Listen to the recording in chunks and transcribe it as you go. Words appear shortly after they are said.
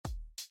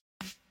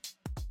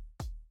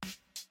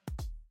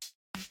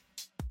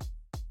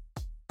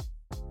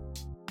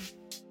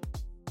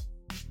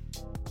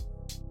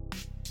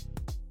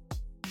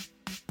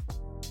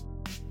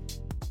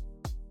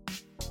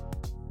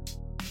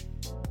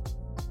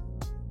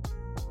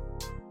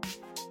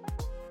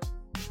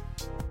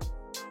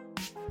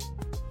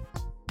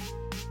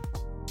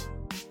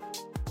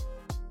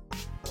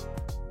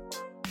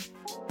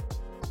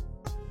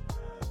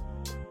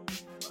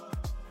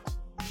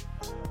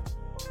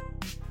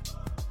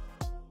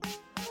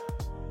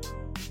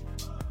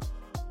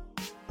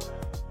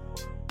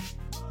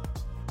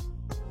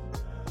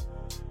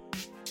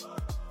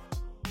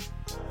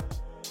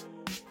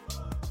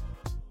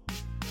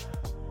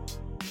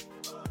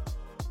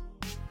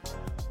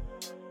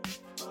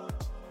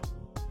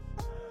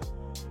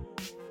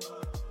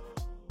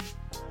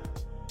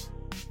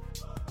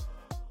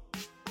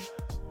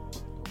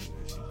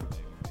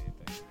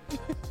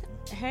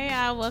Hey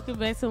y'all, welcome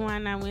back to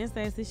Wine Night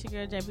Wednesdays. It's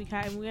your girl JB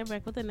Cotton. We're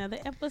back with another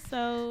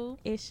episode.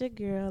 It's your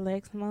girl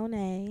Lex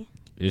Monet.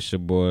 It's your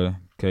boy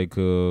K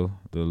Cool,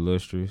 the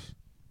illustrious.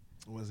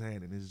 What's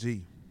happening? It's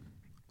G.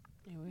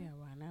 And we are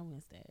Wine Night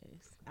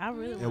Wednesdays. I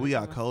really And we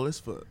got cold as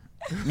fuck.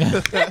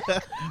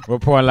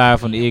 Report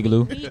live from the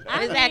igloo.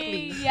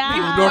 Exactly.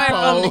 Y'all. North From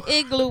Pole. the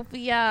igloo for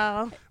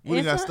y'all.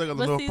 We got stuck on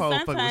the North Pole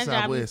fucking with sometimes y'all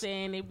be Southwest.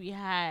 saying it be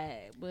hot,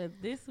 but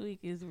this week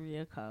is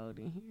real cold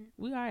in here.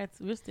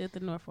 We're still at the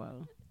North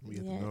Pole. We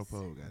got Yes. the North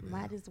Pole, goddamn.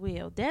 Might as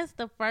well. That's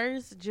the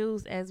first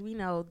juice, as we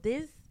know.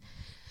 This,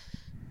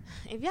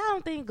 if y'all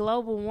don't think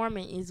global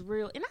warming is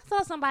real, and I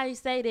saw somebody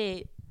say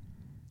that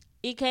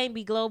it can't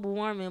be global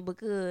warming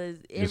because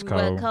It's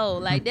everywhere cold.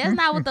 cold. Like, that's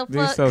not what the They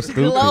fuck so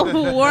stupid.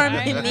 global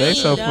warming Right? They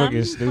means. so dumb. fucking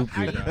Are stupid.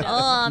 you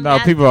dumb? No,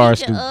 Now, people are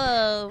speaking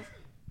stupid.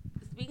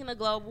 Speaking of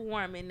global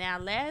warming, now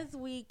last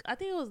week, I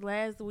think it was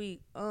last week,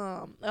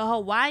 a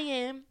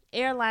Hawaiian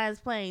Airlines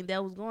plane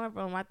that was going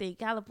from, I think,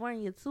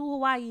 California to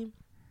Hawaii,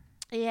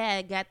 it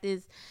had got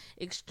this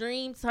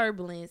extreme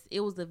turbulence. It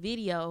was a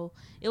video.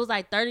 It was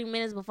like 30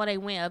 minutes before they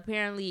went.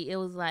 Apparently, it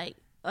was like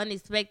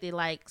unexpected.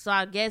 Like, so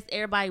I guess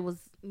everybody was,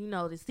 the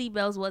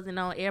seatbelts wasn't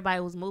on. Everybody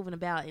was moving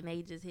about, and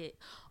they just hit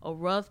a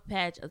rough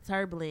patch of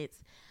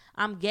turbulence.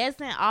 I'm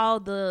guessing all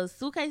the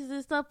suitcases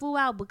and stuff flew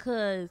out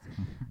because,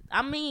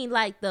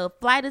 like the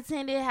flight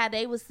attendant, how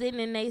they was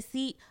sitting in their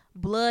seat,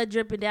 blood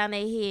dripping down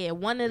their head.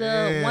 One of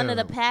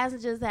the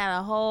passengers had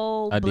a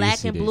whole I did black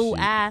see and that blue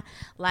shit. eye.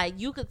 Like,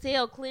 you could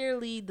tell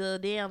clearly the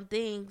damn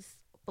things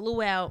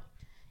flew out.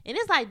 And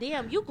it's like,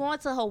 damn, you going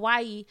to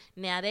Hawaii.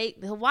 Now, the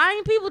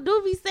Hawaiian people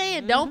do be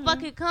saying, don't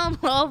fucking come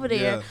over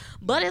there. Yeah.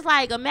 But it's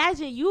like,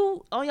 imagine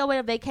you on your way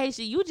to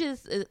vacation. You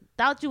just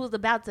thought you was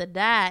about to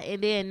die.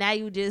 And then now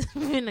you just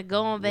finna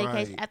go on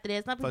vacation Right. after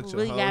that. Some people Fucked your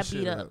really whole got shit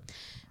beat up. up.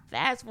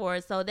 Fast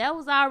forward. So that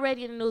was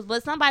already in the news.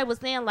 But somebody was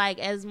saying, like,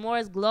 as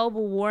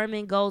global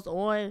warming goes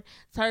on,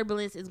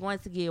 turbulence is going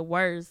to get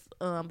worse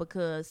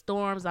because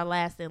storms are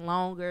lasting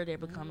longer. They're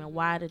becoming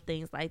wider,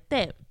 things like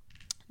that.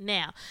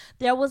 Now,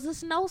 there was a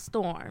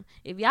snowstorm.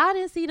 If y'all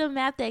didn't see the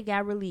map that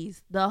got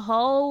released, the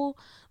whole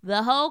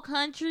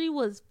country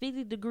was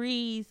 50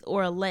 degrees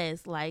or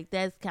less. Like,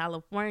 that's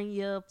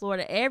California,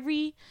 Florida.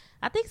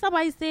 I think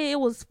somebody said it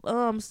was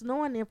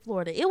snowing in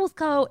Florida. It was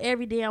cold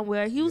every damn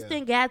where.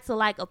 Houston got to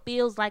like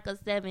feels like a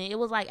 7. It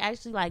was like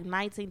actually like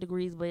 19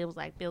 degrees, but it was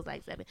like feels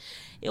like 7.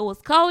 It was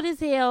cold as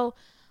hell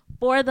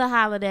for the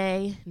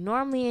holiday.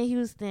 Normally in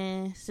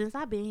Houston, since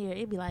I've been here,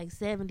 it'd be like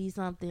 70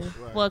 something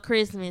for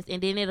Christmas,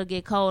 and then it'll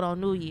get cold on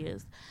New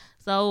Year's.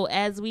 So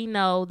as we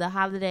know, the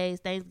holidays,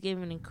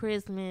 Thanksgiving and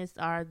Christmas,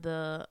 are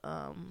the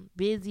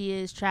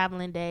busiest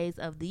traveling days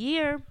of the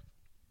year.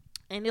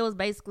 And it was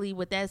basically,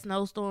 with that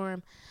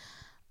snowstorm,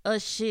 a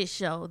shit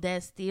show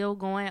that's still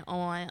going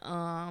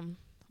on,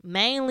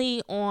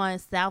 mainly on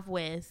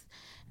Southwest.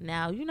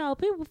 Now,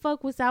 people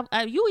fuck with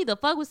you either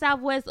fuck with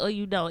Southwest or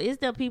you don't. It's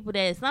the people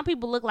that, some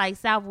people look like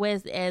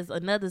Southwest as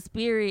another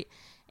spirit,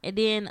 and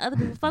then other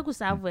people fuck with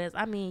Southwest.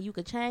 I mean, you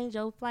could change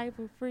your flight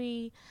for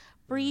free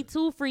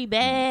 2 free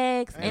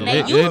bags, and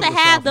they used to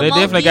have the They most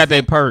definitely got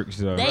their decent- perks,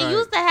 though. They Right.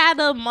 used to have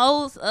the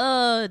most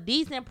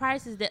decent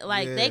prices that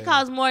they Yeah.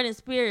 cost more than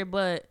Spirit,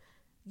 but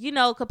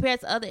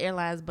compared to other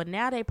airlines. But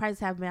now their prices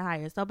have been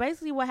higher. So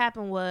basically, what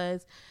happened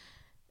was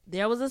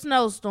there was a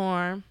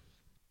snowstorm.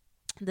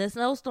 The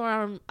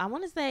snowstorm, I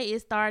want to say it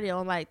started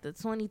on like the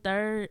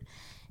 23rd,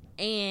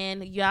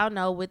 and y'all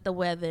know with the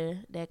weather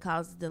that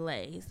causes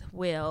delays.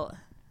 Well,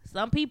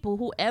 some people,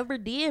 whoever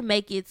did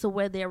make it to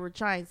where they were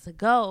trying to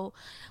go,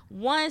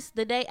 once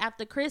the day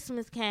after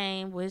Christmas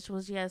came, which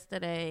was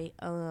yesterday,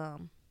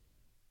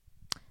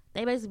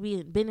 they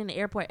basically been in the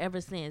airport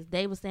ever since.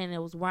 They were saying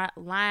it was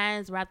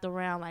lines wrapped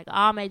around like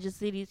all major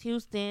cities: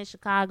 Houston,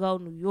 Chicago,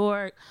 New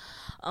York.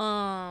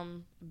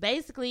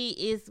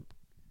 Basically,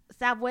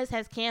 Southwest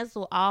has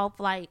canceled all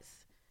flights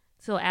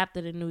till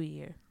after the New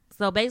Year.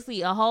 So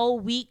basically, a whole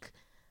week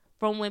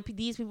from when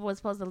these people were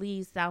supposed to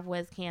leave,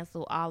 Southwest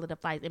canceled all of the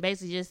flights and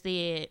basically just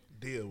said,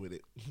 Deal with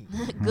it.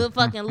 good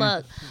fucking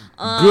luck.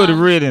 Good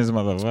riddance,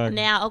 motherfucker.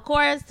 Now, of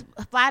course,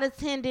 flight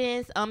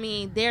attendants,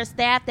 their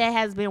staff that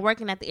has been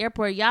working at the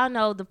airport, y'all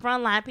know the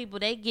frontline people,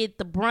 they get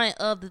the brunt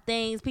of the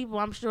things. People,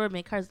 I'm sure, have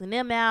been cursing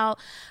them out,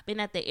 been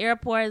at the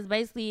airports.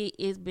 Basically,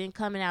 it's been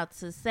coming out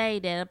to say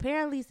that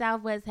apparently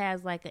Southwest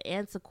has like an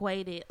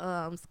antiquated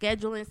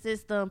scheduling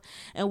system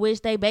in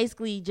which they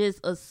basically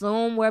just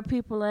assume where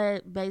people are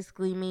at,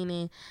 basically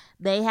meaning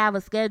they have a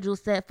schedule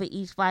set for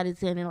each flight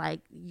attendant. Like,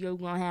 you're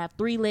going to have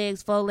 3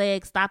 legs, 4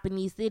 legs, stop in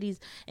these cities.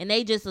 And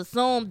they just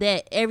assume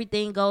that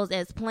everything goes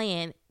as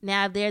planned.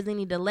 Now, if there's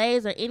any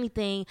delays or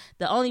anything,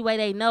 the only way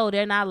they know,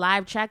 they're not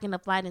live tracking the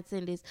flight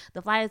attendants.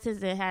 The flight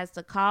attendant has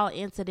to call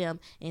into them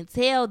and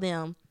tell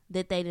them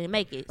that they didn't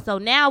make it. So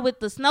now with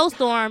the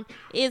snowstorm,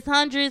 it's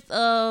hundreds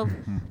of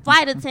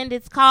flight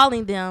attendants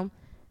calling them.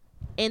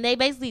 And they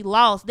basically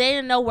lost. They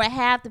didn't know where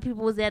half the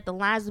people was at. The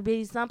lines were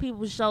busy. Some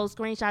people showed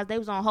screenshots. They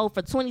was on hold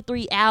for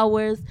 23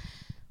 hours.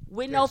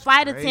 with no That's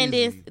flight crazy.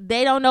 attendants.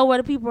 They don't know where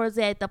the people is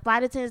at. The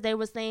flight attendants, they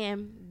were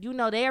saying,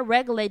 they are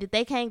regulated.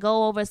 They can't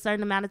go over a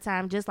certain amount of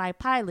time, just like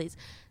pilots.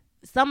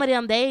 Some of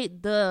them,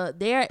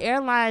 their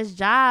airline's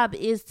job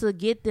is to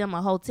get them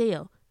a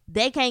hotel.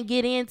 They can't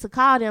get in to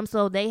call them,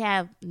 so they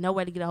have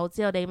nowhere to get a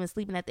hotel. They've been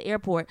sleeping at the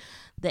airport.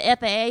 The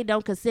FAA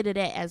don't consider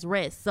that as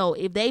rest. So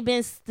if they've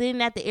been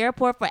sitting at the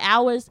airport for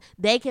hours,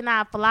 they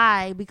cannot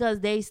fly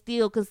because they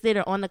still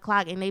consider on the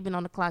clock, and they've been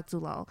on the clock too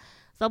long.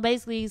 So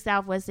basically,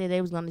 Southwest said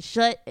they was going to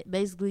shut,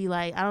 basically,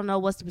 like, I don't know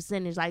what's the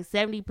percentage, like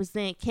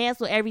 70%,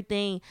 cancel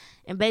everything,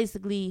 and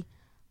basically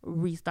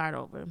restart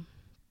over.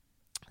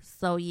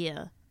 So,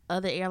 yeah,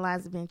 other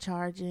airlines have been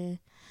charging.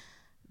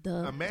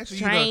 The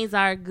trains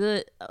are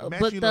good,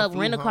 booked up.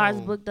 Rental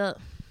cars booked up.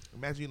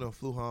 Imagine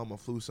flew home or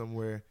flew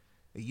somewhere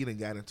and you done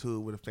got into it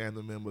with a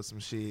family member or some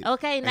shit.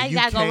 Okay, now you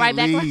gotta go right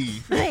back.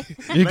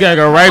 You gotta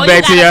go right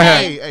back to your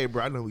house. Hey,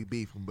 bro, I know we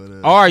beefing, but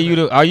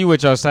or are you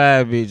with your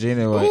side bitch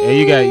anyway?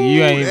 Ooh, and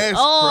you ain't. That's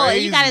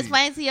crazy. You gotta crazy.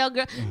 explain to your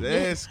girl.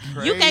 That's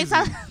crazy. You can't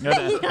talk.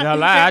 No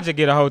lie, I just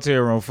get a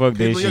hotel room. Fuck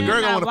that Your shit.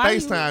 girl gonna Why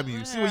want to FaceTime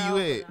you. See where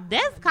you at.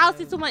 That's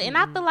costing too much, and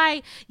I feel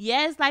like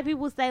like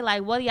people say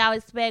like, what do y'all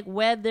expect?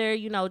 Weather,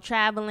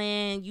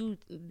 traveling, you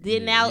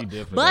didn't out,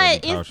 but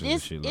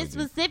it's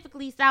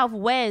specifically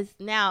Southwest.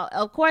 Now,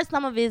 of course,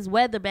 some of it's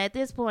weather, but at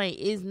this point,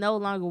 it's no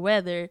longer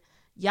weather.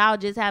 Y'all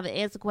just have an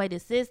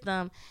antiquated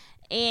system,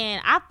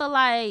 and I feel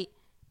like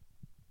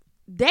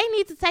they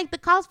need to take the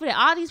cost for that.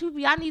 All these people,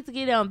 y'all need to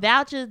get them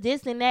vouchers,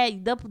 this and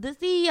that. The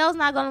CEO's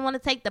not gonna want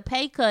to take the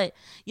pay cut.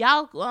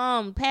 Y'all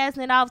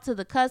passing it off to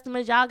the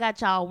customers. Y'all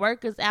got y'all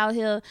workers out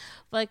here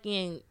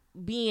fucking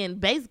being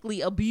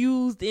basically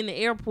abused in the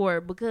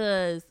airport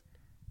because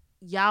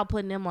y'all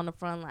putting them on the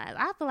front lines.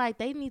 I feel like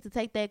they need to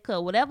take that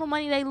cut. Whatever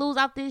money they lose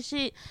off this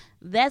shit,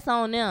 that's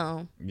on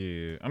them.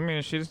 Yeah, I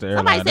mean, shit's the airline.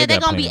 Somebody said they're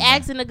gonna be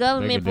asking the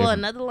government for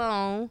another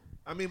loan.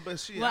 I mean, but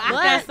shit. Well, I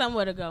got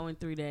somewhere to go in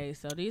 3 days,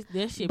 so this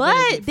shit.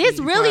 But this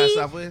really,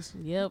 Southwest?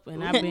 Yep,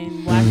 and I've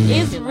been watching.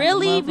 It's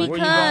really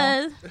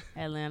because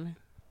Atlanta.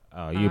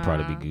 Oh, you'd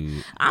probably be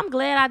good. I'm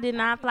glad I did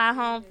not fly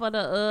home for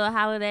the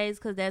holidays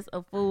because that's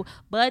a fool.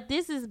 But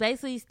this is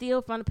basically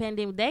still from the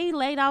pandemic. They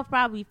laid off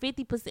probably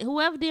 50%.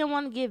 Whoever didn't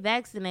want to get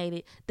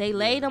vaccinated, they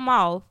laid them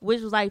off, which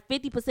was like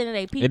 50% of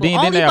their people.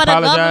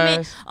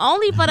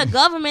 Only for the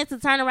government to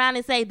turn around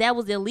and say that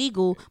was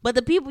illegal. But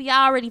the people,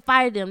 y'all already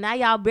fired them. Now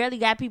y'all barely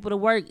got people to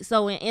work.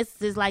 So in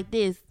instances like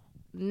this,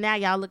 now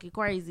y'all looking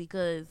crazy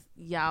because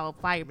y'all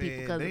fire people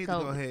because of COVID. They need to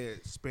go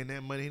ahead, spend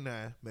that money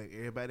now, make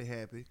everybody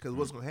happy. Because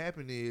what's gonna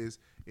happen is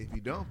if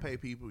you don't pay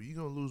people, you're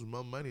gonna lose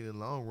more money in the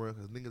long run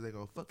because niggas ain't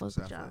gonna fuck with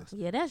Southwest.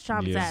 Yeah, that's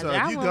traumatizing. So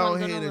if you go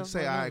ahead and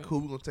say, all right, cool,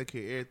 we're gonna take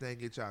care of everything,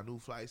 get y'all new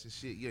flights and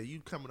shit. Yeah, you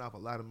coming off a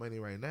lot of money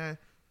right now,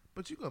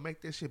 but you gonna make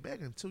that shit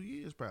back in 2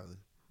 years probably.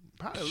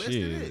 Probably less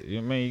than that.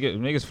 I mean, you get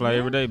niggas fly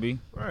every day, B.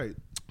 Right.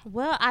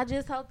 Well, I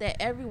just hope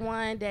that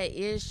everyone that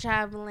is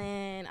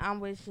traveling, I'm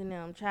wishing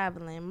them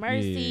traveling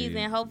mercies,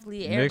 and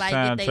hopefully everybody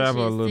get their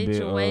shit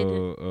situated.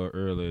 Next time,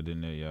 earlier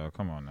than that, y'all.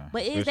 Come on now.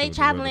 But is they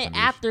traveling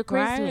after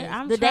Christmas?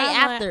 Right? The day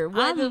after?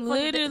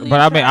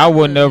 But I mean, I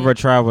would never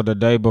travel the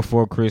day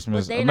before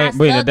Christmas. I mean,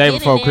 the day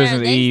before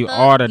Christmas Eve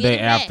or the day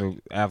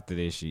after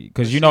this shit.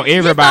 Because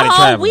everybody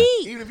traveling.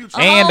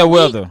 And the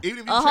weather.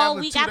 A whole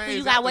week after,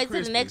 you got to wait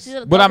till the next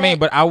year. But I mean,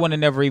 I would have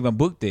never even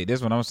booked it.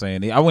 That's what I'm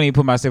saying. I wouldn't even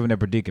put myself in that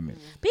predicament.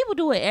 People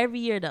do it every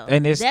year though,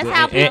 and that's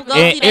how people go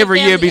see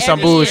every year be some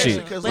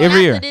bullshit.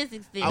 Every year,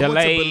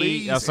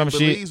 Delayed or some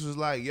shit. Belize was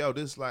like, yo,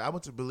 this like I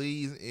went to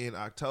Belize in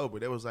October.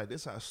 That was like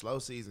this our slow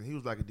season. He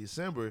was like in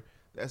December.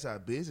 That's our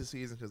busy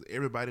season because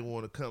everybody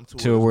want to come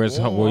to where it's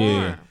warm.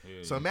 Yeah.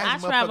 So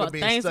imagine I traveled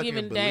being Thanksgiving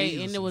stuck in Day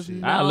Belize and it was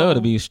no I love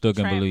to be stuck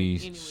in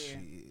Belize.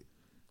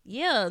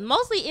 Yeah,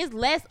 mostly it's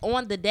less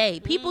on the day.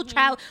 People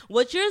travel.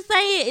 What you're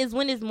saying is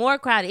when it's more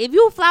crowded. If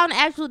you fly on the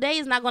actual day,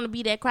 it's not going to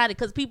be that crowded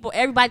because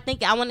everybody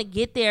thinking I want to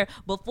get there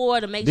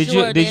before to make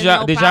sure. Did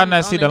y'all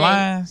not see the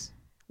lines?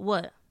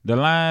 What? The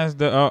lines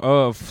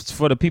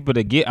for the people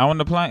to get on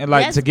the plane,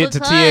 to get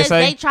to TSA.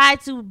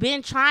 They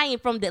been trying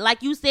from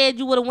like you said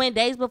you would have went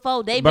days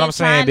before. They've been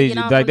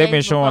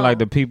showing like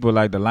the people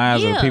like the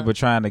lines of people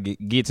trying to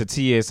get to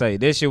TSA.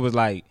 That shit was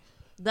like.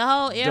 The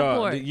whole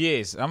airport.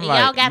 Yes. I'm and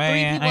like, y'all got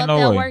man, 3 people ain't up no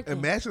there way. working.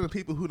 Imagine the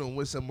people who done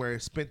went somewhere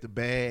and spent the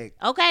bag.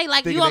 Okay,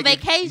 like you on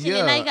vacation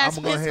and now you got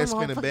to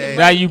spend the bag.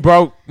 Now you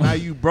broke. Trying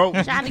you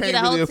can't to get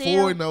a really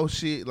afford no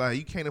shit. Like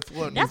you can't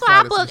afford. That's why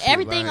I book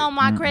everything on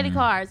my credit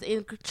cards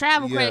and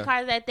travel credit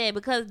cards at that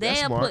because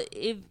they'll put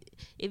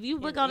if you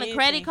book on a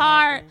credit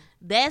card.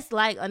 That's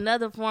like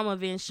another form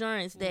of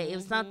insurance that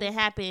if something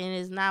happened and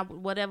it's not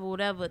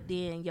whatever,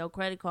 then your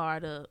credit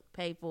card will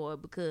pay for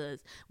it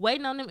because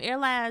waiting on them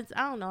airlines,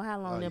 I don't know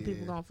how long them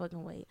people gonna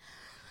fucking wait.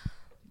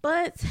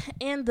 But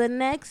in the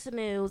next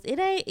news,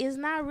 it's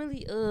not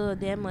really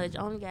that much.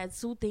 Only got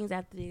 2 things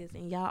after this,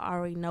 and y'all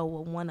already know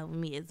what one of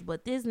them is.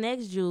 But this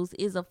next juice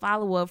is a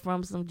follow-up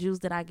from some juice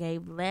that I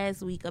gave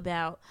last week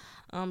about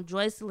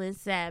Joycelyn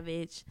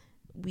Savage.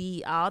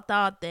 We all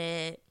thought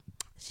that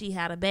she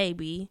had a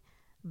baby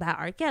by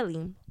R.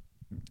 Kelly.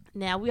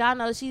 Now we all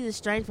know she's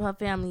estranged from her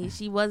family.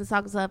 She wasn't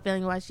talking to her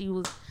family while she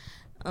was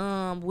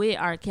with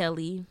R.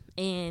 Kelly,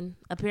 and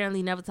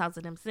apparently never talked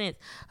to them since.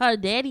 Her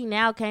daddy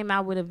now came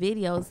out with a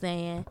video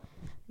saying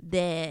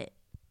that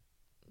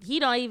he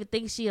don't even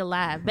think she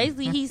alive.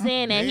 Basically, he's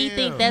saying that he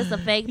think that's a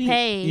fake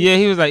page. Yeah,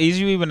 he was like, "Is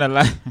you even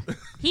alive?"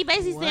 He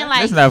basically saying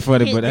like that's not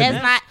funny, but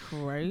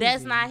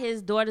that's not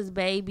his daughter's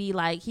baby.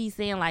 Like he's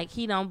saying like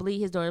he don't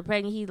believe his daughter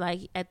pregnant. He's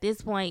like at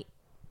this point,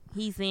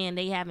 he's saying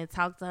they haven't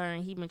talked to her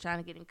and he been trying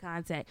to get in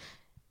contact.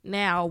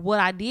 Now,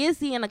 what I did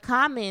see in the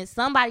comments,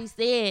 somebody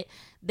said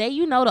they,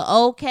 the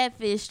old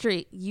catfish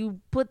trick. You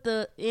put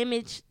the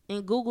image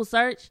in Google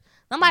search.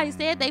 Somebody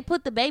said they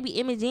put the baby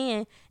image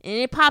in and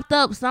it popped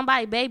up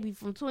somebody baby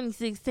from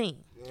 2016.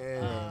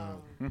 Yeah.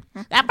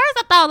 At first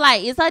I thought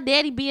like, is her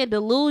daddy being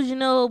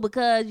delusional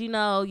because,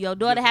 your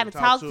daughter haven't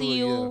talked to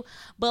you? Yeah.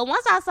 But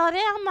once I saw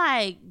that, I'm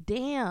like,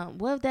 damn,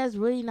 what if that's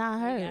really not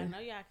her? Yeah, I know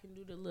y'all can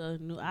do the little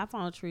new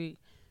iPhone trick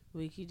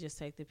where you can just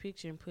take the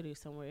picture and put it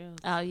somewhere else.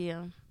 Oh,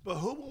 yeah. But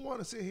who would want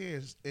to sit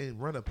here and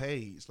run a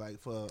page like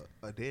for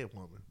a dead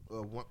woman?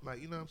 Or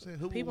like, you know what I'm saying?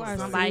 Who people are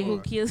somebody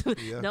who kills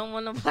don't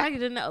want nobody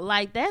to know.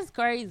 Like, that's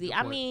crazy.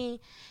 I mean,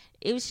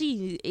 if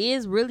she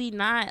is really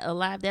not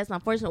alive, that's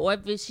unfortunate. Or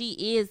if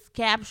she is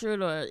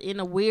captured or in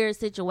a weird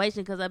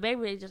situation, because her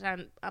baby just her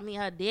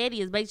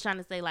daddy is basically trying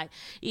to say like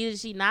either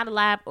she not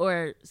alive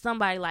or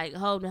somebody like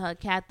holding her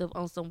captive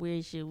on some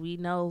weird shit. We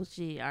know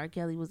R.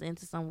 Kelly was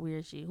into some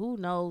weird shit. Who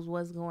knows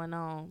what's going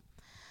on?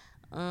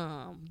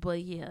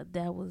 But yeah,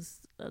 that was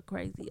a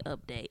crazy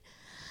update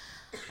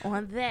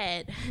on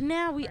that.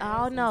 Now we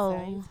all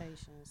know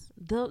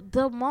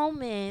the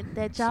moment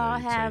that y'all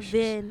have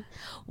been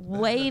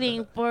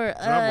waiting for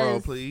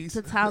us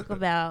to talk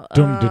about.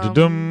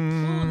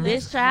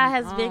 This trial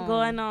has been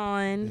going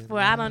on for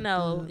I don't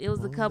know. It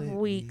was a couple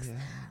weeks.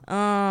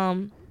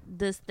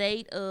 The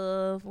state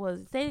of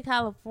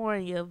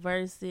California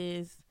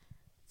versus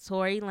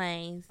Tory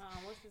Lanez.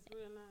 What's his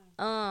real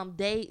name?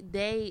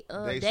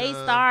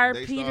 Daystar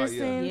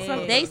Peterson.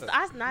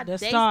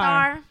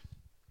 Daystar.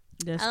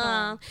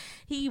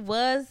 He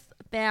was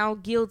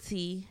found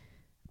guilty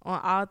on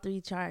all 3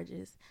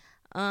 charges.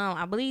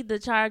 I believe the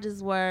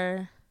charges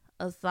were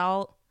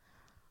assault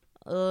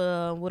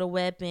with a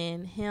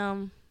weapon.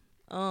 Him,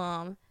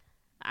 I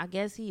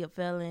guess he a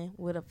felon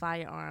with a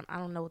firearm. I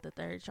don't know what the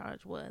 3rd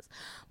charge was,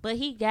 but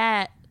he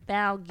got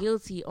found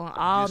guilty on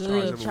all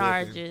 3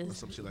 charges. Or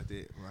some shit like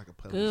that.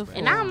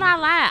 And I'm not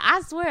lying.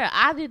 I swear,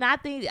 I did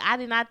not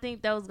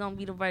think that was gonna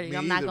be the verdict.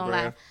 I'm not gonna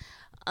lie.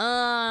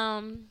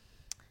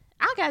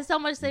 I got so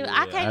much to say. Yeah,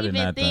 I can't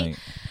even think.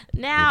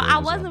 Now I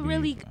wasn't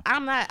really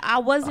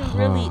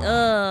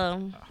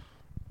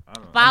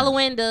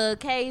following the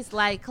case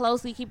like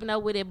closely, keeping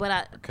up with it.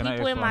 But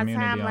people in my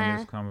timeline. On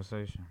this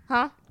conversation?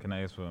 Huh? Can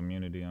I ask for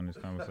immunity on this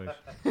conversation?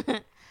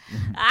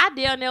 I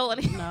don't know.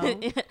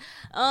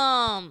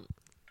 No.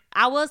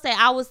 I will say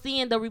I was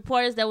seeing the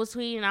reporters that was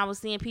tweeting. I was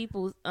seeing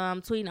people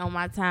tweeting on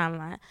my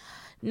timeline.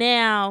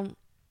 Now,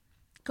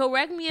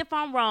 correct me if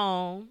I'm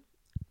wrong.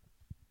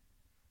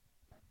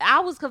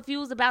 I was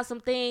confused about some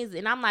things,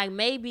 and I'm like,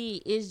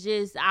 maybe it's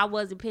just I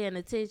wasn't paying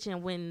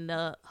attention when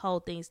the whole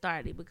thing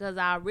started, because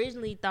I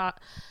originally thought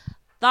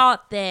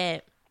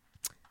that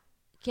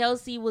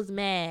Kelsey was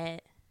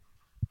mad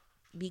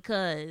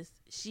because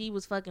she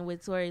was fucking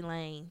with Tory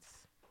Lanez,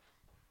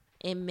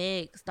 and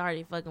Meg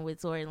started fucking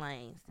with Tory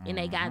Lanez, and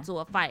they got into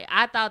a fight.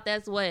 I thought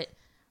that's what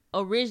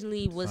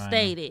originally was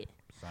stated.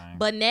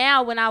 But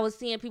now when I was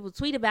seeing people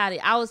tweet about it,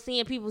 I was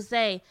seeing people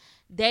say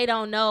they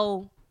don't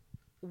know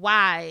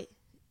why.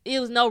 It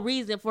was no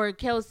reason for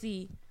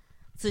Kelsey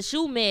to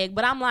shoot Meg,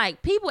 but I'm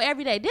like, people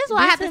every day. This is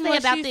what I have to say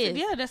about this.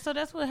 Yeah,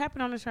 that's what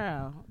happened on the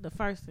trial. The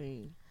first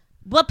thing.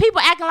 But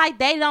people acting like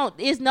they don't.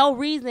 It's no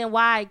reason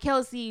why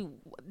Kelsey.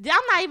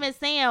 I'm not even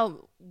saying.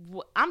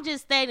 I'm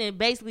just stating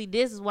basically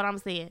this is what I'm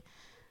saying.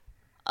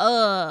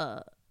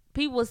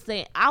 People was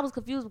saying, I was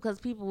confused because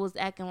people was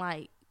acting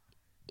like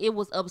it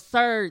was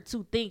absurd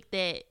to think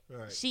that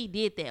she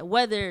did that.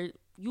 Whether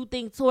you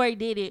think Tory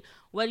did it,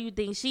 whether you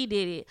think she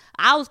did it.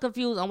 I was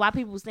confused on why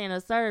people were saying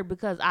absurd,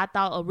 because I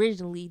thought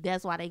originally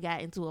that's why they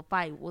got into a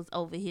fight was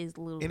over his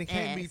little And it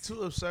can't be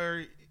too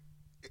absurd.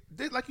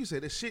 Like you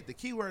said, the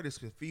key word is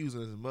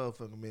confusing as a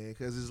motherfucker, man,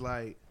 because it's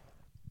like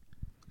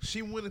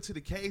she went into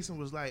the case and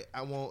was like,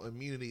 I want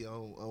immunity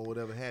on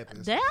whatever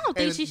happens. I don't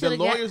think she should have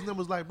got... The lawyer's number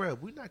was like, bro,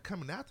 we're not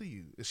coming after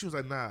you. And she was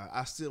like, nah,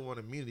 I still want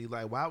immunity.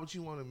 Like, why would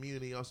you want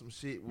immunity on some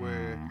shit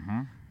where...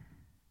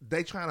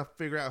 They trying to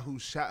figure out who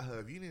shot her.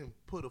 If you didn't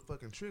put a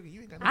fucking trigger,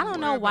 you ain't got nothing I don't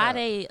know why about.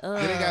 they.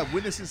 They got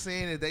witnesses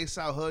saying that they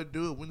saw her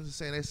do it. Witnesses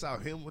saying they saw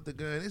him with the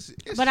gun. It's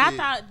but shit. I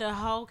thought the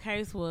whole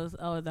case was,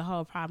 the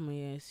whole problem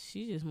is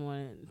she just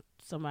wanted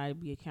somebody to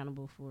be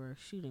accountable for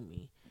shooting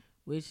me,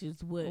 which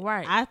is what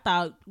I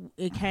thought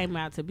it came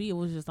out to be. It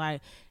was just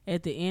like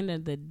at the end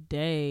of the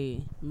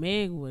day,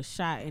 Meg was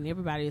shot, and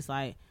everybody's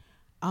like,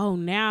 oh,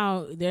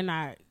 now they're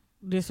not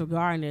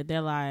disregarding it.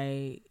 They're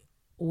like,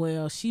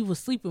 well, she was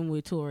sleeping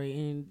with Tory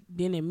and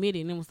then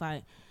admitted, and it was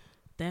like,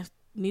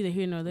 neither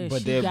here nor there.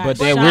 But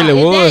that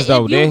really was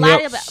though. She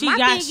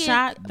got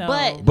shot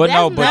though. But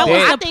I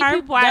think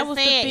people are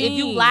saying if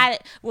you lie,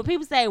 when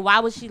people say why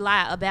would she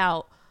lie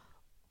about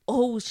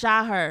who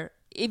shot her?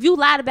 If you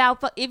lied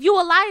about, if you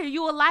a liar,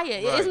 you a liar.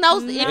 Right. It's no.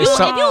 If you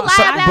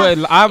lie about, but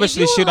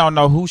obviously she don't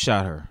know who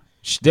shot her.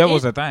 That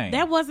was the thing.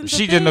 That wasn't.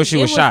 She didn't know she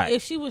was shot.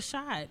 If she was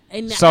shot,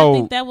 and so, I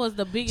think that was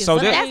the biggest. So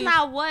that's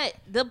not what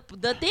the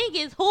thing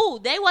is. Who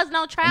they was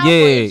no trial.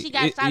 Yeah, she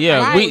got shot.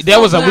 Yeah, we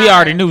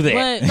already knew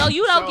that. So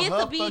you don't get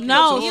to be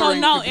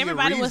no.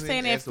 Everybody was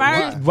saying at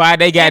first why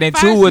they got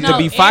into it to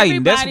be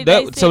fighting.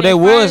 So that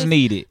was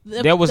needed.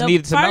 That was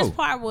needed to know. The first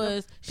part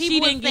was she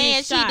didn't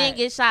get shot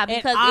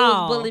because it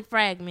was bullet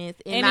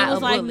fragments, and it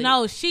was like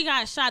no, she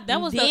got shot.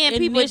 That was then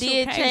people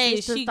did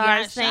change to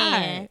start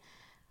saying.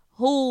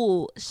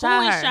 Who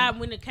shot her? Shot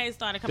when the case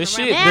started coming around?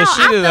 The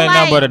shit is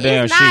nothing but a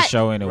damn shit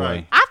show anyway.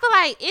 Right. I feel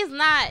like it's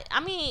not. I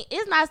mean,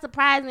 it's not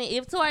surprising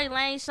if Tory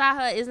Lanez shot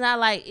her. It's not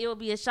like it would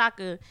be a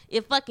shocker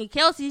if fucking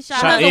Kelsey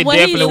shot her. It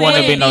definitely wouldn't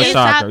have been no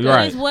shocker.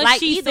 Right? What like,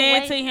 she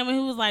said to him, and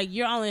he was like,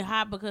 "You're only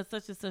hot because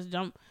such and such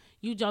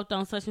you jumped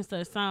on such and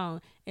such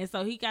song." And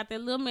so he got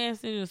that little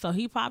message, so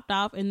he popped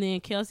off, and then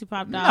Kelsey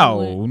popped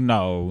off.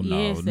 No,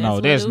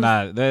 that's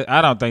not.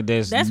 I don't think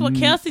that's. That's what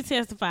Kelsey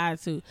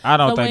testified to. I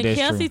don't think that's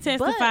Kelsey true.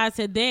 Testified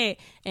to that,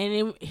 and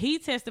then he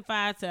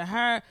testified to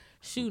her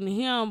shooting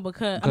him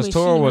because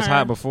Tora was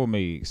hot before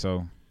me,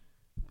 so.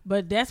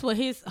 But that's what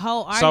his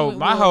whole argument So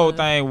my whole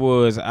thing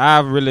was, I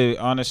really,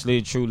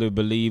 honestly, truly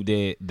believe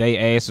that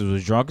they asses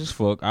was drunk as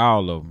fuck,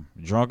 all of them.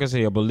 Drunk as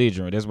hell,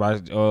 belligerent. That's why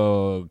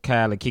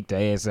Kylie kicked the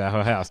ass out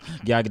of her house.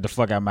 Y'all get the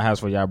fuck out of my house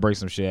before y'all break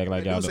some shit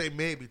like y'all do. Say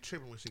maybe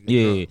tripping when she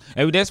get drunk.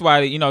 And that's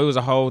why, it was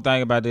a whole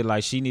thing about it.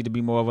 Like, she need to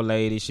be more of a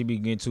lady. She be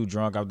getting too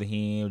drunk off the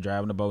hen,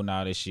 driving the boat and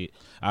all that shit.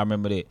 I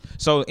remember that.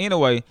 So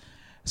anyway...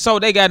 So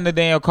they got in the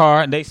damn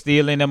car and they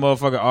still in that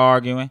motherfucker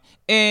arguing.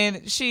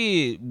 And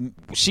she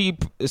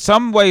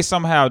some way,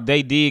 somehow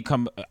they did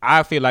come.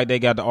 I feel like they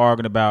got to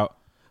arguing about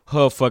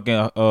her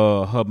fucking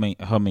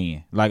her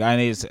man. Like,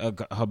 it's a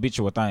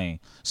habitual thing.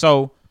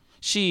 So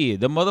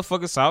the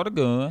motherfucker saw the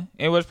gun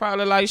and was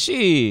probably like,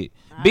 shit,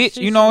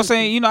 bitch, you know what I'm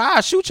saying?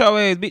 I shoot your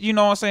ass, bitch, you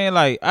know what I'm saying?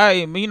 Like,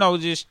 I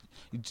just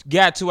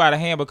got too out of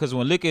hand because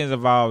when liquor is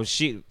involved,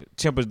 shit,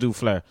 tempers do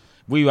flare.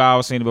 We've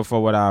all seen it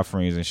before with our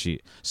friends and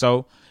shit.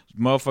 So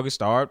motherfucker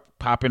start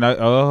popping out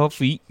her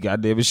feet,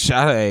 goddamn it,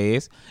 shot her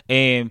ass,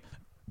 and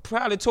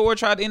probably Tora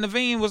tried to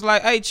intervene, was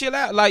like, hey, chill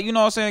out, like, you know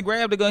what I'm saying,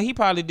 grab the gun. He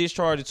probably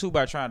discharged it too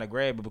by trying to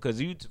grab it, because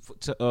you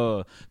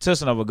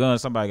touching of a gun,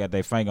 somebody got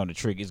their finger on the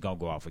trigger, it's gonna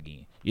go off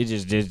again. It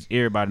just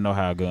everybody know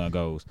how a gun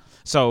goes.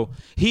 So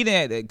he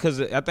didn't, because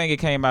I think it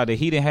came out that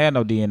he didn't have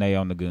no DNA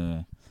on the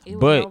gun.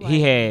 But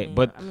he had,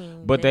 but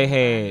they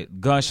had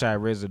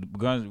gunshot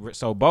residue.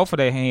 So both of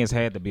their hands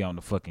had to be on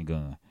the fucking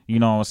gun. You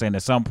know what I'm saying?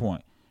 At some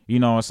point. You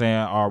know what I'm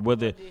saying? Or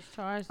whether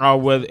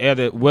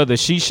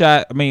she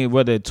shot,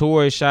 whether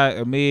Tori shot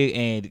Amig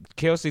and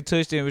Kelsey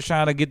touched it and was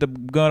trying to get the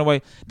gun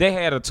away, they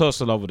had a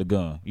tussle over the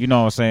gun. You know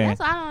what I'm saying? That's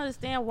why I don't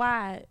understand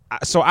why.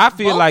 So I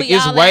feel like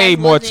it's way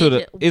more to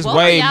the fucking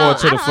story. I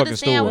don't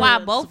understand why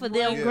both of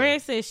them.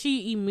 Greg said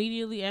she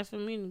immediately asked for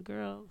me and the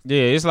girls.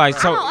 Yeah, it's like,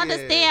 so I don't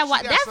understand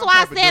why. That's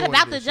why I said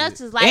about the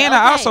justice. Like, and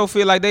I also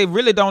feel like they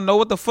really don't know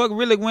what the fuck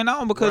really went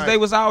on because they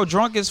was all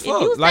drunk as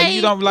fuck. Like,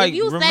 you don't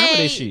remember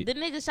this shit. The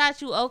nigga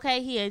shot you.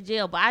 Okay, he in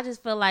jail, but I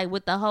just feel like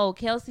with the whole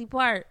Kelsey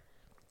part,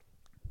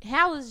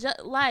 how is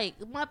like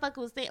motherfucker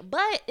was saying,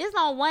 but it's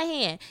on one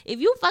hand, if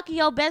you fucking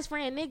your best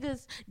friend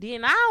niggas,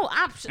 then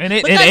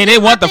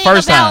it wasn't the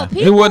first time.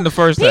 It wasn't the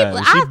first time.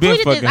 I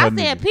tweeted this. I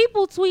said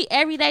people tweet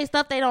everyday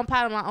stuff they don't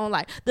put in my own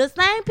life. The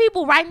same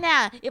people right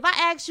now, if I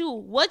ask you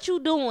what you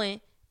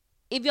doing,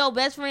 if your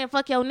best friend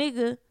fuck your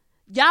nigga,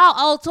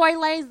 y'all, Tory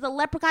Lanez is a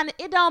leprechaun.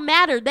 It don't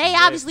matter. They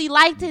obviously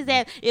liked his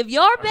ass. If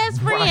your best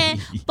friend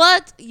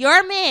fucked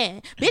your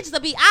man, bitch,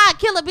 I'd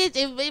kill a bitch.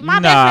 If my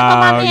best friend fuck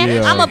my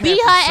man, I'ma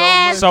beat her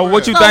ass. So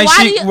what you think?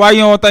 Why you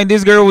don't think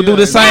this girl would do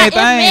the same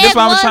thing? That's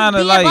why I'm trying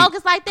to like.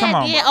 Bogus like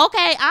that. Then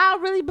okay, I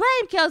don't really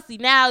blame Kelsey.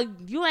 Now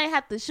you ain't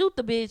have to shoot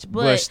the bitch,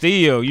 but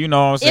still, you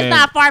know what I'm saying. It's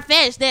not far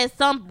fetched that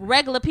some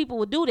regular people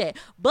would do that.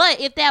 But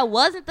if that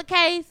wasn't the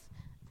case,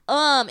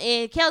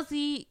 and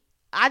Kelsey,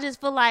 I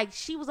just feel like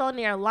she was on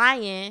there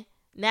lying.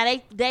 Now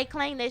they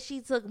claim that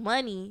she took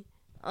money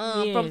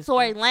from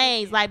Tory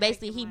Lanez. Like,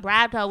 basically he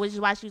bribed her, which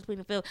is why she was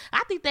pleading the field.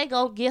 I think they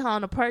gonna get her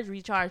on a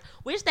perjury charge,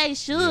 which they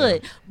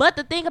should. Yeah. But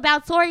the thing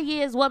about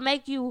Tory is what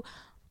make you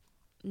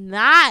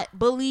not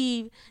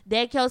believe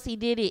that Kelsey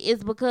did it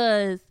is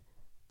because,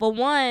 for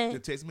one, the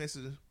text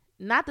messages.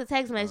 Not the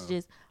text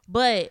messages,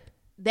 but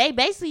they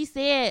basically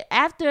said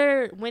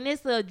when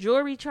it's a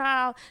jury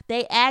trial,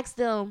 they asked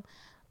them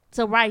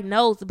to write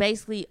notes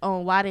basically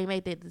on why they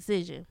made that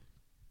decision.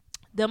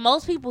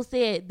 Most people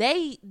said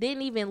they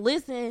didn't even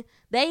listen.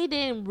 They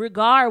didn't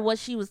regard what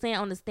she was saying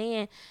on the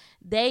stand.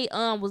 They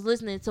was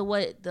listening to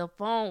what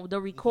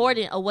the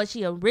recording of what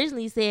she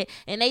originally said,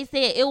 and they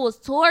said it was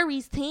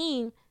Tory's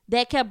team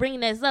that kept bringing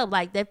this up.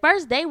 Like, at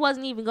first, they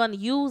wasn't even going to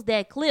use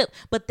that clip,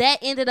 but that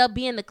ended up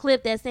being the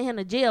clip that sent him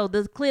to jail.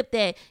 The clip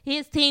that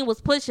his team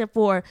was pushing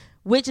for,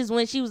 which is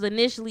when she was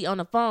initially on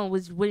the phone,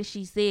 was when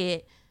she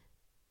said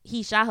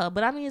he shot her.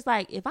 But I mean, it's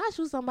like, if I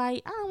shoot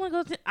somebody, I don't want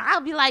to go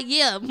I'll be like,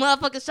 yeah,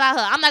 motherfucker shot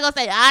her. I'm not going to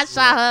say I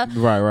shot her.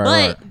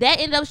 Right. But that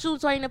ended up shooting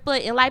Tory in the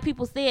foot. And like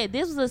people said,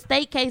 this was a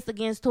state case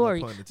against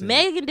Tory.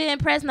 Megan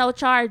didn't press no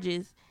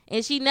charges.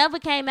 And she never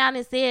came out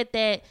and said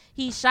that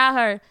he shot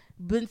her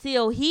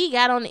until he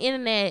got on the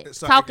internet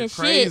talking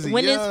shit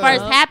when this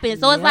first happened.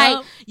 So it's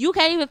like, you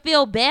can't even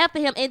feel bad for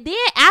him. And then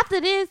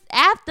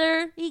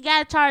after he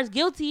got charged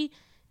guilty,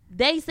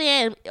 they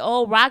said,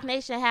 "Oh, Roc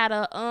Nation had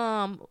a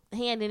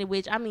hand in it,"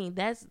 which, I mean,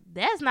 that's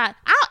not.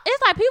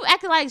 It's like people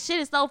acting like shit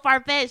is so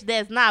far fetched.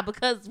 That's not,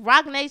 because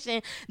Roc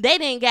Nation, they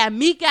didn't got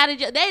Meek out of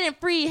jail. They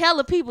didn't free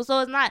hella people, so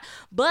it's not.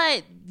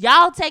 But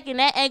y'all taking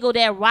that angle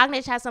that Roc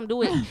Nation has something to do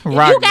with it. If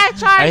you got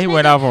charged, he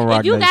went off on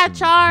Roc Nation.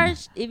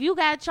 If you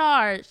got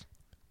charged,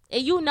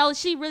 and you know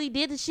she really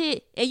did the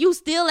shit, and he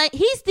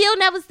still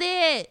never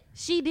said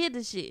she did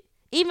the shit.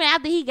 Even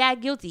after he got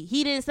guilty,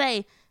 he didn't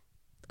say,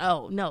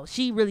 "Oh, no,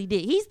 she really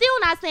did." He's still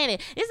not saying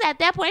it. It's at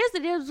that point, it's the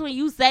difference between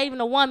you saving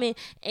a woman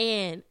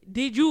and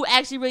did you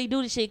actually really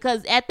do the shit?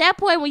 Because at that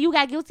point, when you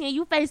got guilty and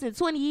you facing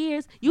 20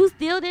 years, you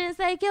still didn't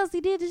say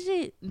Kelsey did the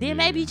shit. Then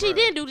maybe she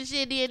didn't do the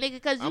shit, then, nigga,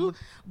 because you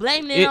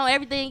blaming it on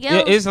everything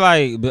else. It's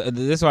like,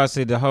 that's why I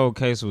said the whole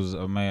case was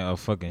a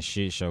fucking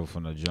shit show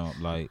from the jump.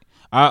 Like,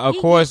 of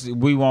course,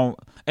 we won't.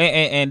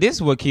 And this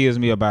is what kills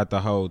me about the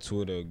whole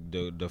Twitter,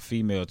 the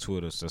female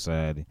Twitter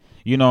society.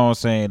 You know what I'm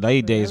saying?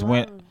 They days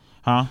went.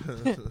 Huh?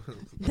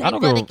 I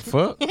don't give a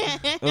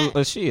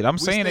fuck. Shit, I'm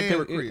saying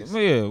it.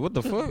 Yeah, what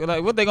the fuck?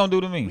 Like, what they gonna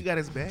do to me? We got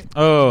his back.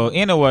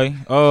 Anyway,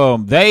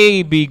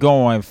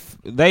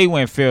 they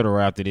went federal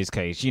after this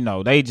case. You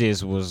know, they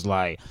just was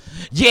like,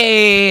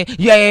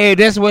 yeah,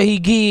 that's what he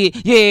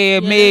get. Yeah,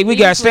 Meg, we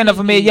got stand up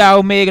for Meg,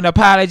 y'all, Meg, an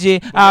apology,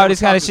 all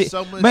this kind of shit.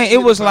 Man,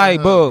 it was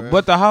like,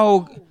 but the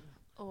whole.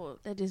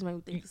 That just made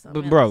me think of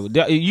something. But bro,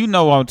 you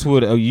know on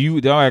Twitter, you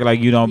don't act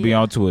like you don't be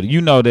on Twitter. You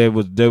know there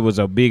was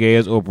a big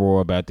ass uproar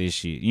about this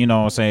shit. You know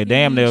what I'm saying?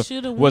 Damn, there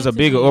was a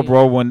bigger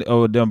uproar when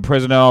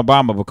President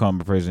Obama become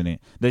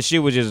president. That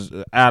shit was just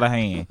out of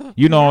hand.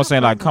 You know what I'm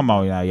saying? Like, come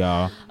on,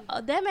 y'all.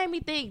 That made me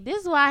think.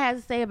 This is what I have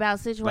to say about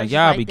situations like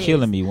y'all be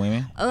killing me,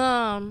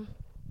 women.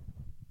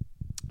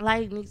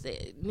 Like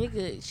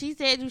nigga, she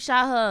said you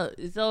shot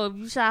her. So if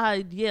you shot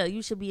her, yeah,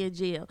 you should be in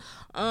jail.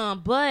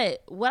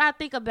 But what I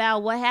think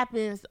about what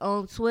happens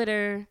on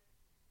Twitter,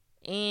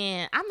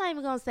 and I'm not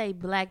even gonna say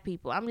black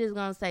people, I'm just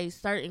gonna say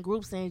certain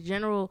groups in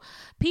general,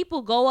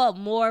 people go up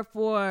more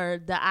for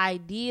the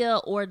idea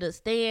or the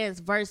stance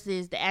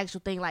versus the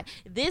actual thing. Like,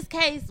 this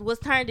case was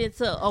turned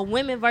into a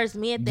women versus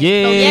men thing.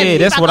 Yeah,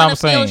 that's what I'm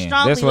saying.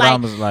 That's what I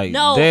was like.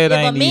 No, if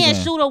a man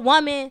shoot a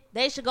woman,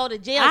 they should go to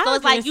jail. So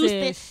it's like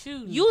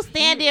you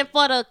standing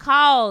for the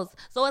cause.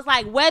 So it's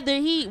like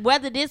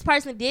whether this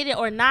person did it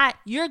or not,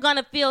 you're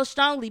gonna feel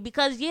strongly,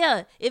 because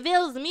if it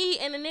was me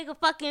and the nigga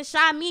fucking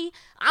shot me,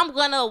 I'm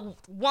gonna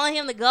want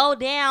him to go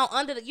down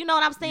under the, you know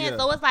what I'm saying? Yeah.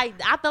 So it's like,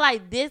 I feel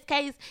like this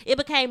case, it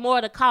became more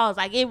of the cause.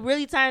 Like, it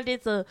really turned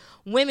into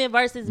women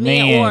versus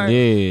men, or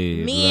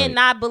men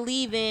not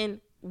believing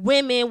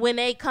women when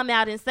they come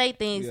out and say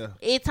things.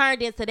 It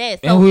turned into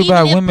that. So and we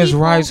about women's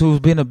rights who's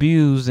been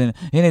abused in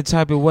any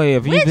type of way.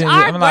 If which been,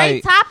 are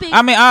great topics.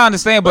 I mean, I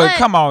understand, but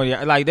come on,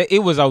 like, it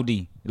was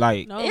OD.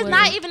 Like, it's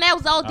not even that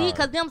was OD,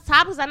 because them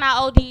topics are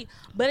not OD,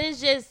 but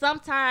it's just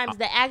sometimes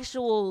the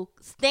actual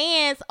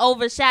stance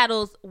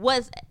overshadows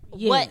what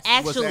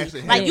actually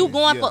like you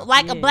going for,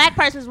 like a black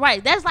person's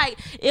right. That's like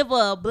if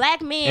a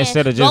black man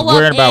instead of just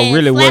worrying about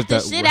really what the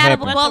shit out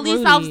of a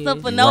police officer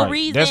for no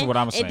reason. That's what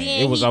I'm saying. And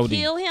then it was he OD.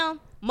 kill him.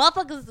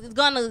 Motherfuckers is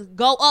gonna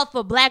go up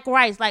for black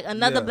rights, like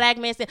another black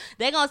man said.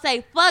 They're gonna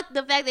say, fuck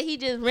the fact that he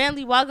just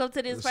randomly walked up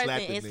to this person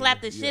and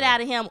slapped the shit out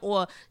of him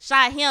or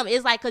shot him.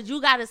 It's like, cause you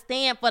gotta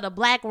stand for the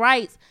black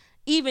rights,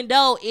 even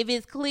though if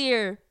it's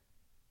clear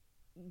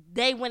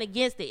they went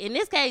against it. In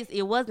this case,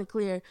 it wasn't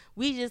clear.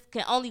 We just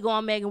can only go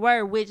on Megan's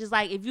word, which is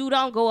like, if you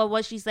don't go on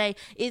what she say,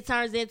 it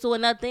turns into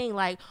another thing.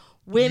 Like,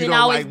 women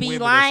always be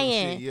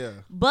lying.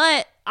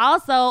 But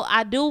also,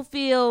 I do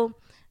feel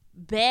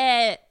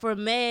bad for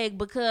Meg,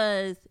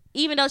 because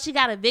even though she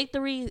got a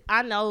victory,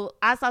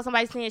 I saw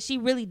somebody saying she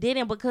really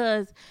didn't,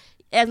 because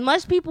as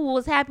much people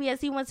was happy as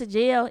he went to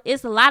jail,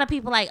 it's a lot of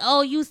people like,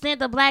 oh, you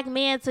sent a black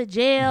man to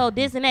jail,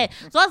 this and that.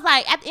 So it's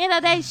like, at the end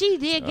of the day, she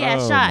did get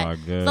shot.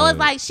 So it's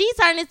like, she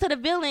turned into the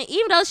villain,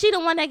 even though she the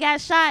one that got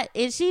shot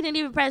and she didn't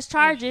even press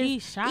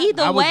charges.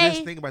 Either way, I was just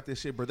thinking about this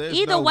shit, bro.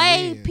 Either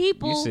way,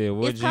 people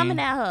is coming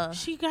at her.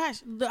 She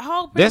got the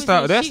whole. That's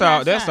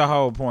the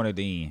whole point of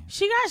the end.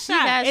 She got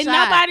shot, and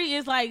nobody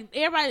is like,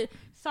 everybody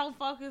so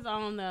focused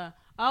on the,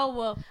 Oh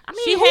well, I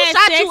mean, she who had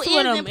shot sex you with is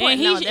him, important.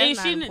 and No, he that's and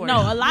not she important.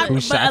 no a lot, Who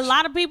but shot a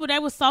lot of people they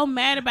were so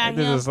mad about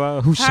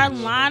him. Who shot Her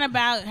you? lying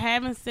about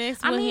having sex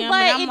with I mean, him. but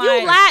I'm if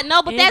like, you lie,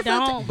 no, but it that's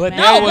don't But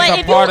matter. that no. was But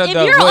a part of the.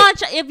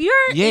 if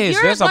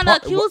you're that's a gonna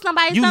part. accuse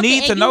somebody of You something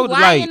need to and know, you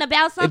lying like,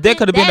 about something, if there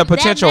could have been a that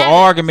potential matters.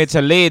 argument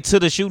to lead to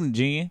the shooting,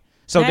 Jen.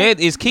 So that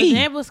is But key.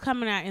 that was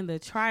coming out in the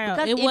trial.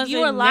 Because it if wasn't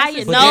you're a liar,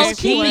 necessary But no, that's for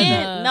she key.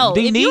 didn't. No,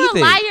 They if need you a that.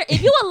 liar,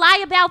 if you a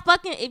lie about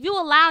fucking, if you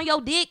a lie on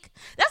your dick,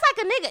 that's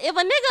like a nigga. If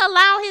a nigga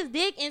allow his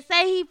dick and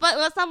say he fuck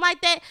or something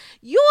like that,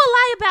 you a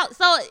lie about.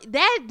 So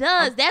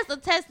that's a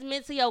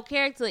testament to your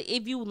character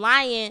if you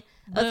lying.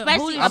 But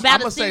Especially who- about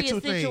I'ma a say serious two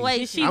things. situation.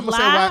 Did she I'ma say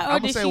lie why- or I'ma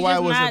did say she why it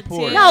just was not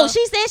important. tell? No,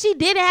 she said she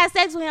didn't have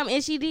sex with him,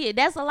 and she did.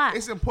 That's a lie.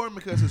 It's important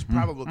because it's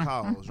probable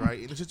cause, right?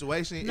 In the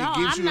situation, No, it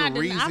gives I'm you a not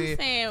reason I'm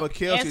saying for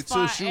Kelsey as to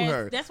far shoot as-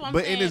 her. That's what I'm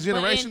But saying. in this But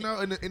generation, though,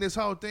 in this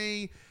whole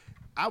thing,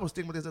 I was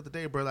thinking about this the other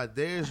day, bro. Like,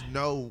 there's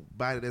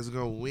nobody that's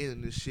gonna win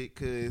in this shit.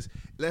 Because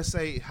let's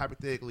say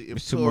hypothetically, if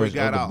It's too Tory much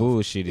got other off,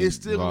 bullshit it's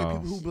still gonna be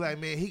involved. people who be like,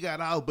 man, he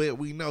got off, but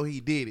we know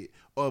he did it,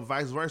 or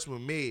vice versa with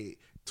Meg.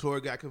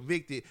 Tory got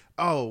convicted.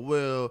 Oh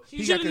well, She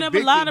he got should've never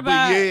convicted, lied but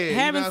about yeah, having you know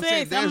what I'm saying?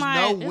 sex. There's I'm like-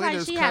 no It's It's like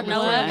winners she had coming no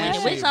from way. that money,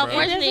 shit, which bro.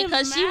 unfortunate It because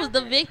doesn't she was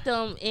the matter.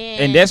 victim,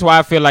 And that's why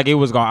I feel like it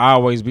was gonna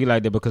always be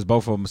like that because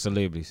both of them are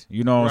celebrities.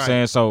 You know what I'm Right.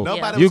 saying? So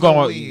Nobody you was gonna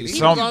gonna win. some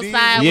People gonna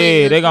side with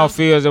yeah, the they gonna some-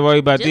 feel the way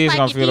about just this, like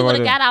gonna if feel he the way would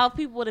have that. got off,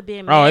 people would have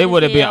been. Oh, mad it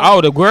would have as been. hell.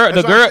 Oh, the That's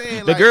what I'm saying,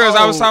 the like, girls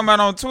I was oh. talking about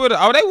on Twitter.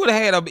 Oh, they would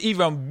have had an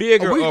even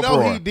bigger We know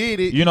uproar. he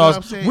did it. You know, what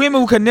I'm saying? women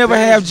who could never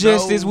There's have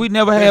justice. no- We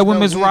never there's had no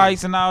women's winner.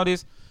 rights and all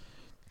this.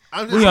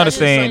 I'm just We saying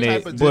understand some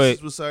that, type of but-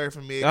 justice was served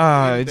for me.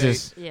 It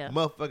just Yeah.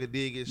 motherfucker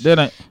did get that shot.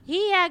 ain't.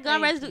 He had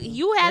gun Thank residue. you.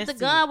 You had That's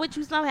the gun with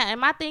you somehow.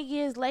 And my thing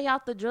is, lay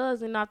off the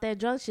drugs and off that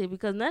drunk shit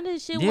because none of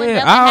this shit would Yeah,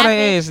 never all happen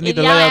they ass need if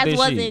to y'all lay off ass this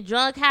wasn't shit.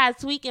 drunk, high,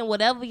 tweaking,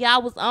 whatever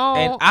y'all was on.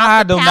 And off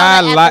I the do powder not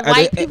at the like,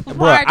 white people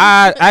bro.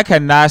 party. I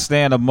cannot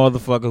stand a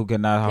motherfucker who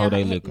cannot hold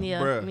their liquor,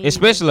 Yeah, Bruh. me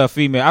especially a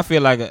female. I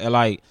feel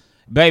like,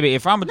 baby,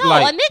 if I'm No,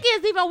 like. a nigga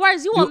is even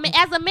worse.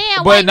 As a man,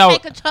 But why you no,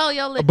 can't control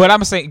your liquor? But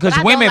I'm saying because But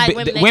I don't women, like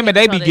women that women can't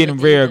they be control their getting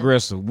liquor very either.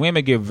 aggressive.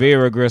 Women get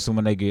very aggressive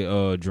when they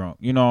get drunk.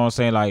 You know what I'm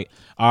saying? Like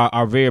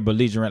are very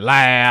belligerent,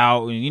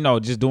 loud,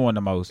 and just doing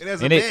the most. And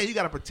as a And man, you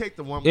gotta protect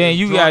the woman. yeah, that's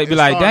you drunk gotta be and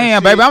like, starting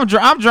damn, shit. baby,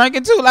 I'm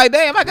drinking too. Like,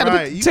 damn, I gotta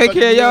Right, you take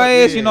care of fucking your up,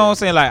 ass. yeah. You know what I'm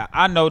saying? Like,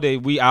 I know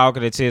that we all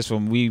can attest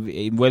from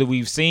whether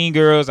we've seen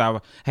girls,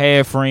 I've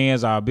had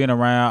friends, I've been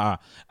around.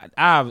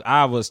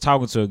 I was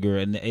talking to a girl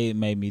and it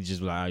made me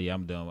just like, oh, yeah,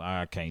 I'm done.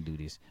 I can't do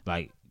this.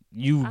 Like,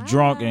 you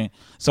drunk, and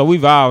so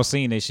we've all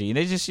seen that shit, and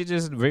it's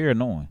just very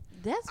annoying.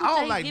 That's I what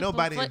don't they like get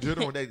nobody for in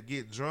general that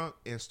get drunk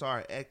and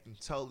start acting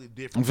totally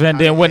different. And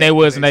then when they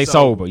was and they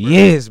sober, bro.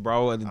 yes,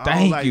 bro. I don't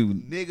Thank like you.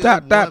 niggas,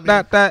 Dot, women,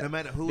 dot. no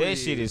matter who That it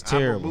shit is I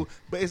terrible.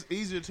 remove- but it's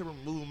easier to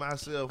remove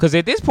myself. Because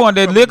at this point,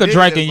 that From a liquor nigga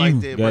drinking that's you,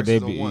 like that God,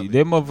 versus that a woman.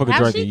 motherfucker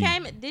How she drinking you.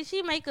 came? Did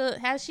she make a?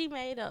 Has she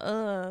made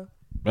a?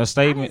 A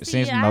statement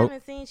since I nope.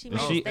 haven't seen she made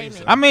She- a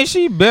statement. I mean,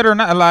 she better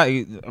not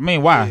like. I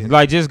mean, why? Yeah.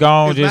 Like, just go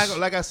on, It's just. not,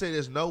 like I said,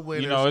 there's no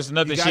winners. it's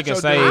nothing You got she can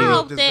your say. dream, I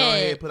hope just that- go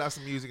ahead, put out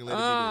some music and let it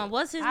be there.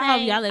 What's his I hope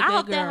name? y'all let I that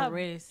hope girl her-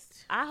 rest.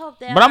 I hope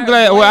that. But I'm her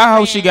glad. Well, I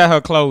hope she boyfriend- got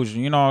her closure.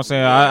 You know what I'm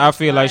saying? Yeah, I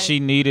feel like right.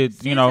 she needed.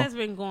 Sis has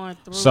been going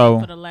through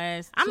So- for the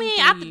last. I 2, mean,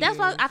 3 that's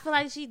why years. I feel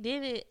like she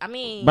did it. I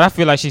mean, But I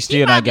feel like she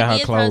still not got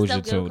her probably did closure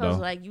herself too, because,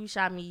 though. like, you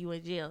shot me, you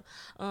in jail.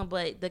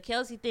 But the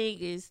Kelsey thing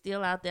is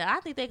still out there. I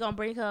think they're gonna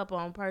bring her up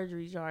on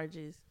perjury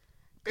charges.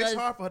 It's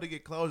hard for her to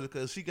get closure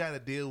because she got to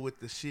deal with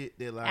the shit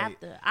that like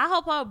After, I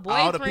hope her all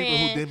boyfriend. the people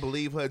who didn't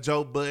believe her,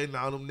 Joe Budden,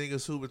 all them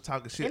niggas who were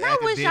talking shit. And I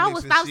wish y'all would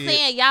academics and stop shit.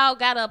 saying y'all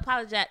gotta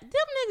apologize. Them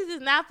niggas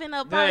is not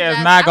finna apologize. They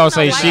is not I don't gonna know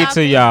say why shit y'all to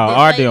think y'all, these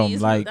are them,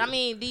 ladies- like, I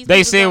mean, these They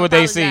people said don't what they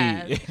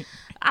apologize. said.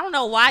 I don't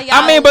know why y'all.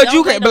 I mean, but don't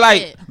you let can,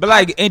 them but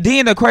like, and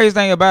then the crazy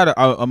thing about it,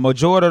 a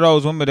majority of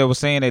those women that were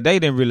saying that they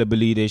didn't really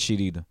believe that shit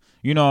either.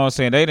 You know what I'm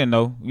saying? They didn't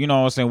know. You know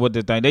what I'm saying? What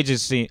the thing? They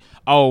just seen,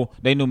 oh,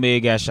 they knew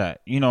Meg got shot.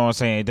 You know what I'm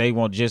saying? They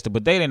want just,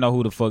 but they didn't know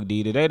who the fuck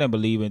did it. They didn't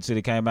believe it until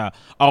it came out.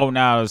 Oh,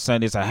 now all of a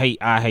sudden it's I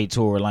hate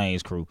Tory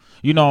Lanez crew.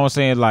 You know what I'm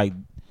saying? Like,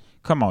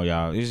 come on,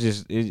 y'all. It's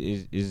just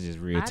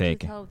real I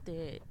taking. just hope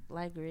that,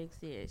 like Greg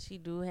said, she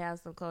do have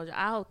some closure.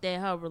 I hope that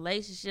her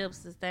relationship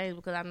sustains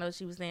because I know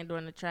she was saying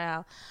during the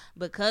trial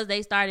because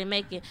they started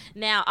making.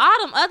 Now, all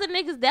them other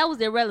niggas, that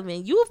was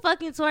irrelevant. You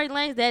fucking Tory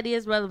Lanez, that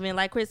is relevant.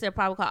 Like Chris said,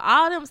 probably call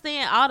all them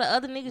saying all the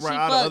other niggas Right, she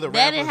all the other fucked,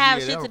 that didn't rappers, have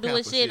yeah, shit that to don't do count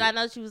with for shit. shit. I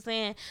know she was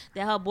saying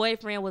that her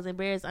boyfriend was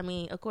embarrassed. I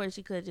mean, of course,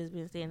 she could have just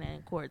been saying that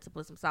in court to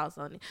put some sauce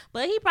on it.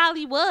 But he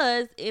probably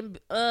was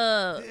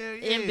embarrassed.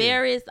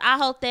 I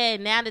hope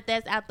that now that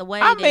that's out the way.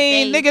 I that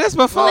mean, they nigga, that's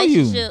before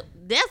you. relationship-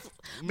 That's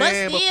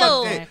Man, but fuck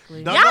still, that.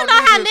 Exactly. Don't y'all know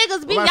how niggas-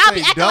 niggas be. what Y'all I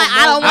be say, acting like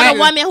I don't want a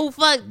woman who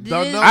fucked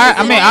Don't this. know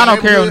I mean, I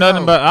don't care Every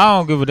nothing, hoe. but I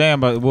don't give a damn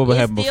about what would It's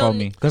happen still before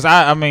me. Because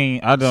I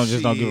mean, I don't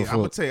give a I'm gonna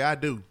fuck. tell you, I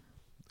do.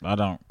 I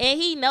don't. And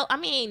he know. I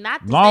mean, not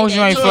to As long say as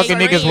you that ain't he fucking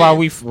friends, niggas while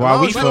we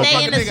long as but you fuck.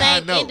 they in the fucking nigga I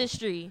same know.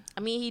 industry.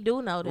 I mean, he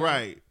do know that.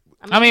 Right.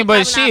 I mean,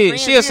 but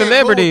she a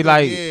celebrity.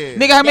 Like,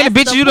 nigga, how many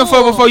bitches you done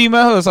fuck before you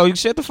met her? So you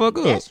shut the fuck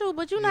up. That's true,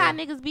 but you know how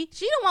niggas be.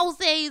 She the one who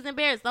said he's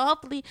embarrassed. So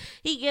hopefully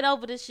he get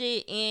over the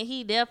shit and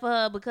he there for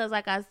her because,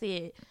 like I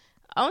said,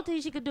 only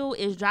thing she could do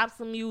is drop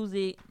some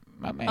music.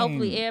 I mean,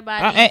 hopefully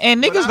everybody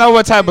and niggas know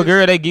what type of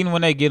girl they getting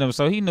when they get them.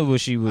 So he knew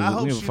what she was. I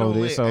hope she before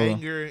don't this. let So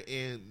anger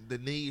and the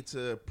need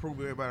to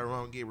prove everybody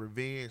wrong, get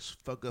revenge,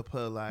 fuck up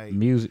her like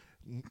music.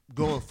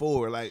 Going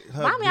forward, like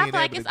her. I mean, I feel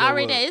like it's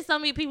already that. It's so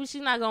many people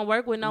she's not gonna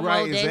work with no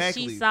more that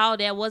she saw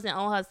that wasn't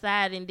on her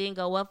side and didn't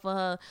go up for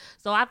her.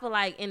 So I feel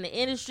like in the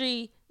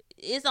industry,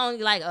 it's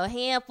only like a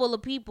handful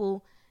of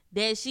people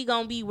that she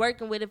gonna be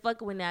working with and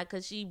fucking with now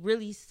because she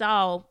really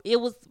saw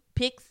it was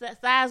picked,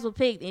 sides were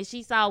picked, and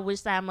she saw which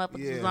side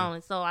motherfuckers was on.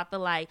 And so I feel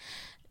like.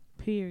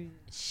 Period.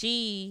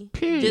 She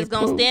just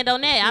gonna stand on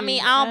that. I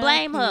mean, I don't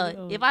blame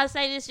her. If I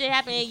say this shit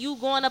happened and you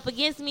going up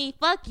against me,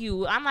 fuck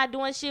you. I'm not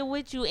doing shit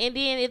with you. And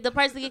then if the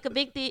person get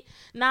convicted,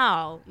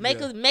 no, make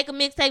a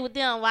mixtape with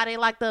them while they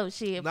locked up.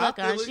 Shit, fuck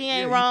her. She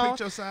ain't wrong. You pick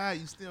your side,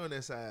 you still on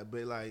that side.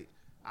 But like,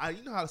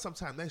 you know how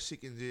sometimes that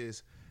shit can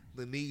just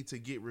the need to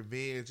get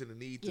revenge and the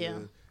need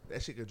to.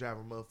 That shit could drive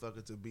a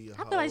motherfucker to be a I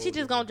feel like she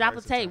just gonna drop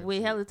a tape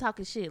with hella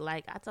talking shit.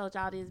 Like, I told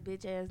y'all this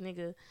bitch ass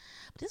nigga.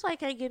 But this why I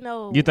can't get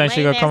no. You think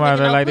she gonna come out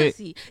there like that?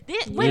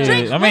 When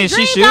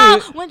she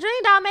should. When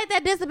Dream Dog made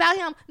that diss about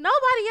him,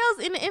 nobody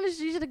else in the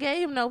industry should have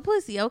gave him no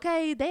pussy,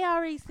 okay? They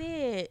already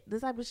said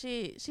this type of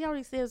shit. She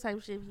already said this type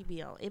of shit he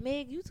be on. And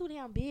Meg, you too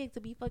damn big to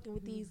be fucking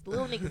with these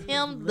little niggas.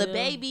 Him, the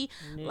baby.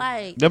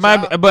 Like. That might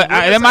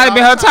have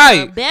been her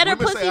type. Better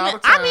pussy.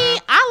 I mean,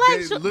 I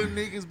like. Little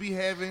niggas be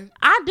having.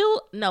 I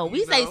do. No,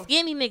 we say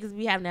skinny niggas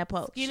be having that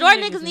poke. Short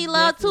niggas need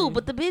love too,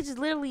 but the bitch is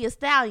literally a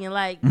stallion.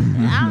 Like,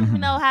 I don't even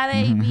know how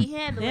they be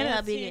handling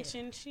her big.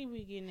 She be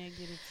getting that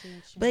good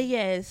attention. But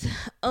yes,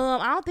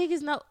 I don't think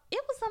it was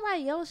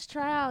somebody else's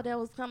trial that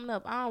was coming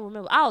up. I don't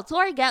remember. Oh,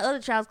 Tory got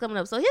other trials coming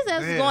up, so his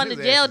ass is going to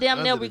jail.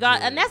 Damn near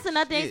regard. And that's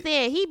another thing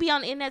said. He be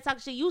on the internet talking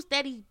shit. You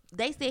steady.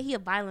 They said he a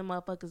violent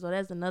motherfucker, so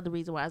that's another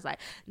reason why it's like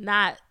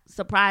not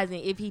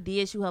surprising if he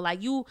did shoot her.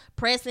 Like, you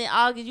pressing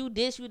August, you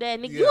this, you that,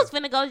 nigga, you was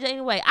finna go to jail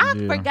anyway. I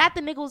forgot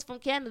the nigga was from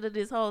Canada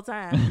this whole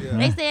time.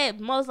 They said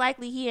most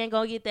likely he ain't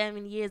gonna get that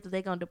many years, but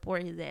they gonna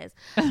deport his ass.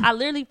 I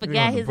literally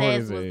forgot his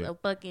ass was a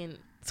fucking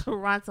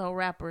Toronto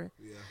rapper.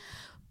 Yeah.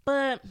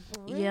 But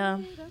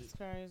that's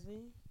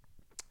crazy.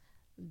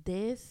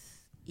 That's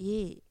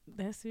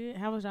it.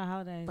 How was your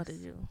holidays? What did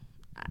you?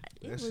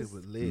 That shit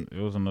was lit. It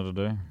was another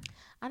day.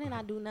 I did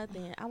not do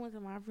nothing. I went to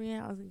my friend's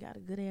house and got a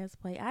good ass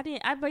plate.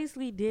 I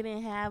basically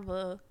didn't have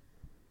a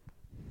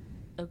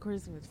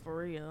Christmas for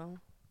real.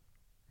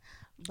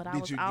 But I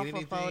was out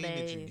for 4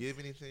 days. Did you give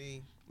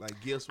anything? Like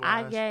gifts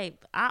wise?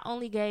 I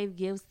only gave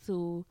gifts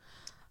to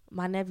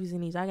my nephews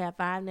and nieces. I got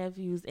 5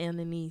 nephews and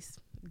a niece.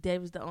 They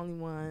was the only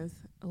ones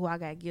who I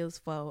got gifts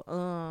for.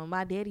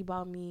 My daddy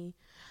bought me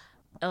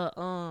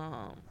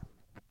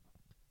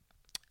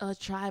a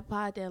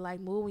tripod that like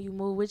move when you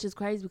move, which is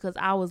crazy because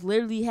I was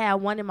literally had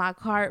one in my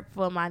cart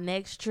for my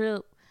next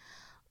trip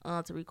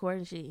to record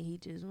and shit, and he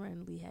just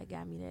randomly had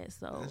got me that.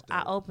 So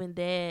I opened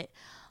that.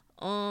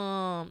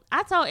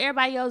 I told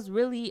everybody else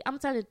really I'm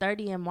turning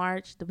 30 in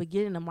March, the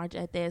beginning of March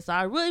at that. So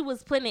I really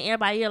was putting in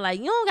everybody here like,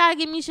 you don't gotta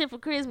give me shit for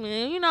Christmas.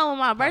 And you know when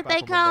my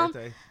birthday comes,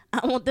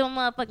 I want them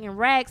motherfucking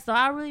racks. So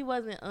I really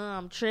wasn't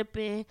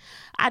tripping.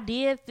 I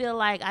did feel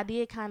like I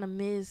did kind of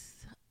miss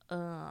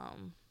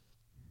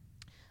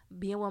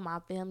being with my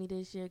family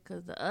this year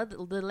because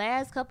the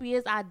last couple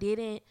years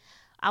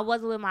I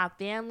wasn't with my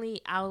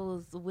family. I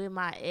was with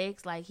my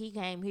ex. Like, he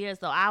came here,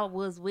 so I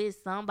was with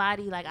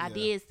somebody. Like, I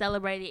did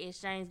celebrate it,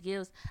 exchange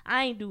gifts.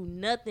 I ain't do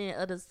nothing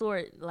of the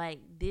sort like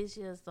this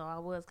year, so I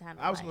was kind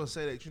of. I was gonna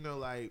say that, you know,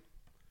 like,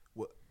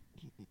 what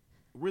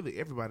really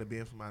everybody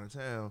being from out of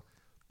town,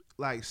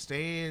 like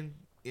staying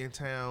in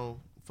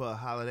town for a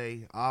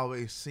holiday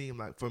always seemed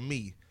like, for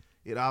me,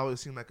 it always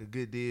seemed like a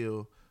good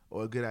deal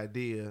or a good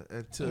idea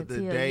until the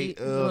day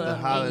of the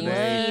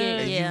holiday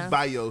and you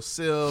by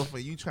yourself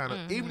and you trying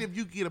to, even if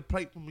you get a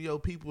plate from your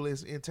people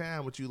that's in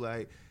town with you,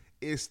 like,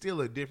 it's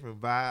still a different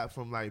vibe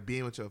from like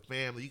being with your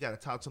family. You got to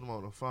talk to them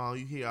on the phone.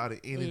 You hear all the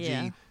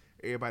energy,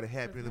 everybody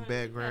happy in the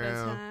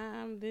background.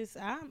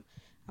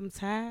 I'm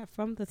tired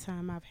from the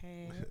time I've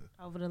had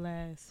over the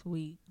last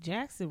week.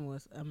 Jackson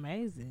was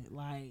amazing.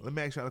 Like, let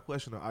me ask y'all a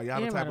question though. Are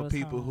y'all the type of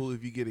people who,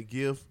 if you get a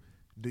gift,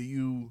 do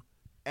you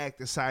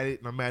act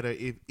excited no matter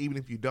even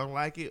if you don't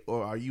like it,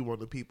 or are you one of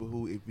the people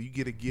who, if you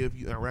get a gift,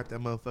 you unwrap that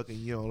motherfucker and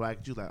you don't like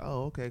it, you like,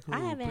 oh, okay, cool, I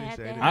haven't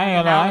appreciate had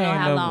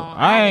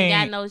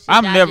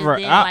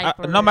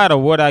it. No matter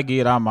what I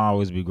get, I'm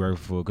always be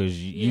grateful because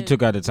you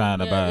took out the time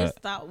to buy it.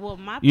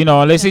 You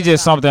know, unless it's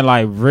just something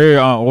like very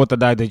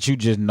unorthodox that you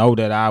just know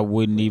that I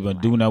wouldn't even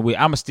do nothing with,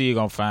 I'm still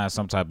gonna find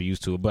some type of use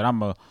to it. But I'm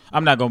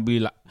not gonna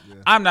be like,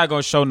 I'm not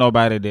gonna show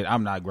nobody that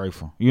I'm not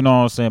grateful. You know what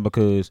I'm saying?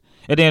 Because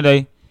at the end of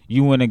the day,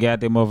 you went and got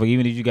that motherfucker,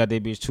 even if you got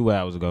that bitch 2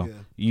 hours ago. Yeah.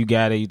 You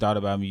got it, you thought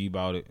about me, you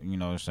bought it. You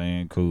know what I'm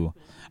saying? Cool.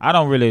 I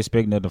don't really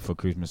expect nothing for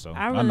Christmas, so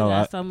I really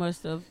got so much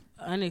stuff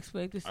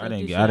unexpected stuff. I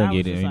didn't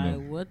get it.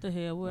 Like, what the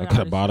hell? I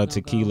got a bottle of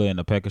tequila and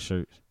a pack of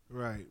shirts.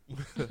 Right.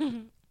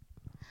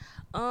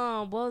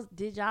 What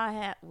did y'all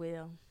have?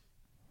 Well,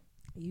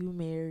 you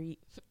married.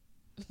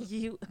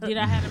 Did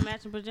I have the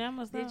matching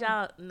pajamas? Though? Did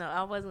y'all? No,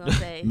 I wasn't gonna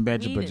say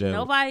matching pajamas.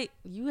 Nobody.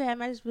 You had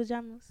matching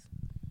pajamas?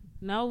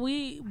 No,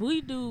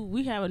 we do.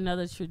 We have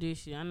another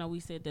tradition. I know we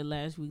said that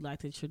last week, like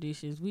the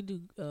traditions. We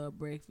do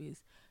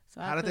breakfast. So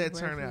how did that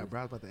turn out,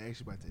 bro? I was about to ask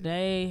you about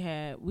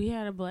that. We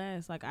had a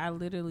blast. Like I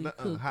literally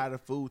cooked. How the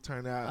food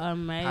turned out?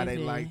 Amazing. How they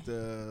liked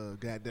the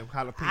goddamn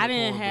jalapeno. I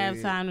didn't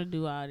have time to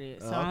do all that,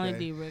 so I only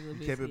did regular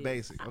biscuits. Kept it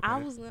basic.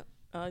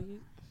 Okay.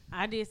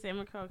 I did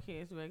salmon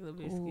croquettes, regular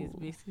biscuits,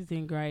 biscuits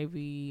and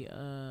gravy,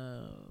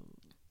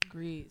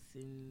 grits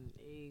and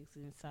eggs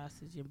and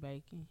sausage and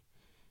bacon.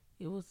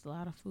 It was a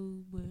lot of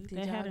food, but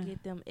did y'all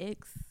get them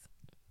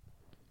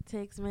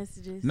text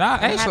messages? Nah,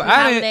 actually,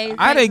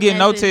 I didn't get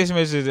no text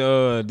messages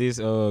this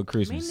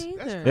Christmas. Me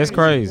neither. That's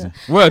crazy.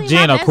 Well,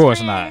 Jen, of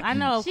course not. I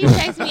know. She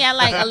texted me at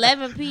like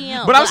 11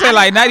 p.m. But I'm saying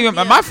like not even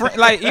my friend,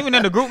 like even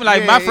in the group,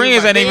 like my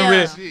friends ain't even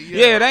real.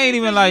 Yeah, they ain't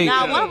even like.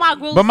 Nah, one of my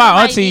groups. But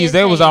my aunties,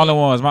 they was the only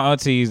ones. My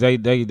aunties, they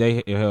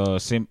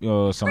sent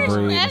some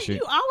bread and shit.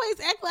 You always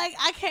act like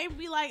I can't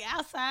be like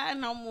outside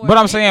no more. But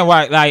I'm saying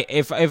why, like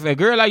if a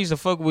girl I used to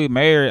fuck with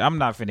married, I'm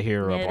not finna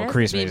hear her up on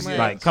Christmas.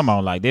 Like, come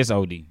on, like this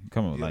OD.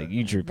 Come on, like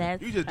you tripping.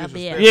 You just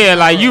disrespect. Yeah,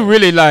 like you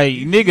really like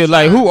nigga,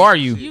 like who are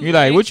you? You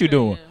like what you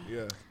doing?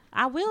 Yeah.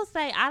 I will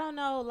say I don't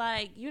know,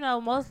 like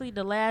mostly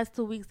the last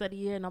 2 weeks of the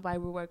year nobody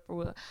would work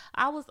for real.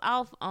 I was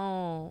off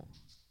on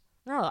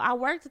I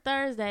worked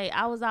Thursday.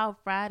 I was off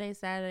Friday,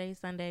 Saturday,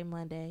 Sunday,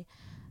 Monday.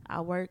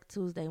 I work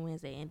Tuesday,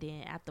 Wednesday, and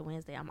then after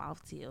Wednesday I'm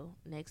off till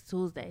next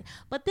Tuesday.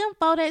 But them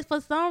 4 days for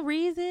some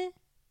reason.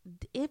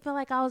 It felt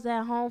like I was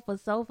at home for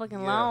so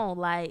fucking long.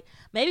 Like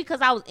maybe because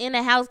I was in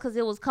the house because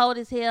it was cold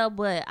as hell.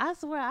 But I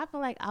swear I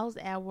feel like I was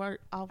at work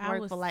off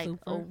work for like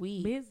a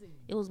week. Busy.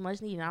 It was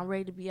much needed. I'm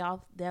ready to be off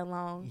that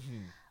long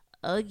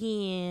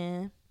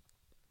again.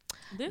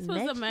 This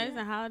was amazing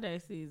holiday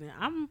season.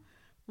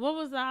 What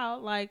was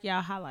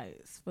y'all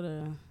highlights for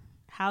the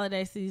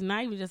holiday season?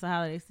 Not even just a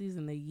holiday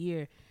season, the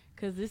year.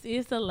 Because this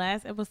is the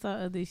last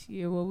episode of this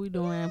year. What we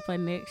doing for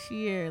next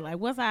year? Like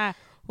what's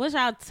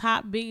our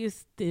top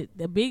biggest, the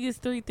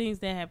biggest 3 things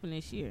that happened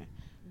this year?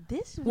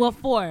 This year? Well,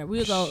 4.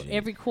 We'll go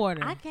every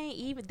quarter. I can't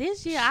even.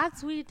 This year, I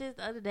tweeted this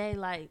the other day,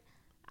 like,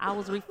 I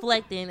was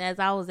reflecting as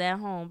I was at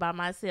home by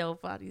myself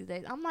all these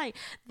days. I'm like,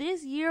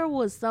 this year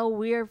was so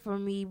weird for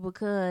me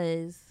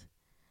because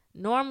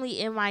normally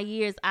in my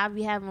years, I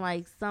be having,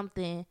 like, some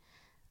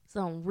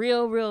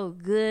real, real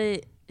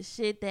good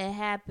shit that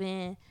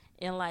happened.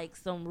 And like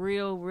some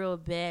real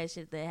bad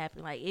shit that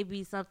happened. Like it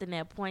be something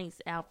that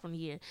points out from the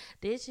year.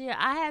 This year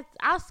I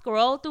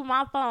scrolled through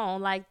my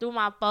phone, like through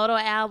my photo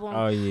album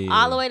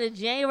all the way to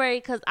January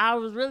because I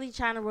was really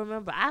trying to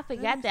remember. I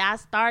forgot that I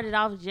started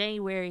off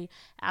January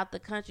out the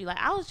country. Like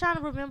I was trying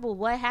to remember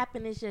what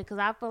happened this year because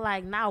I feel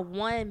like not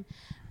one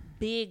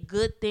big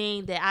good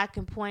thing that I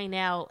can point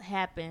out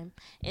happened.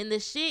 And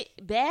the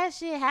bad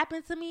shit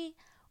happened to me.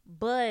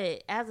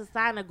 But as a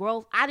sign of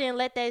growth, I didn't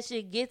let that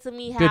shit get to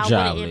me. Good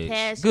job,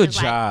 Lex. Good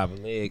job,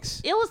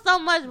 Lex. It was so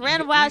much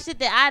random wild shit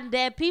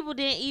that people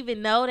didn't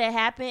even know that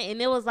happened,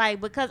 and it was like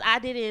because I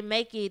didn't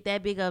make it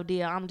that big of a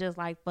deal. I'm just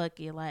like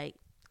fuck it, like.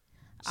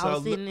 So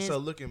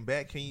looking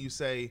back, can you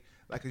say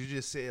like as you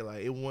just said,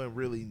 like it wasn't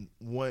really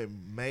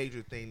one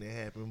major thing that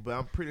happened, but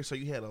I'm pretty sure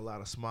you had a lot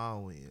of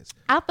small wins.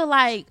 I feel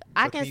like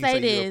I can say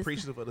this. You're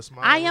appreciative of the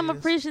small I am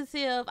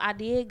appreciative. I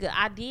did good.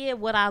 I did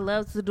what I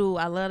love to do.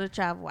 I love to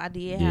travel. I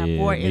did have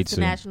 4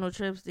 international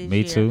trips this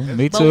year.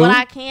 Me too. But what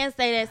I can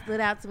say that stood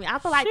out to me, I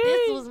feel like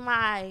this was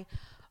my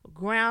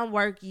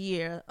groundwork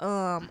year.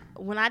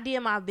 When I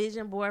did my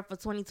vision board for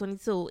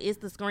 2022, it's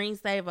the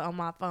screensaver on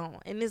my phone,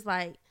 and it's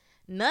like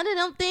none of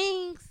them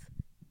things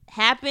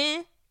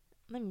happened.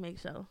 Let me make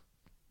sure.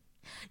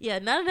 Yeah,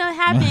 none of them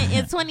happened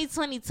in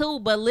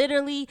 2022, but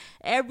literally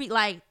every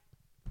 5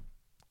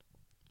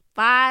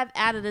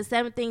 out of the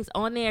 7 things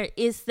on there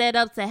is set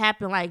up to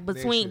happen like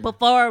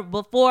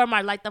before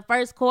my like the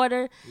first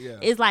quarter. Yeah.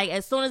 It's like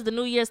as soon as the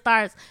new year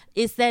starts,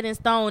 it's set in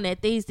stone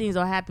that these things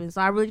will happen.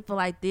 So I really feel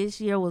like this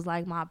year was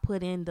like my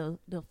put in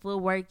the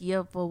footwork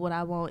year for what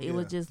I want. It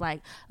was just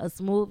like a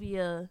smooth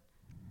year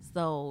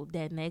so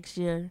that next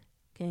year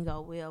can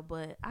go well,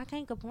 but I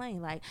can't complain.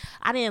 Like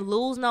I didn't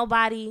lose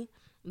nobody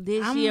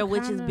this year,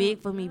 which is big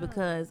for me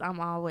because I'm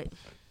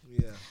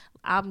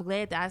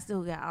glad that I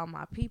still got all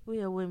my people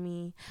here with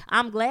me.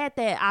 I'm glad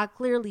that I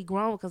clearly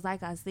grown because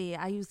like I said,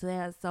 I used to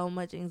have so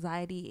much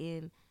anxiety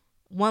and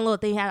one little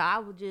thing happened, I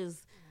would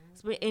just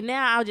and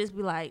now I'll just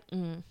be like,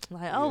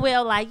 oh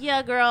well, like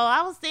yeah, girl,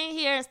 I was sitting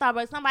here in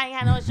Starbucks. Somebody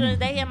had no insurance.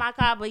 They hit my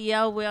car, but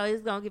yeah, well,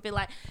 it's gonna get it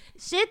like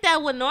shit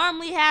that would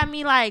normally have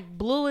me like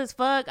blue as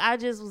fuck. I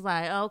just was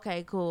like,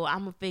 okay, cool,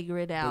 I'm gonna figure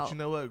it out. But you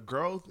know what?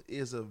 Growth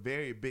is a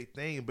very big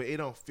thing, but it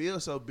don't feel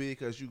so big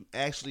because you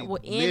actually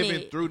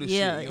living through the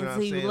shit. You know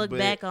until you look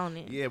back on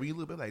it. Yeah, when you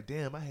look back, like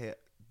damn, I had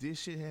this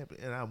shit happened,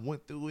 and I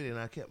went through it, and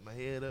I kept my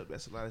head up.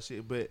 That's a lot of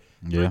shit. But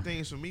three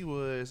things for me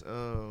was,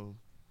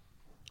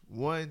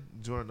 one,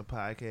 joining the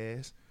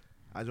podcast.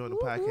 I joined the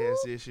podcast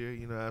this year.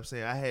 You know what I'm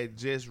saying? I had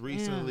just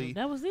recently.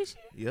 That was this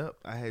year? Yep.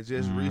 I had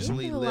just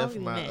recently left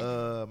my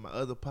my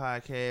other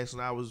podcast,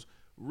 and I was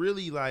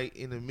really like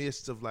in the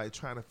midst of like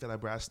trying to feel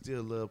like, bro, I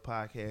still love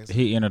podcasts.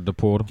 He entered the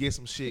portal. Get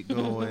some shit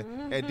going.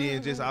 And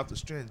then just off the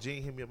strength,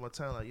 Gene hit me up one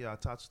time like, I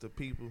talked to the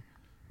people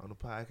on the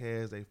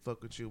podcast. They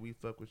fuck with you. We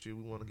fuck with you.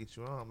 We want to get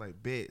you on. I'm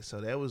like, bet. So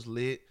that was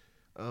lit.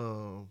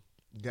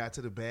 Got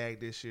to the bag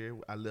this year.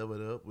 I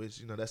leveled up, which,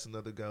 you know, that's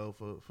another goal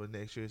for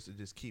next year is to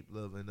just keep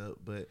leveling up.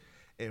 But,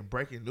 and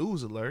breaking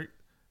news alert,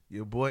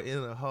 your boy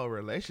in a whole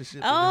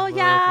relationship. Oh,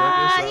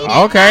 yeah.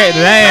 So. Okay,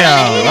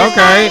 damn.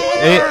 Okay.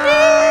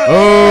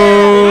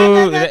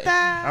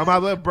 I might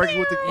let break it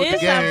with the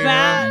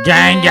gang.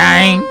 Gang.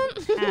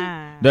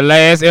 The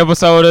last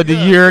episode of the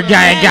year.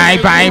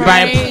 Gang, bang,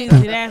 bang.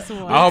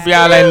 I hope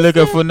y'all ain't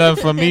looking for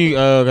nothing from me,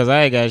 cause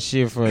I ain't got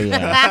shit for y'all.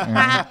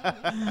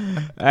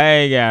 I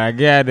ain't got a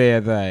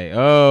goddamn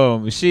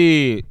thing.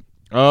 Shit.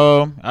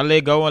 I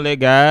let go and let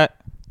God.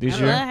 This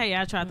year. I love how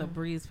y'all tried to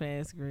breeze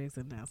past Greg's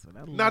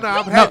announcement. No,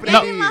 I'm happy.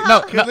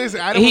 No.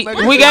 Listen, I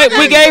didn't we gave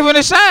him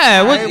a shine.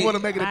 I didn't want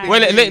to make it a big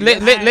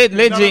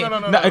let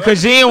Jen,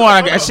 because Jen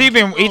wanna. She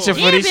been itching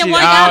for this shit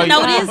all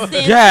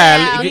year.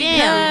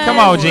 Yeah, come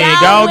on,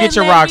 Jen, go get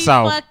your rocks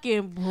off.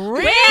 Fucking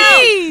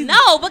breeze.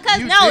 No,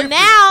 because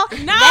now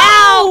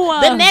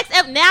the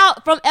next now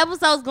from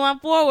episodes going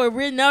forward,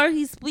 we know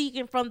he's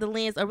speaking from the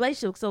lens of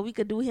relationship, so we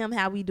could do him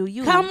how we do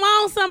you. Come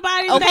on,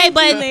 somebody. Okay,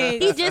 but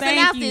he just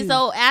announced it,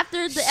 so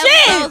after the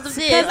episodes of this,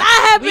 because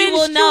I have been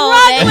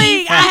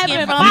struggling. I have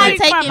been fighting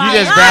for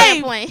my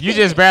life. You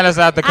just balance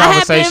out the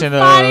conversation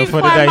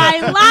for the day.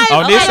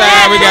 On this Okay,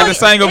 side, we got the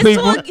single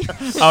people.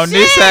 On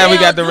this side, we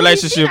got the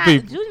relationship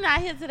people. Judy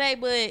not here today,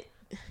 but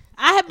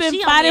I have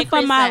been fighting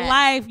for my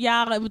life,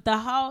 y'all, the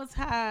whole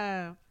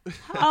time.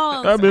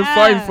 I've been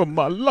fighting for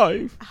my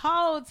life.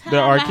 Whole time. The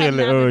R.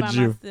 Kelly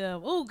you.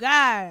 Oh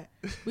God,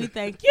 we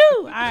thank you.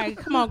 All right,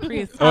 come on,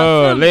 Chris.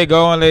 Let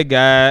go and let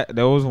God.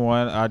 That was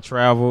one. I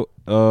traveled.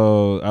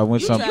 I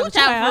went some. You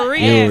traveled for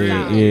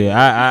real.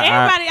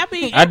 Yeah.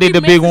 I did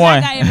the big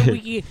one.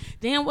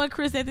 Damn, what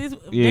Chris at this?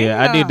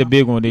 Yeah, I did the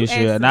big one this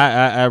year, and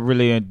I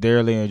really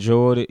thoroughly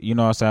enjoyed it. You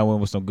know what I'm saying? I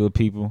went with some good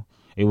people.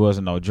 It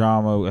wasn't no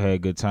drama. We had a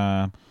good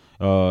time.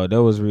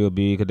 That was real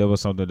big because that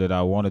was something that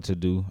I wanted to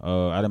do.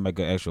 I didn't make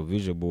an actual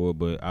vision board,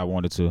 but I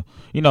wanted to,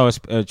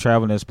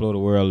 travel and explore the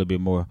world a little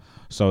bit more.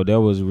 So that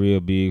was real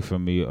big for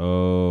me.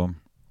 I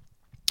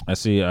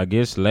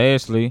guess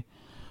lastly,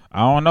 I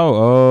don't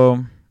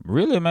know.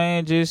 Really,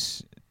 man,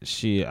 just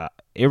shit.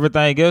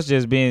 Everything else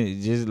just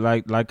been just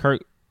like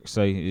Kirk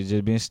say, it's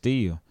just been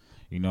still.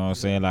 You know what I'm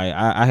saying? Like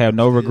I have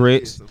no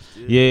regrets.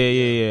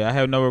 Yeah. I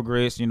have no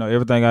regrets. You know,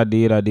 everything I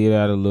did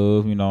out of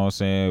love. You know what I'm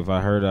saying? If I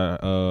heard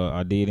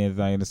I did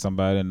anything to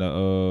somebody in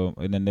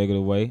a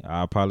negative way,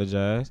 I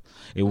apologize.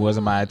 It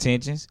wasn't my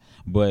intentions.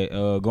 But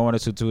going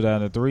into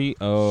 2023,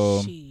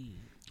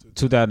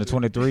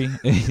 2023.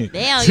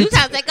 Damn, you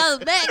trying to take us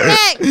back.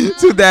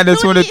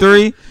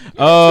 2023.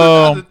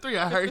 2003,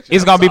 I heard you.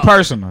 It's gonna be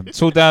personal.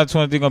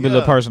 2023 gonna be a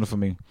little personal for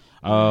me.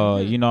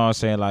 You know what I'm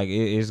saying? Like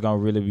it's gonna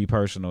really be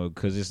personal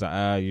because it's the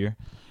odd year,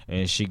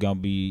 and she gonna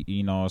be.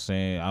 You know what I'm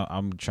saying?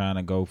 I'm trying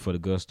to go for the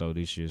gusto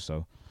this year.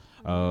 So,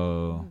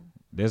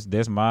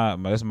 that's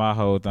my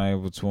whole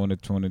thing for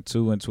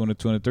 2022 and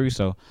 2023.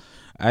 So,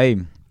 hey,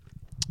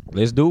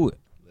 let's do it.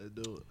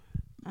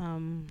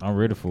 I'm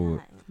ready for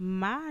it.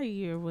 My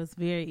year was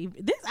I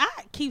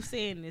keep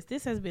saying this.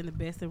 This has been the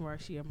best and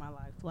worst year of my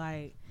life.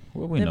 Like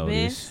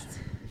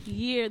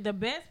the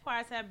best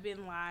parts have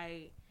been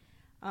like,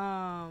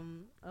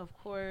 of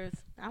course,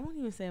 I won't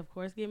even say of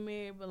course getting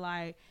married, but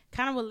like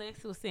kind of what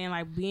Lex was saying,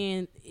 like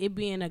being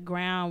a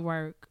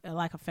groundwork,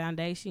 like a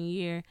foundation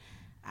year.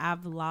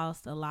 I've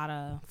lost a lot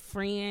of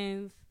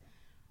friends,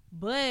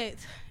 but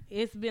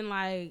it's been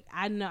like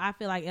I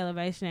feel like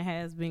elevation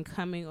has been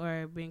coming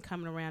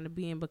around to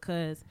being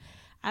because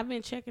I've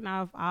been checking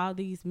off all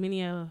these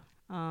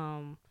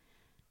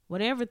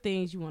whatever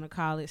things you want to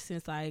call it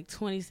since like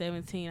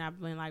 2017.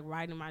 I've been like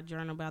writing my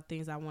journal about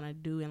things I want to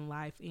do in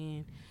life,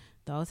 and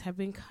those have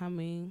been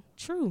coming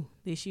true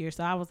this year.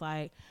 So I was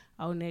like,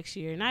 oh, next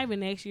year, not even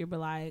next year, but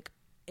like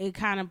it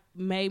kind of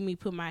made me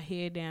put my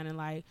head down and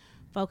like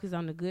focus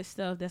on the good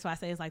stuff. That's why I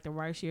say it's like the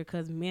worst year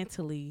because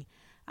mentally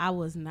I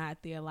was not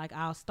there. Like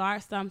I'll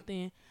start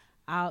something,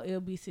 it'll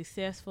be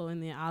successful,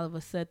 and then all of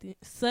a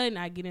sudden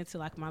I get into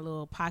like my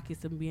little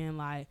pockets of being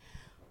like,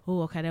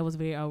 oh, okay, that was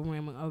very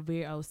overwhelming or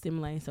very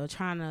overstimulating. So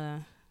trying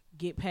to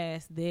get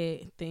past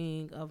that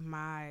thing of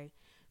my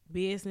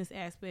business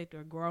aspect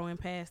or growing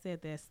past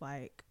that's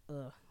like,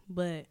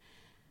 But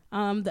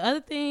the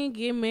other thing,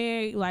 getting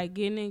married, like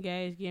getting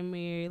engaged, getting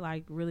married,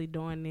 like really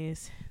doing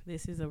this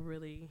is a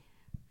really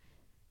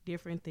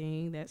different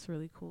thing. That's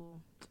really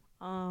cool.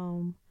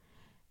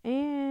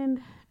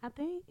 And I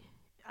think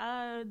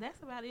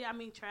that's about it. I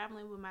mean,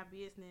 traveling with my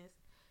business.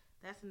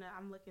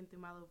 I'm looking through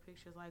my little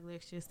pictures, like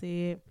Lex just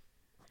said.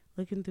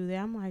 looking through that,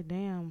 I'm like,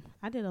 damn,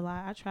 I did a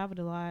lot. I traveled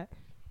a lot.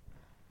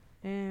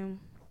 And,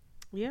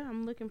 yeah,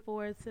 I'm looking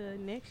forward to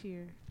next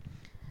year.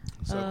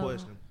 So,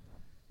 question.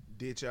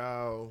 Did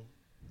y'all,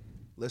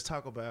 let's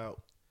talk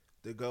about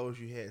the goals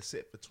you had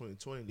set for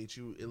 2020. Did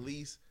you at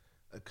least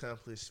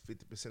accomplish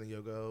 50% of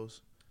your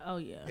goals? Oh,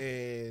 yeah.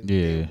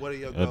 And what are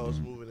your goals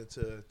moving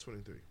into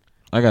 23?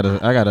 I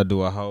gotta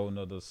do a whole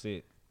nother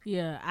set.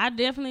 Yeah, I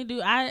definitely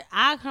do. I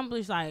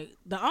accomplished, like,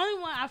 the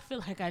only one I feel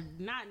like I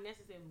not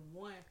necessarily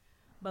won,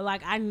 but,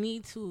 like, I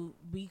need to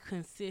be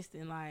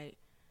consistent. Like,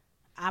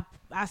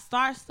 I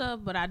start stuff,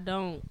 but I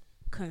don't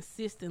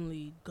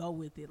consistently go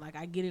with it. Like,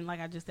 I get in, like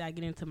I just said, I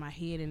get into my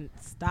head and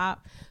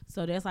stop.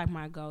 So that's, like,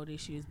 my goal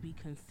this year is be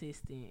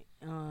consistent.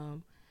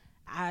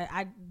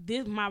 I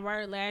did my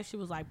word last year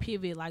was, like,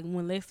 pivot. Like,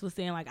 when Lex was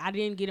saying, like, I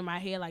didn't get in my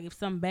head, like, if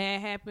something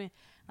bad happened,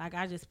 like,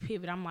 I just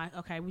pivot. I'm like,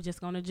 okay, we just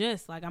gonna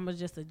adjust. Like, I'm gonna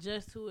just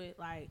adjust to it.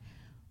 Like,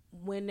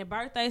 when the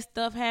birthday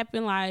stuff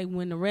happened, like,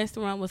 when the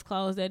restaurant was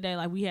closed that day,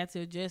 like, we had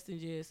to adjust and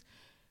just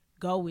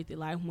go with it.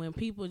 Like, when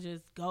people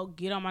just go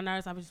get on my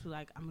nerves, I was just be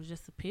like, I'm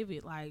just a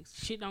pivot. Like,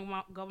 shit don't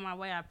go my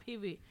way, I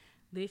pivot.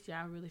 This year,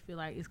 I really feel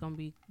like it's gonna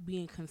be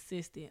being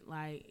consistent.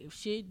 Like, if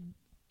shit,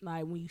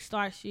 like, when you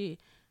start shit,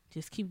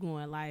 just keep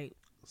going. Like,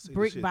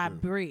 brick by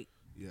brick.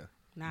 Yeah.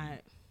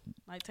 Not,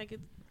 like, take it.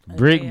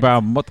 Brick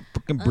by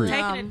motherfucking brick.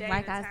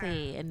 Like I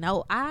said,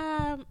 no,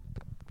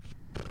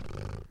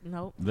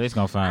 nope. They's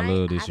gonna find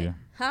love this year.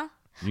 Huh?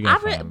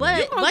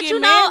 But you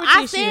know,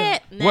 I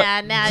said,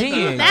 nah. See,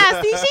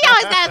 she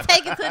always gotta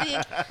take it to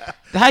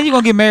the. How you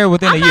gonna get married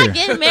within a year? I'm not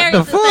getting married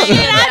the same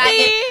year.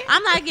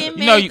 I'm not getting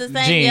married the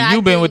same year. Jen,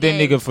 you been with that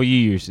nigga for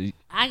years.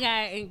 I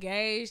got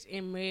engaged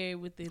and married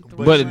within 3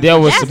 months. But there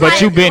was, but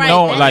you been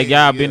known like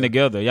y'all been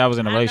together. Y'all was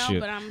in a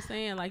relationship. But I'm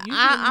saying, like, you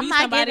I'm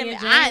not getting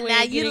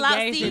now you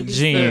lost.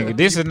 Jen,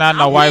 this is not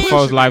no white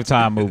folks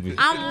Lifetime movie.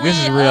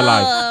 This is real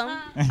life.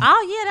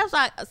 Oh yeah, that's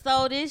like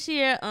so this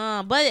year.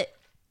 But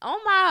on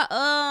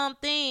my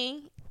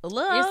thing,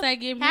 love,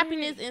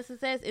 happiness, and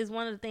success is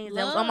one of the things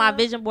that was on my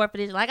vision board for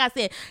this year. Like I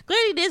said,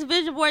 clearly this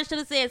vision board should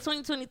have said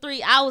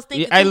 2023. I was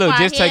thinking. Hey, look,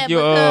 just take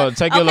your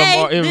little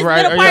more. This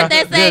right, part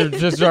that say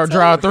just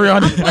draw 3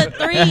 on it. Put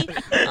 3.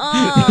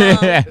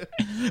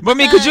 But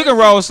me, cause you can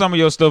roll some of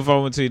your stuff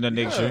over to the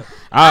next year.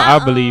 I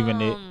believe in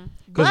it.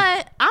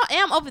 But I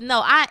am open.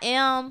 No, I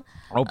am.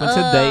 Open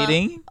to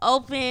dating.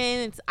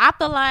 Open. I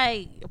feel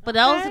like for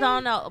those who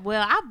don't know,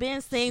 well, I've been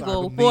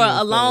single for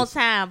a long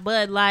time,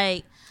 but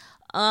like,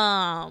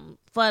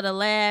 for the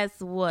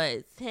last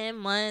 10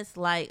 months,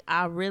 like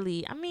I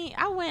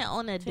went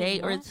on a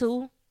date or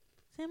two.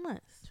 10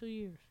 months, 2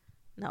 years.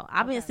 No,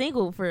 I've been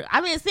single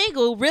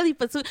really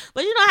for 2.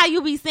 But you know how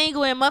you be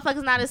single and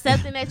motherfuckers not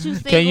accepting that you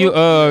single. Can you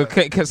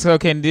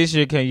can this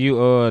year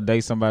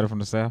date somebody from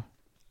the South?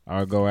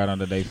 Or go out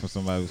on a date for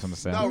somebody from the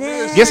South. No,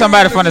 really? Get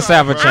somebody from the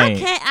South a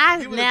change.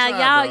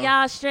 Now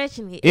y'all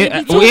stretching it.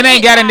 It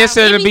ain't got to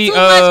necessarily be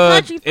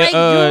country fake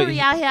jewelry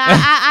out here.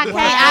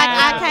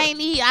 I can't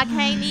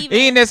even. It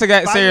ain't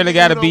necessarily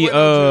got to be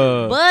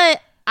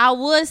But I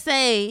would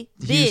say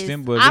this.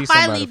 Houston,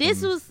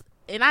 this was,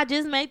 and I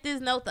just made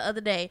this note the other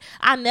day.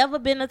 I never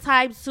been the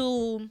type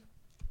to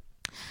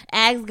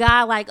ask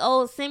God like,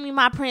 oh, send me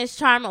my Prince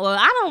Charming, or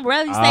I don't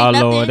really say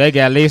nothing. Lord, they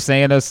got Lee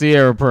saying a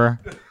Sierra prayer.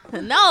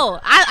 No,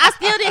 I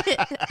still didn't.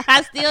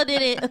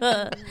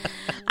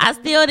 I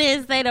still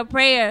didn't say the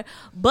prayer.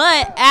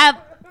 But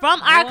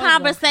from our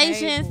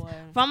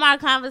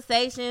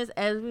conversations,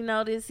 as we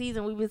know this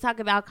season, we've been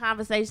talking about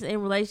conversations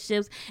in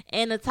relationships,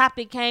 and the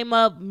topic came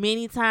up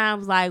many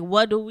times, like,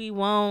 what do we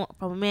want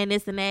from a man,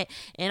 this and that.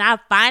 And I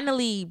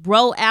finally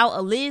wrote out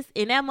a list,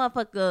 and that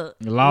motherfucker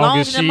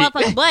long than a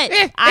motherfucker. But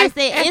I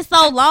said it's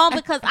so long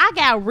because I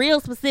got real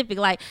specific.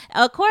 Like,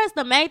 of course,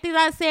 the main things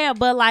I said,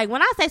 but like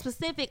when I say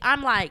specific,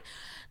 I'm like,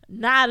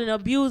 not an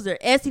abuser,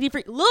 STD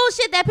free, little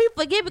shit that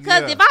people forget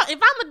because if I'm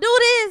gonna do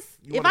this,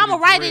 if I'm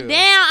gonna write it down,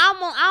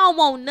 I don't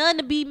want nothing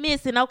to be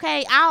missing.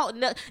 Okay,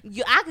 I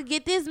could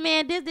get this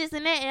man this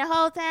and that, and the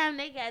whole time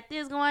they got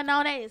this going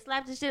on, they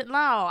slap this shit.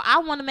 No,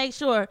 I want to make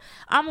sure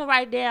I'm gonna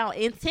write down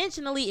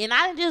intentionally, and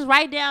I didn't just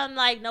write down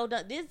like, no,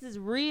 this is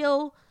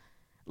real,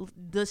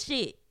 the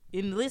shit,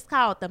 and it's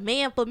called the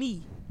man for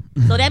me.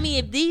 So that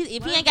means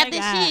if he ain't got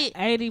this shit,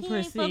 80% he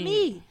ain't for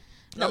me.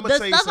 No, the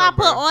stuff I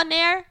put on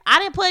there, I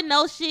didn't put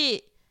no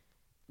shit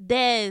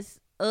that's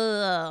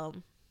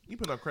you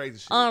put on crazy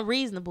shit,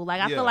 unreasonable. Like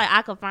I feel like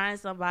I could find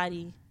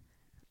somebody.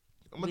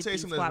 I'm gonna tell you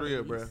something that's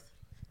real, bro.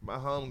 My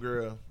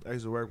homegirl, I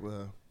used to work with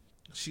her.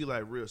 She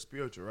like real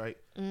spiritual, right?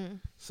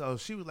 So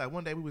she was like,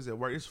 one day we was at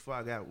work. This is before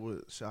I got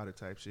with Shawty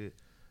type shit.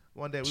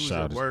 One day we was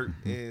at work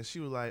and she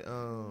was like,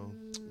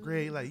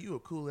 Greg, like you a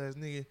cool ass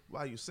nigga.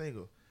 Why you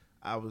single?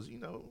 I was, you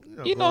know,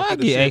 I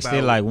get asked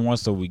it like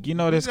once a week. You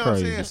know that's crazy. What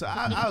I'm saying? So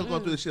I was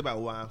going through this shit about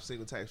why I'm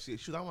single type shit.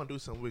 Shoot, I want to do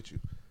something with you.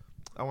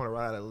 I want to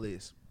write out a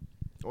list.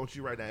 I want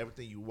you to write down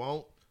everything you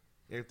want,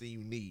 everything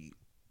you need,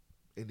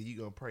 and then you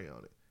gonna pray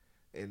on it.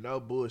 And no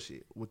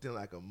bullshit. Within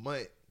like a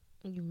month,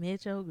 you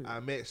met your girl.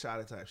 I met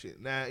Shawty type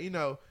shit. Now, you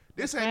know,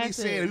 This ain't me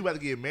saying we about to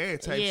get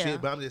married type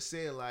shit, but I'm just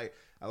saying like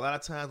a lot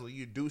of times when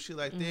you do shit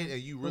like that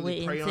and you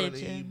really pray on it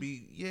and you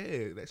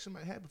be that shit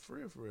might happen for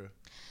real.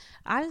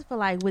 I just feel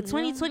like with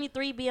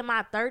 2023 being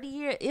my 30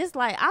 year, it's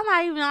like I'm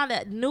not even on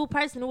that new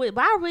person with,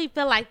 but I really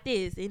feel like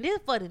this, and this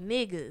for the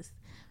niggas.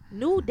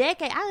 New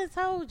decade. I just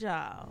told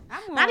y'all.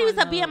 Not even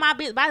to be in my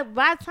business. By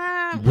the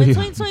time when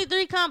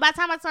 2023 come, by the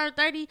time I turn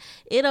 30,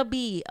 it'll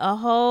be a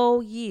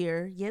whole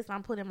year. Yes,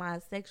 I'm putting my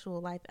sexual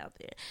life out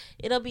there.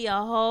 It'll be a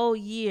whole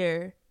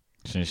year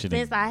since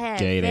I had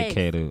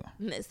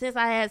sex. Since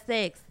I had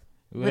sex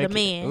with a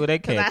man. Ooh,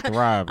 that cat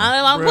thrive.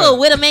 I'm put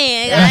with a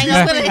man. I ain't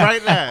gonna put it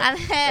right now.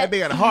 That nigga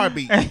got a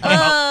heartbeat. But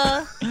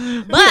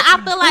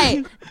I feel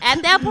like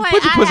at that point,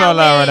 put your pussy on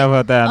loud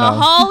right now. A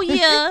whole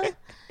year.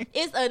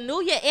 It's a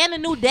new year and a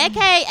new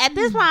decade. At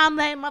this point, I'm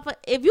like, motherfucker,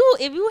 if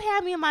you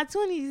have me in my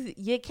 20s,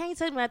 you can't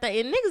touch me like that.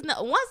 And niggas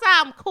know, once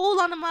I'm cool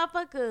on the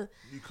motherfucker,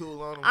 you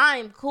cool on them?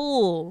 I'm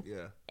cool.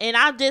 Yeah. And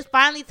I'm just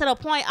finally to the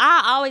point.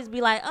 I always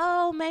be like,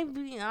 oh,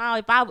 maybe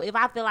if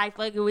I feel like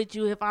fucking with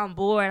you, if I'm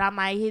bored, I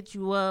might hit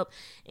you up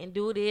and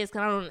do this.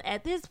 Cause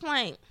at this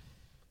point.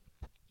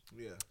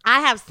 Yeah.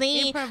 I have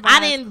seen. I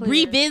didn't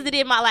revisit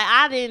it.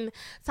 I didn't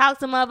talk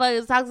to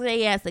motherfuckers, talk to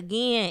their ass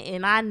again,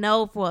 and I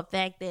know for a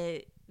fact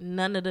that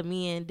none of the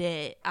men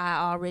that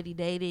I already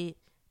dated,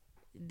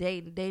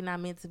 they not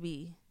meant to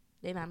be.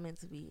 They not meant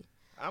to be.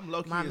 I'm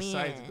low-key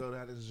excited to go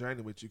down this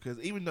journey with you because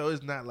even though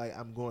it's not like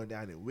I'm going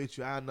down it with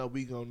you, I know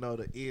we gonna know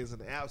the ins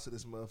and the outs of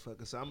this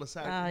motherfucker. So I'm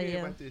excited to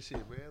hear about this shit,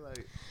 man.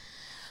 Like.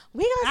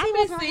 We gonna see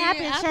what's gonna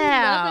happen, child.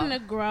 I'm loving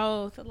the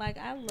growth. Like,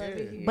 I love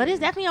it here. But it's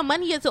definitely a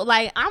money into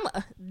like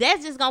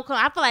that's just gonna come.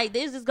 I feel like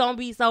this is gonna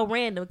be so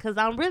random because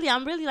I'm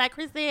really like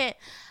Chris said,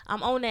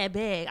 I'm on that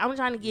bag. I'm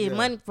trying to get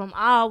money from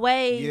all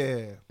ways.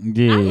 Yeah.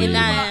 And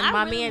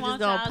my man just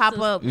gonna pop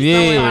up.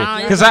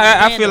 Yeah. Because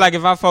I feel like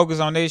if I focus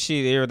on this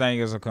shit, everything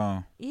is gonna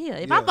come. Yeah.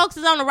 If I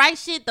focus on the right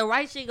shit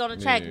gonna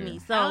track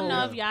me. So I don't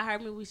know if y'all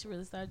heard me. We should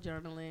really start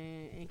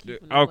journaling and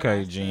keeping.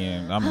 Okay,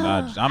 Jen. I'm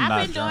not.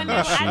 I've been doing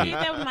that. I did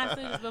that with my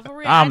students, but for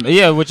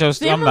real. With your.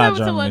 I'm not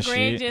journaling to what shit.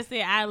 Greg just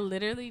said. I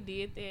literally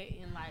did that,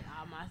 and like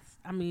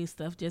all my,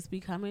 stuff just be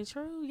coming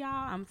true, y'all.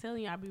 I'm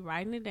telling you, I be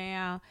writing it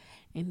down,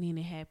 and then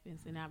it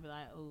happens, and I'll be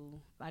like, oh,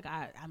 like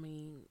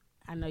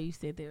I know you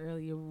said that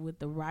earlier with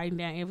the writing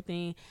down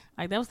everything.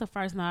 Like, that was the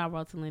first night I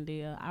wrote to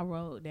Lindell. I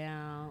wrote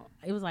down,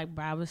 it was like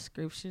Bible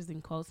scriptures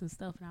and quotes and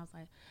stuff. And I was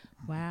like,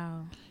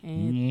 wow.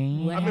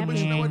 And what happened?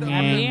 You know what,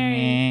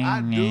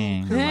 I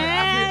do.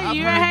 Like,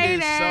 you're a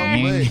hater. So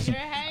much.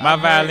 My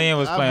violin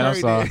was playing. I'm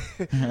sorry.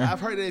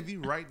 I've heard that if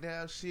you write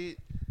down shit,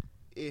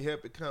 it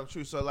help it come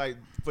true. So, like,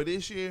 for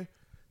this year,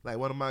 like,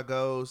 one of my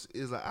goals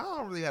is, like, I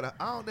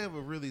don't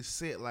ever really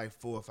set, like,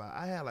 4 or 5.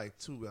 I had, like,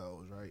 2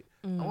 goals, right?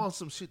 I want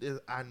some shit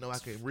that I know I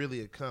can really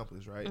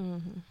accomplish, right?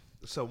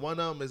 So, one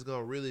of them is going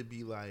to really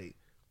be, like,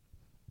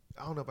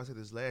 I don't know if I said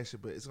this last year,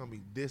 but it's going to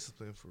be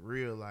discipline for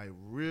real, like,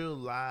 real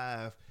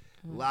live,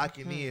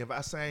 locking in. If I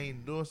say I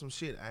ain't doing some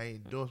shit, I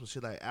ain't doing some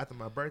shit. Like, after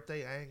my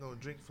birthday, I ain't going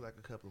to drink for, like,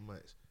 a couple of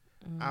months.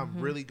 I'm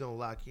really gonna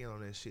lock in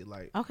on that shit.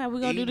 Like, okay, we're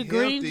gonna do the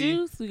green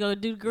juice. We gonna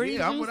do the green juice.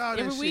 Yeah, I'm with all that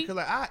every shit. week. Cause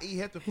like I eat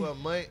healthy for a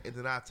month and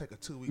then I take a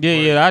 2-week.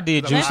 Yeah, I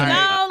did juicing.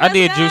 I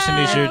did juicing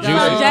this year.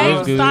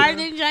 Juicing started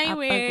in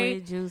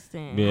January.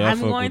 Juicing.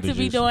 I'm going to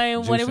be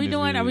doing. What are we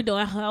doing? Are we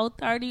doing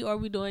Whole30 or are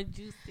we doing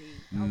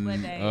juicing on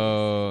Monday?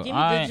 Give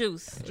me the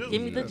juice.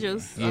 Give me the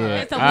juice.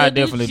 Yeah, I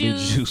definitely do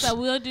juice. So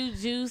we'll do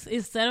juice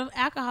instead of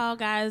alcohol,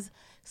 guys.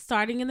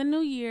 Starting in the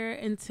new year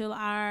until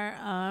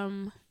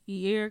our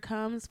year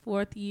comes,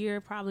 4th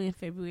year, probably in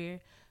February.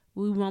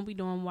 We won't be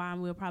doing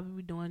wine. We'll probably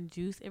be doing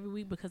juice every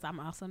week because I'm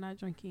also not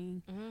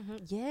drinking.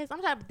 Yes,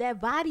 I'm trying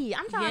that body.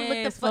 I'm trying to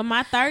look the for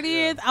my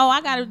 30th. Oh, I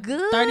got a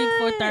good 30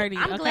 for 30.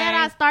 I'm glad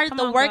I started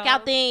the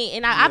workout thing,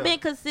 and I've been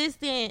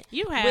consistent.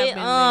 You have with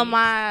been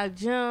my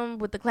gym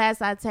with the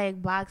class I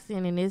take,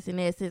 boxing and this and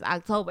that since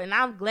October, and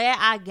I'm glad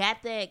I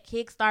got that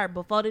kickstart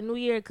before the new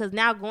year because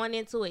now going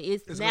into it,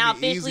 it's now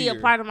officially a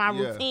part of my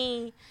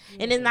routine,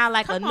 and it's not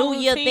like a new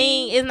year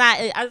thing. It's not.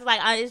 I was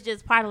like, it's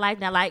just part of life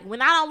now. Like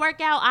when I don't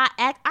work out,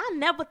 I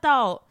never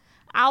thought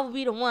I would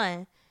be the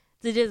one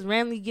to just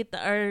randomly get the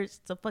urge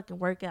to fucking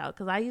work out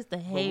because I used to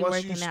hate working out.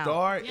 Once you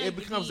start, it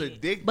becomes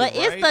addictive. But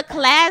it's the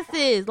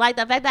classes, like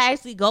the fact that I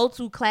actually go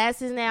to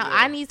classes now.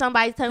 I need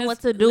somebody to tell me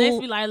what to do. Let's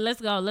be like, let's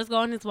go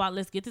on this walk.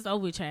 Let's get this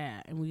over with,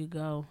 child, and we can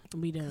go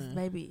and be done,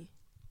 baby.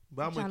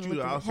 But I'm with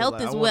you. Also, health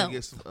like, is I wealth.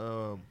 Get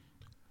some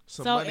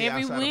so money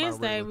every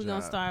Wednesday we're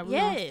gonna start. We're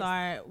yes. gonna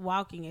start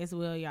walking as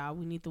well, y'all.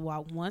 We need to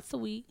walk once a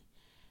week.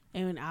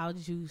 And I'll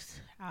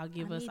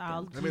give us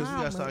all.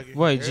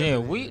 Wait,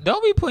 Jen, we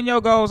don't be putting your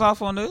goals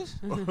off on this.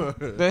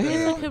 The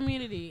hell? It's a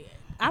community.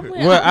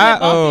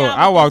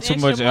 I walk too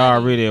much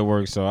already at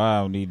work, so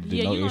I don't need to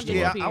do no extra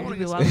work. I want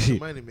to get some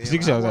money, man.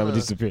 6 hours I would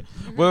disappear.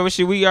 Well,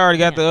 we already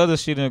got the other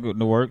shit in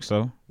the work,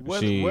 so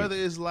whether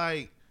it's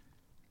like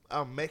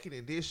I'm making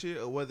it this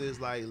year or whether it's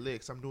like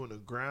Lex, I'm doing the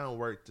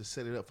groundwork to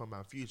set it up for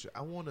my future.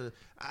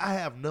 I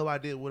have no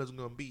idea what it's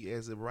gonna be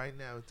as of right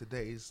now in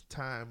today's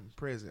time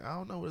present. I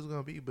don't know what it's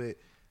gonna be, but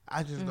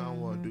I just don't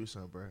want to do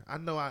something, bro. I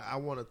know I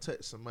want to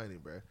touch some money,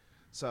 bro.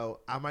 So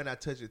I might not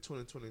touch it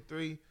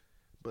 2023,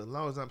 but as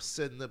long as I'm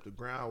setting up the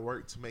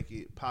groundwork to make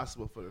it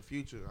possible for the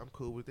future, I'm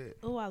cool with that.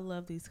 Oh, I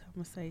love these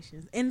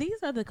conversations. And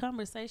these are the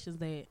conversations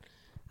that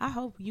I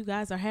hope you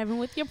guys are having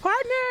with your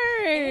partners.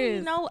 And,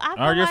 you know, I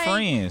feel or your like,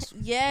 friends.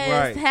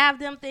 Yes, have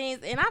them things.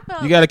 And I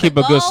feel you got to keep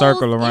a good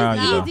circle around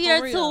you.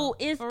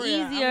 It's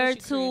easier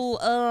to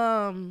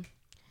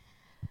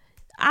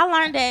I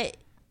learned that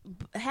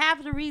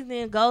half the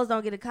reason goals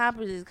don't get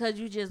accomplished is because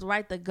you just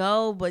write the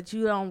goal, but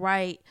you don't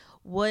write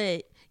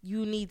what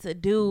you need to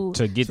do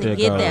to get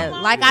that.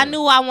 Like I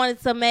knew I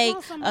wanted to make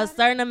a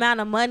certain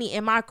amount of money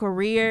in my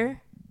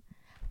career.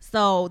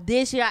 So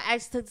this year I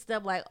actually took the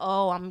step like,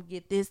 I'm gonna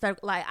get this stuff.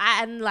 Like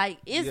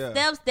it's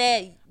steps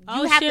that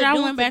you have to do I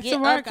went back to get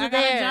to work. up to I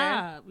got there. a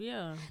job.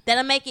 Yeah,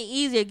 that'll make it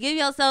easier. Give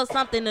yourself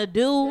something to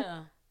do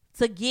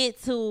to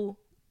get to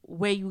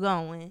where you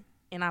going,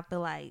 and I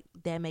feel like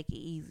that make it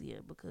easier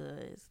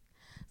because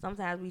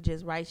sometimes we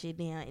just write shit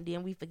down and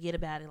then we forget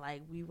about it.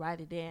 Like we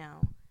write it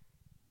down.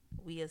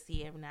 We'll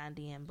see every now and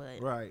then,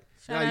 but right.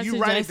 Now, you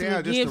write it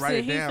down just to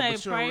write it down,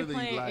 but you pray, don't really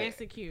plan, like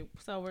execute.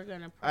 So we're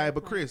gonna. Pray, all right,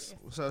 but Chris,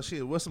 so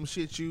what's some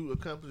shit you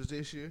accomplished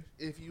this year?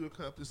 If you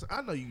accomplished,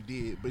 I know you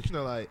did, but you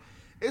know, like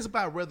it's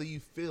about whether you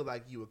feel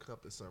like you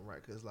accomplished something,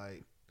 right? Because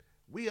like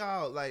we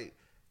all like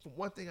from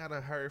one thing I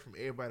done heard from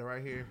everybody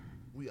right here,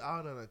 we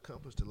all done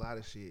accomplished a lot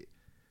of shit,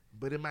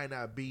 but it might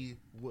not be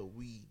what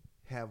we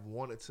have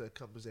wanted to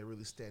accomplish that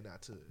really stand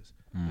out to us.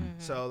 Mm-hmm.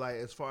 So, like,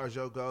 as far as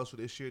your goals for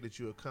this year, did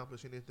you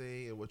accomplish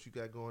anything and what you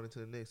got going into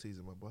the next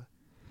season, my boy?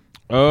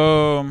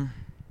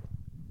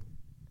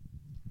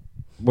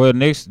 Well,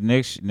 next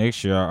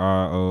year,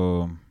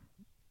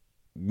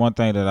 one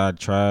thing that I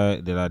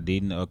tried that I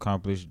didn't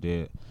accomplish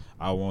that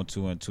I want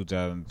to in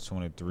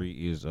 2023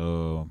 is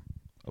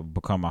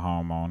become a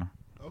homeowner.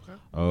 Okay.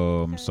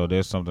 So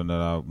that's something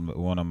that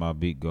one of my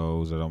big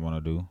goals that I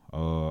want to do.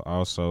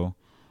 Also,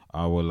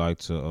 I would like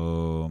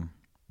to,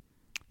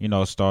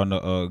 start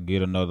to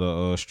get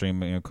another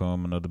stream of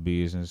income, another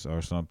business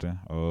or something.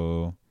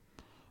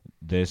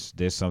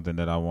 That's something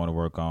that I want to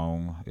work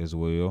on as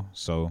well.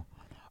 So,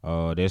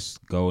 that's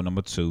goal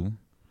number 2.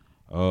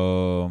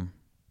 And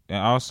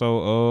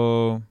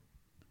also,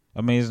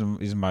 I mean,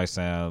 it might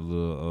sound a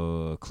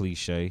little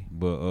cliche,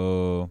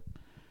 but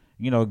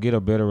get a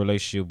better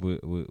relationship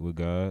with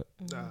God.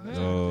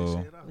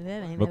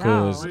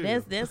 Because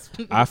that's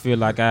I feel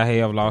like I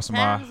have lost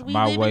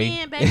my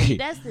way.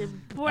 That's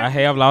important. I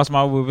have lost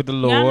my way with the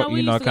Lord.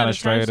 Kind of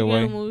strayed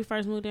away when we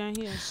first moved down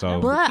here. So,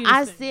 but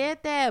I said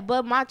that,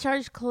 but my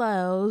church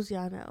closed.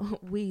 Y'all know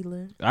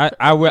Wheeler. I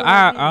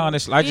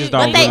honestly, I just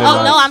don't. But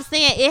I'm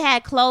saying it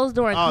had closed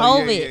during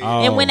COVID,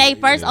 and when they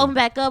first opened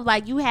back up,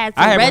 like you had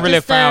to register. I haven't really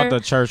found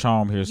the church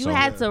home here. You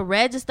had to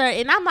register,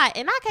 and I'm like,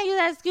 and I can't use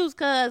that excuse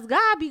because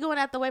God be going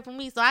out the way from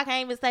me, so I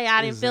can't even say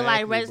I didn't feel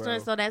like registering. Bro.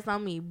 So that's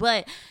on me,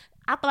 but.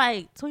 I feel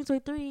like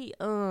 2023,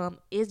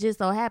 it just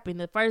so happened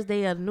the first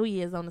day of the New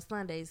Year's on a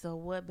Sunday. So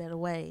what better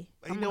way?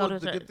 You know what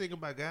the good thing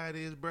about God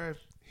is, bro?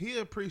 He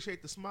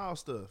appreciate the small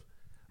stuff.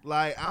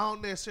 Like I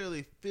don't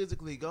necessarily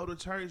physically go to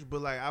church,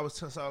 but like I'm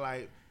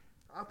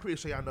pretty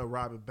sure y'all know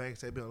Robin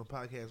Banks. They've been on the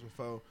podcast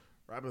before.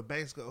 Robin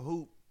Banks go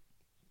hoop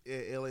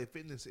at LA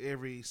Fitness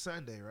every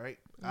Sunday, right?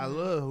 Mm-hmm. I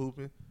love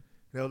hooping.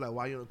 They were like,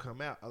 "Why you don't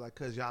come out?" I'm like,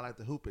 "Cause y'all like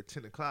to hoop at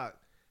 10 o'clock."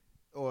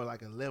 Or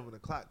like 11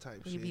 o'clock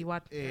type shit.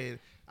 And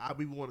I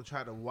be want to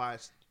try to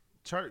watch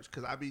church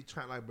because I be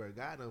trying like, bro,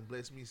 God done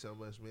bless me so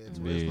much, man.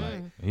 So it's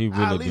like,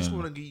 I at least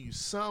want to give you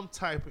some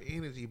type of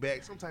energy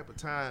back, some type of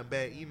time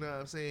back. You know what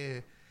I'm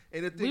saying?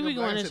 And the thing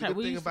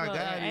about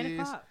God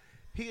is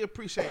he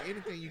appreciate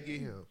anything you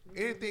get him.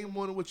 Anything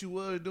more than what you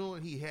was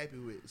doing, he happy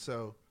with.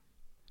 So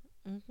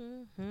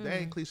that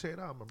ain't cliche at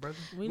all, my brother.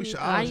 We should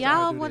are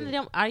y'all one of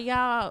them? Are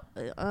y'all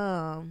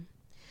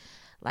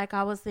like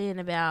I was saying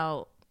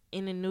about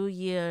in the new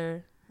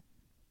year,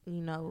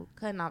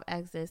 cutting off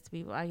access to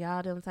people? Are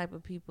y'all them type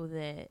of people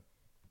that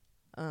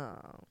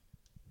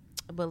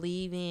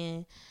believe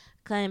in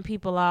cutting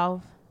people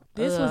off?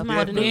 This was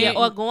my new year,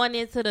 or going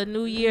into the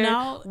new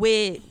year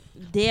with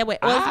dead weight,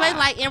 or especially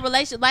like in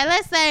relation. Like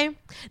let's say,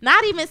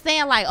 not even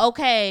saying like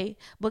okay,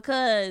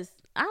 because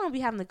I don't be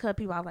having to cut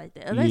people out like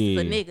that. Unless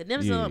it's a nigga.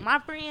 Them some my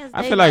friends.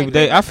 I feel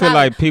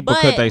like people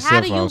cut themselves off.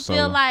 How do you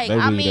feel like?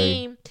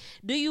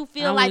 Do you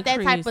feel like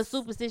that type of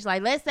superstition?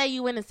 Like, let's say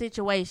you in a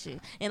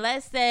situation, and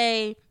let's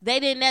say they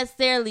didn't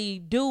necessarily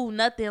do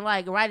nothing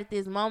like right at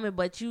this moment,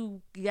 but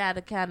you got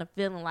a kind of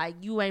feeling like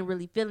you ain't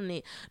really feeling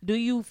it. Do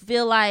you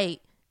feel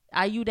like?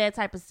 Are you that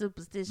type of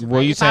superstition?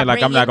 Well, you saying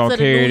like I'm not gonna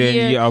carry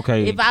it? Yeah,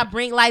 okay. If I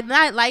bring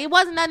not like it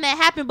wasn't nothing that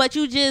happened, but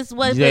you just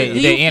was. Do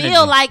you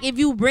feel like if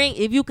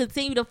you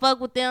continue to fuck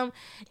with them,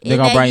 they're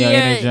gonna bring your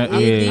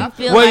energy?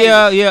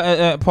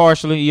 Yeah.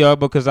 Partially, yeah,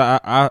 because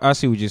I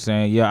see what you're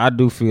saying. Yeah, I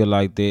do feel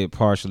like that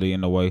partially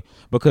in a way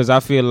because I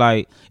feel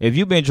like if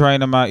you've been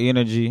draining my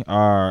energy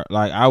or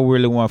like I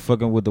really want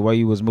fucking with the way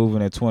you was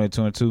moving at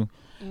 2022.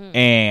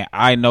 and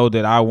I know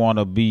that I want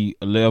to be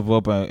level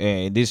up,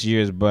 and this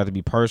year is about to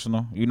be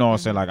personal. You know what I'm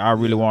saying? Like I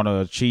really want to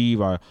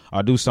achieve or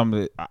do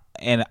something,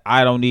 and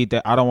I don't need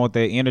that. I don't want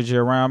that energy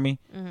around me.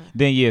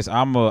 Then yes,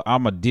 I'm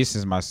a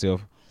distance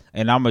myself.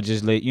 And I'm going to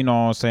just let, you know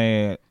what I'm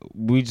saying,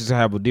 we just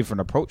have a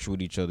different approach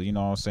with each other, you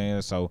know what I'm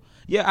saying? So,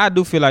 yeah, I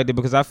do feel like that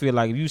because I feel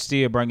like if you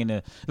still bringing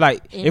the,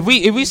 like, if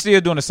we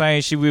still doing the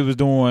same shit we was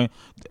doing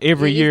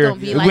every year,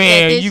 like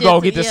when you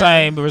going to get the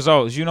same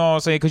results, you know what I'm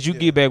saying? Because you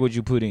get back what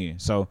you put in.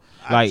 So,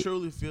 like. I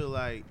truly feel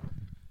like,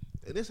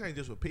 and this ain't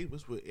just with people,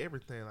 it's with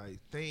everything, like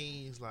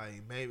things,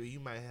 like maybe you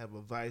might have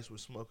a vice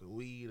with smoking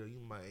weed or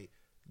you might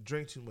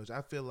drink too much.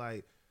 I feel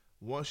like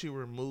once you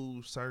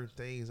remove certain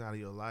things out of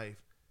your life,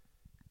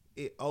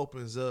 it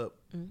opens up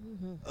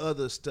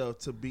other stuff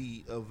to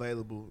be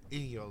available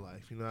in your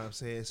life. You know what I'm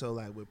saying? So,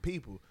 like, with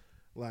people,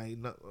 like,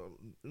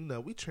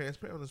 we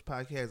transparent on this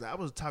podcast. I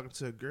was talking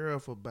to a girl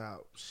for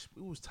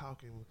we was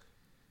talking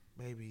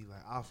maybe,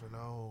 like, off and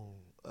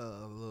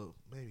on,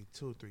 maybe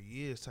 2 or 3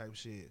 years type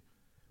shit.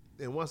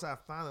 And once I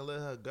finally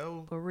let her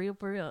go. For real.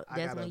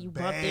 That's when you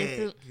bumped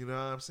into. You know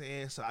what I'm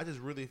saying? So, I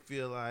just really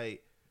feel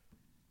like,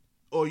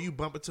 or you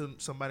bump into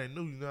somebody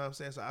new, you know what I'm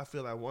saying? So, I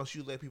feel like once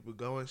you let people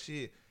go and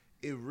shit,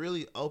 it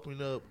really opened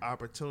up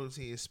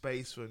opportunity and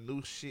space for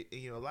new shit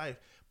in your life.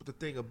 But the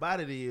thing about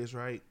it is,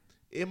 right,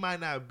 it might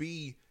not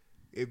be,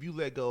 if you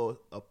let go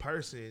a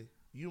person,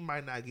 you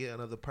might not get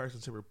another person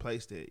to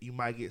replace that. You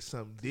might get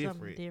something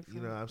different.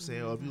 You know what I'm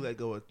saying? Or if you let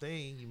go a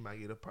thing, you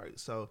might get a person.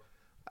 So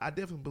I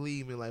definitely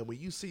believe in, like, when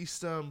you see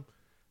something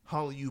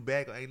holding you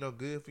back or ain't no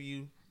good for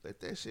you,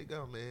 let that shit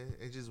go, man.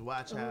 And just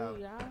watch how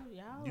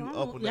you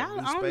open up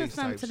new space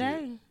type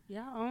today. shit.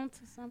 Y'all on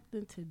to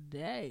something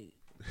today.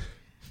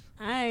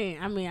 I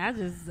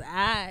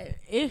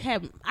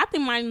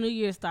think my New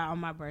Year start on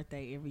my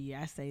birthday every year.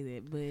 I say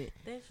that, but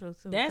that's true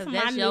too. That's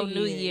my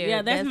New Year.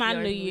 Yeah, that's my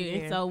New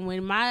Year. And so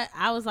when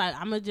I was like,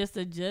 I'm gonna just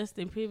adjust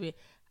and pivot.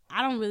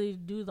 I don't really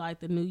do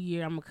like the New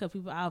Year. I'm gonna cut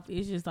people off.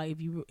 It's just like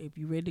if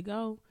you ready to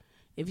go,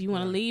 if you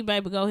want to leave,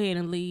 baby, go ahead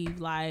and leave.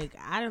 Like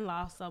I done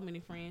lost so many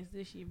friends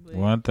this year, but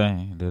one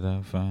thing that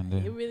I found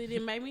out, it really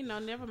didn't make me know.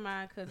 Never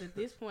mind, because at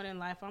this point in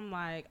life, I'm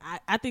like,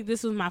 I think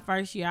this was my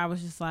first year. I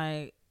was just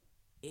like,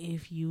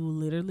 if you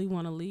literally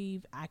want to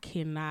leave,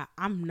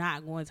 I'm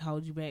not going to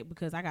hold you back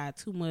because I got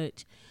too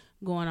much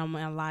going on in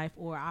my life,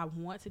 or I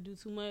want to do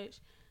too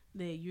much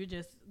that you're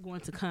just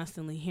going to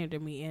constantly hinder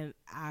me. And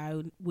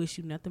I wish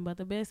you nothing but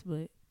the best,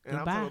 but and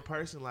goodbye. I'm a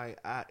person like,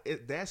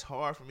 that's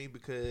hard for me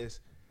because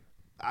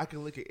I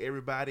can look at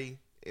everybody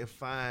and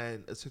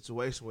find a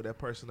situation where that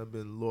person have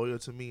been loyal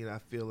to me, and I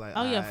feel like,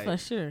 for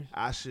sure,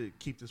 I should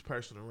keep this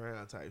person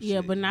around type shit.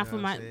 Yeah, but not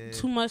for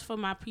too much for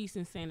my peace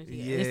and sanity.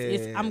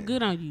 Yeah, I'm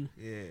good on you.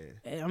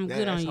 Yeah, I'm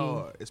good on you. That's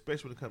hard,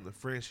 especially when it comes to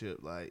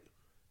friendship. Like,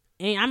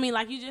 and I mean,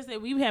 like you just said,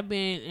 we have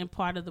been in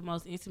part of the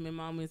most intimate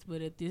moments,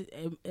 but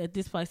at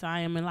this place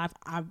I am in life,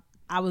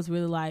 I was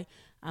really like,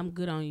 I'm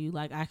good on you.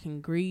 Like I can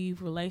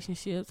grieve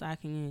relationships, I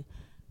can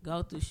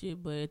go through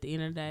shit, but at the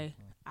end of the day,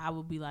 I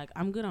would be like,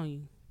 I'm good on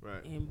you.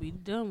 Right. And be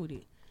done with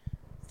it.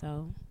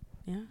 So,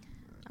 yeah.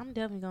 I'm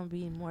definitely going to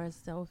be more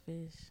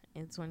selfish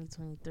in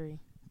 2023.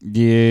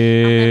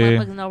 Yeah. I'm letting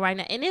motherfuckers know right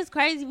now. And it's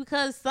crazy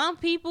because some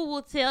people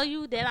will tell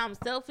you that I'm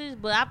selfish,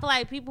 but I feel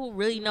like people who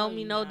really know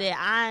me know that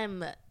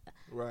I'm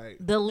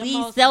the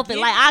least selfish.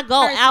 Like, I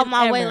go out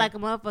my way like a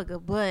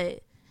motherfucker,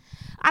 but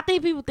I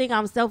think people think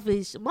I'm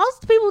selfish.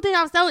 Most people think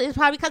I'm selfish is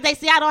probably because they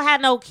see I don't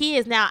have no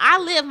kids. Now I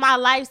live my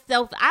life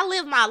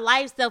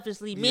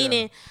selfishly,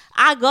 meaning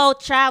I go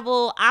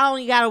travel. I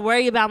only gotta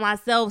worry about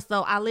myself,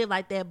 so I live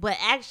like that. But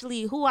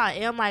actually, who I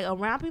am, like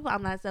around people,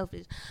 I'm not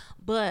selfish.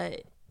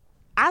 But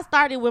I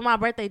started with my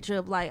birthday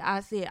trip. Like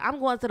I said, I'm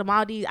going to the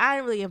Maldives. I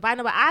didn't really invite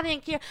nobody. I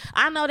didn't care.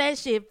 I know that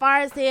shit far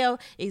as hell,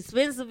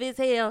 expensive as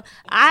hell.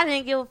 I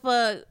didn't give a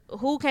fuck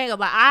who came up.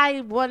 But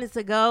I wanted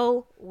to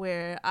go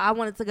where I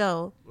wanted to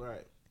go.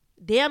 Right.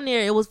 Damn near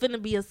it was finna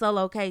be a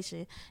solo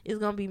location. It's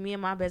gonna be me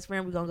and my best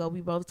friend. We're gonna go.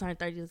 We both turned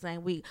 30 the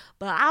same week.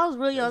 But I was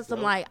really on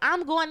some like,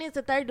 I'm going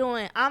into 30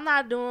 doing, I'm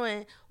not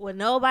doing what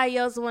nobody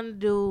else want to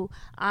do.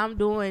 I'm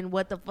doing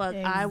what the fuck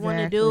I want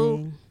to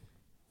do.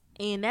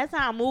 And that's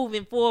how I'm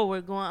moving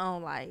forward, going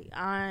on. Like,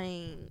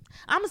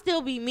 I'ma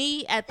still be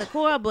me at the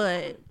core,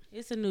 but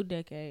it's a new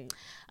decade.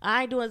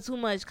 I ain't doing too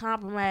much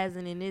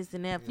compromising and this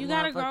and that. You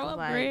gotta grow up,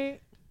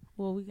 Greg.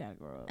 Well, we gotta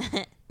grow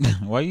up.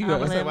 Why you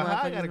got? Why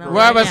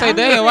I about to say,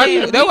 damn? Why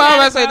you? That's why I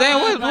about to say,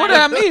 damn. What did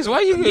I miss?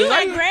 Why you?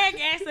 Like Greg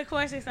asked the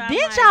question. So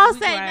didn't y'all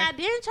say? Now,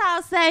 didn't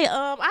y'all say?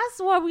 I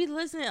swore we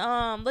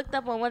listened. Looked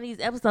up on one of these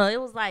episodes. It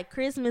was like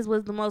Christmas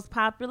was the most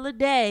popular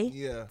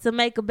day to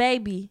make a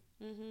baby.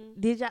 Mm-hmm.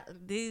 Did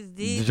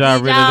y'all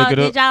really look it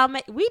up? Did y'all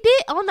make? We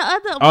did on the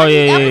other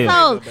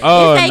episodes.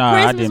 Oh, it say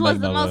Christmas was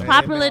the most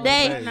popular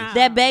day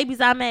that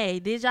babies are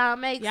made. Did y'all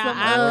make some?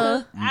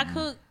 I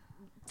cooked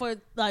for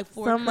like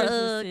 4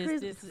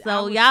 Christmases.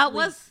 So y'all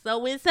was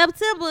in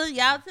September.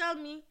 Y'all tell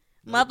me,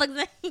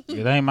 motherfuckers.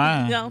 It ain't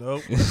mine.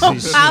 Nope.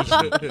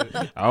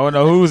 I don't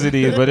know whose it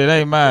is, but it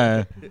ain't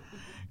mine.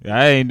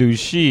 I ain't do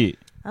shit.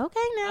 Okay,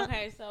 now.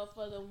 Okay, so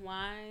for the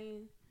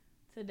wine,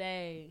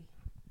 Today,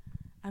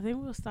 I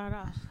think we'll start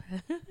off.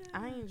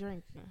 I ain't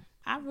drinking.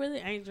 I really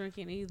ain't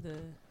drinking either.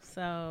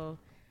 So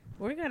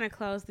we're gonna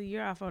close the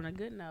year off on a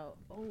good note.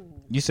 Ooh.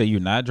 You say you're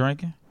not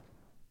drinking?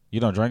 You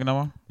don't drink no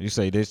more? You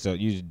say this, so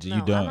you don't.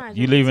 You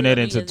drinking leaving till that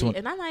into New Year's 20? Eve.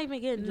 And I'm not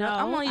even getting No,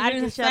 drunk. I'm only I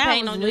drinking didn't say I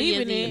champagne was on New Year's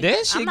leaving Eve. it.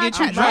 That shit I'm get not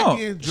you trying-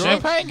 drunk.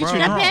 Champagne get you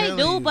drunk. Champagne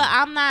do, you. but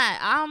I'm not.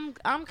 I'm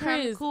kind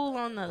Chris, of cool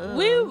on the.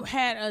 We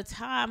had a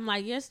time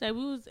like yesterday.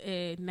 We was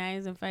at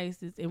Names and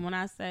Faces, and when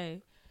I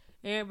say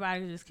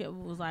everybody just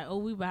was like, "Oh,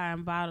 we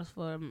buying bottles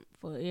for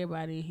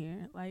everybody in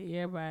here." Like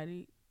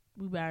everybody,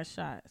 we buying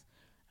shots.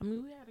 I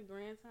mean, we had a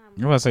grand time.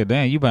 You want to say,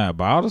 damn, you buying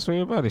bottles for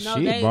everybody? No,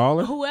 Shit,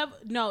 baller. Whoever.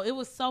 No, it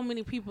was so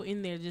many people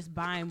in there just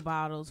buying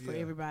bottles for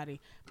everybody,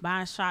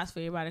 buying shots for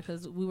everybody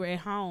because we were at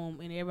home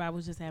and everybody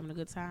was just having a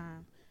good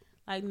time.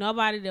 Like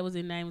nobody that was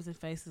in Names and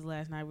Faces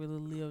last night really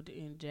lived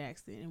in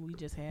Jackson, and we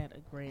just had a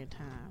grand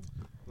time.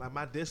 Like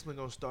my discipline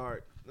gonna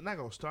start. Not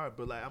gonna start,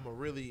 but like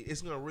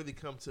it's gonna really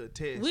come to a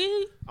test.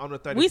 On the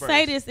 31st. We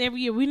say this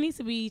every year. We need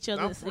to be each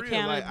other's Like,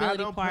 accountability I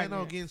don't partners.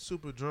 plan on getting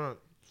super drunk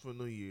for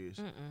New Year's.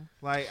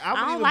 I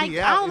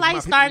don't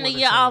like starting the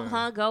year off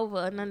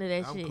hungover or none of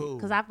that shit. Cool.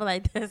 Because I feel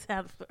like that's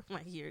how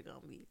my year gonna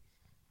be.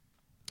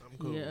 I'm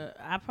cool. Yeah,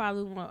 I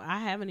probably won't. I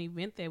have an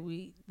event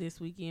this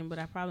weekend, but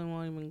I probably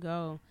won't even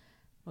go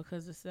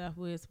because of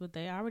Southwest. But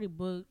they already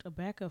booked a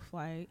backup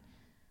flight.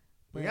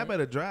 But y'all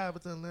better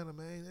drive to Atlanta,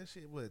 man. That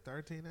shit,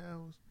 13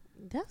 hours?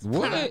 That's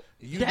what?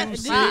 You do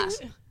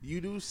 6. You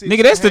do 6.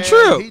 Nigga, that's the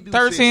trip.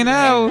 13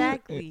 hours.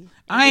 Exactly.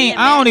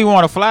 I don't even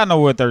want to fly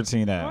nowhere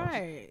 13 hours.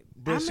 Right.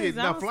 But I'm shit,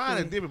 now exhausted.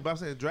 flying is different. But I'm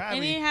saying driving.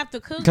 And then have to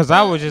cook. Because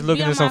I was just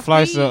looking at some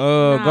flights to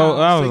go.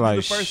 I was So you like,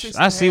 the first 6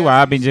 I see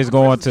why I've been just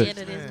going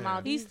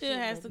to. He still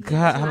has to cook.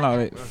 God, how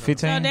long?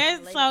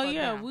 15? So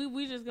yeah,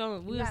 we just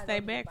we'll stay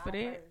back for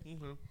that.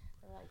 Mm-hmm.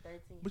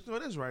 But you know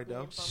that's right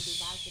though.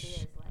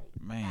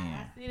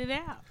 Man. I sit it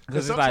out.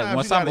 Because it's like,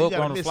 once I'm up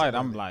on the flight,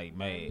 I'm like,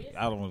 man,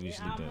 I don't want to be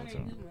sleeping all the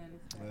time.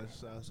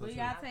 But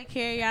y'all take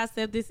care of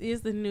yourself. This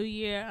is the new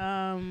year.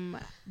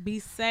 Be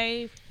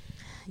safe.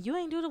 You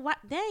ain't do the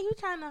dang, you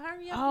trying to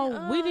hurry up.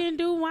 Oh, we didn't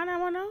do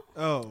 1-on-1.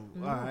 Oh, all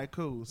right,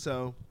 cool.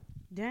 So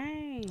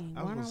dang,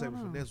 I was gonna say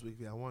for next week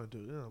if I wanted to.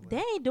 You know, they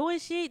ain't doing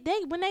shit.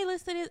 When they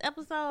listen to this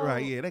episode,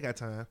 right? Yeah, they got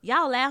time.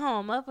 Y'all at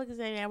home, motherfuckers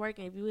ain't at work.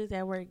 And if you is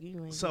at work,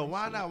 you ain't. So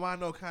why not? Why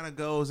not? Kind of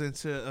goes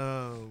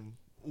into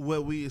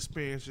what we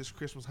experienced this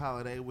Christmas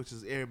holiday, which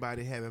is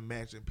everybody having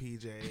matching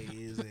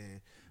PJs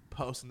and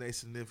posting their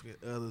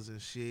significant others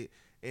and shit.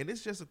 And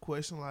it's just a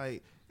question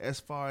like, as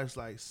far as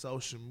like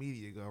social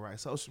media go, right?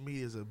 Social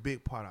media is a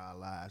big part of our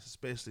lives,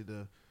 especially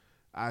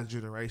our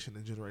generation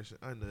and generation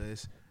under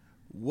us.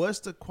 What's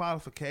the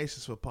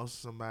qualifications for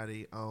posting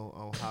somebody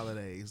on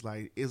holidays?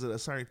 Like, is it a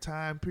certain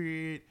time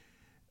period?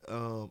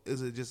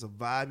 Is it just a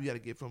vibe you got to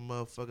get from a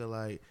motherfucker?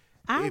 Like,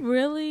 I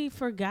really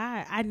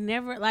forgot. I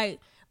never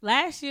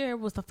last year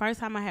was the first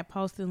time I had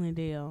posted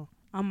Lindell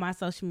on my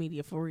social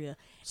media for real.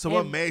 So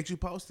what made you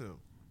post him?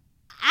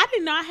 I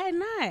didn't know I had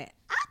not.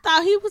 I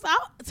thought he was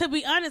out. To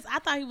be honest, I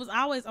thought he was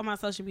always on my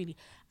social media.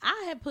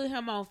 I had put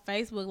him on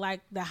Facebook,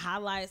 like the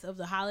highlights of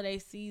the holiday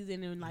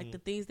season and like the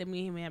things that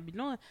me and him have been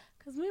doing.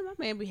 Because me and my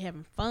man be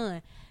having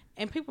fun.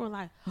 And people were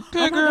like, oh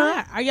my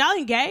God, are y'all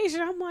engaged?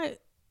 And I'm like,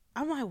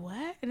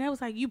 what? And they was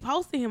like, you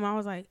posted him. I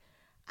was like,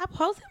 I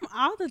post him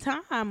all the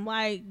time.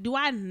 Like, do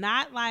I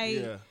not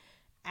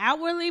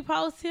outwardly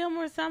post him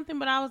or something?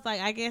 But I was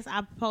like, I guess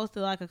I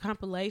posted like a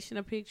compilation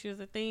of pictures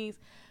of things.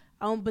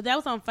 But that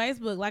was on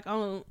Facebook. Like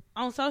on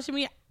social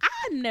media,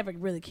 I never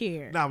really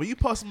cared. Nah, when you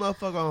post a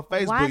motherfucker on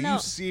Facebook, you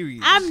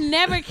serious. I've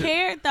never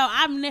cared though.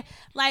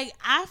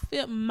 I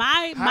feel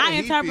my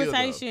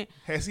interpretation.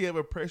 Has he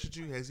ever pressured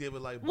you? Has he ever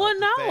like? Well,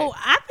 no.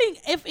 I think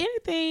if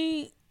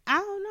anything, I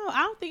don't know.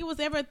 I don't think it was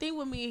ever a thing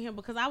with me and him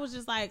because I was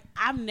just like,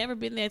 I've never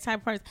been that type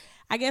of person.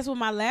 I guess with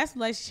my last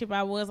relationship,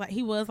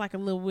 he was like a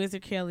little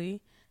Wizard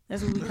Kelly.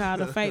 That's what we call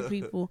the fake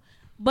people.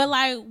 But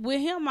like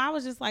with him, I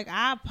was just like,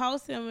 I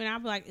post him and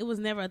I'd be like, it was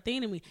never a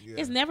thing to me. Yeah.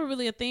 It's never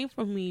really a thing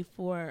for me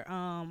for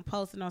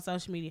posting on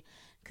social media.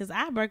 Cause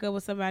I break up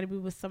with somebody, be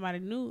with somebody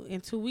new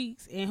in 2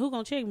 weeks, and who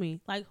gonna check me?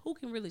 Like, who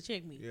can really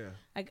check me? Yeah.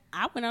 Like,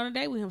 I went on a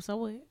date with him, so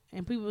what?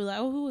 And people be like,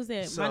 oh, who is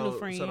that? My new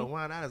friend. So the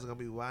why not is gonna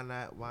be why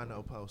not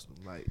post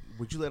them? Like,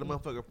 would you let a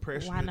motherfucker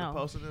pressure you into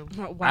posting them?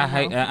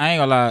 I ain't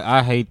gonna lie,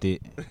 I hate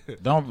it.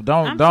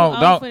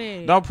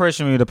 Don't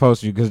pressure me to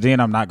post you, cause then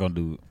I'm not gonna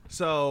do it.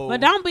 So, but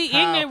don't be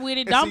ignorant with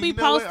it. Don't be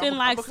posting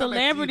like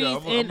celebrities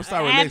and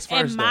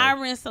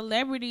admiring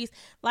celebrities.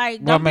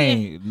 Like, don't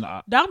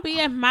be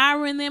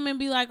admiring them and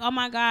be like, oh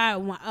my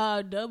God,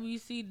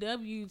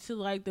 WCW to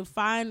like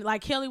define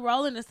like Kelly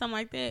Rowland or something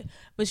like that.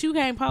 But you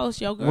can't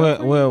post your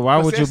girlfriend. Well, why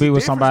would you be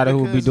with somebody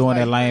who be doing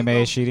that lame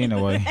ass shit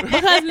anyway?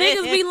 Because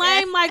niggas be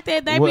lame like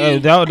that. They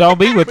don't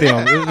be with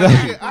them.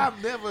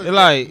 I've never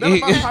like none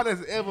of my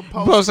partners ever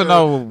posting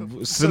no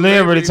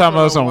celebrity talking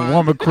about some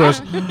woman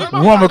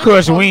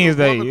crush Wednesday.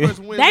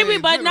 They be,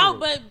 but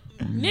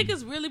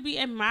niggas really be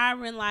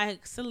admiring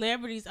like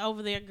celebrities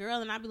over their girl,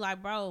 and I be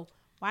like, bro,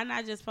 Why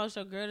not just post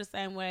your girl the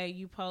same way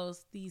you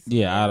post these?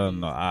 Yeah, I don't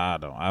know.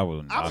 I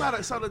wouldn't. I'm not.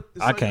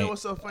 I can't. You know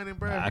what's so funny,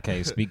 bro? I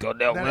can't speak on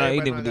that one. I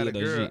ain't never did that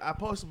shit. I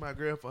posted my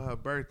girl for her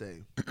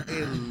birthday,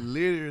 and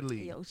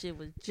literally, yo, shit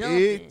was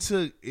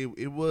jumping.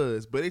 It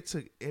was, but it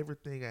took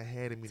everything I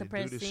had in me to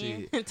do the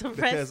shit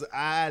because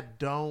I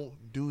don't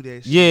do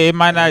that shit. Yeah, it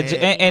might not,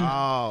 and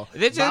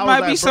it just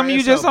might be something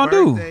you just don't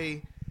do.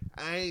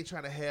 I ain't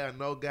trying to have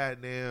no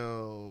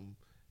goddamn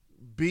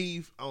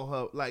beef on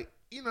her, like.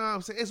 You know what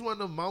I'm saying? It's one of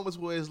them moments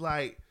where it's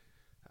like,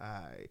 all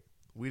right,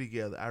 we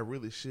together. I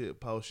really should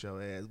post your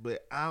ass,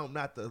 but I'm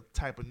not the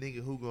type of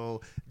nigga who gon'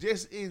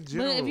 just in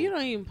general. But if you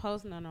don't even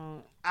post none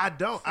on, I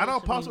don't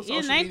post on social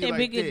media. It ain't that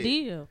big a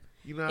deal.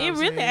 You know what it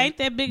really ain't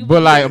that big.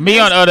 But like me,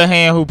 on the other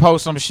hand, who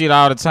posts some shit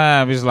all the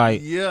time, is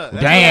like,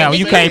 damn,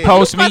 you can't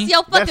post me.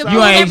 You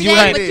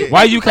ain't.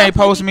 Why you can't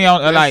post me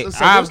on? Like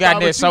I've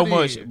gotten that so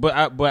much, but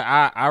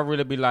I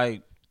really be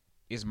like,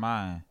 it's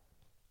mine.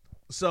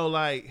 So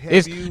like,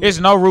 it's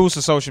no rules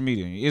to social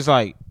media. It's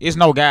like it's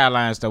no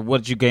guidelines to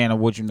what you can or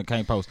what you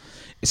can't post.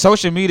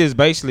 Social media is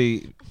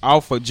basically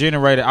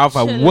generated off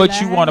of what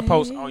you want to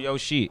post on your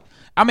shit.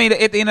 I mean,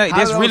 at the end of the day,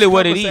 that's really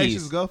what it is. How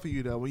conversations go for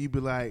you though when you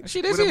be like,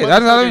 shit, that's it.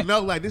 That's how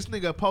know, like this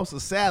nigga post a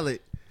salad.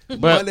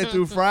 Monday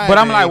through Friday. But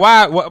I'm like,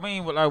 why? What I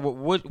mean, like,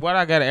 what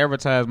I gotta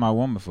advertise my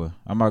woman for?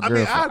 I'm my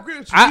girlfriend. I agree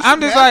with you. I'm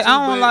just like,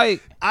 I don't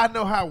like. I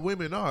know how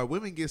women are.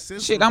 Women get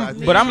sensitive.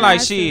 Shit, but I'm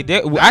like, shit.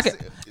 I'm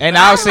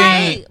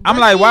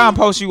like, why I'm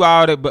posting you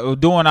all that, but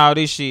doing all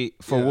this shit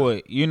for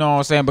what? You know what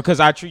I'm saying? Because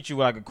I treat you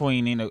like a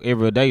queen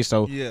every day.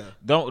 So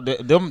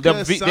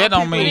that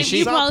don't mean shit.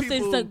 You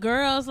posting to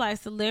girls like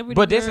celebrity.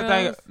 But that's the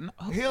thing.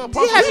 Have you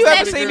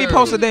ever seen me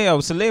post a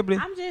damn celebrity?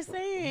 I'm just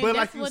saying. But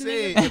like you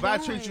said, if I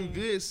treat you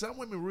good, some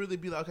women really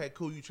be like, okay,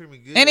 cool, you treat me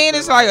good. And then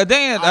it's like,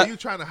 damn, are you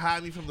trying to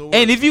hide me from the world?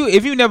 And if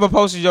you never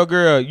posted your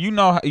girl, you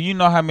know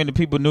how many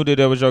people knew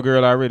that was your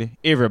girl already?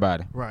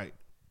 Everybody. Right.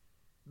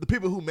 The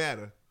people who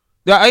matter.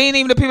 Ain't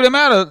even the people that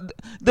matter.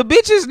 The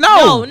bitches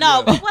know.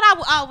 No. But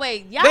what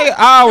wait, y'all. They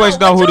always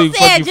know who the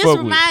fuck you fuck with. Just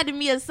reminded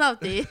me of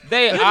something.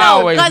 They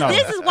always know.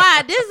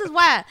 Because this is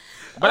why.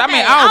 But okay, I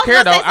mean, I don't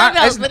care though.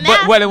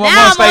 One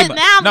more statement.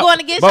 Now I'm going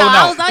to get y'all.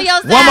 I was on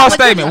your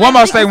side. One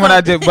more statement. When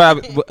I did,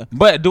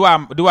 but do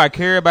I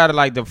care about it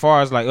like as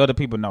far as like other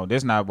people? No,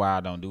 that's not why I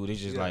don't do it. It's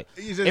just like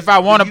if I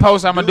want to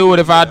post, I'm gonna do it.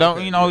 If I don't,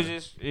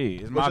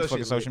 it's my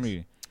fucking social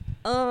media.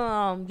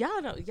 Y'all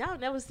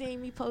never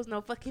seen me post no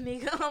fucking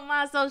nigga on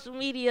my social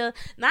media.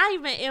 Not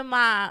even in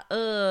my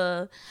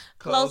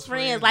close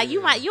friends. Like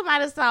you might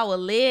have saw a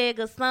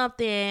leg or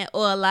something,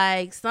 or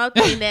like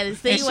something that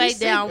insinuate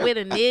down with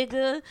a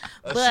nigga.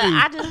 But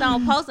I just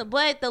don't post it.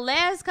 But the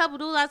last couple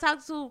dudes I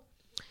talked to,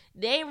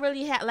 they didn't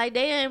really have, like,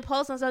 they didn't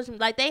post on social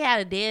media. Like, they had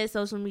a dead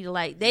social media.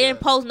 Like, they didn't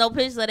post no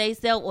pictures of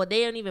themselves, or they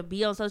didn't even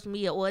be on social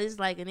media. Or it's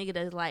like a nigga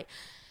that's like,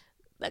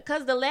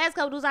 because the last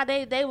couple dudes I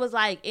dated, they was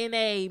like in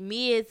a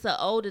mid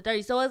to older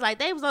 30s. So it's like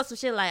they was on some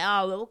shit like,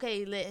 oh,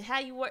 okay, how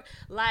you work?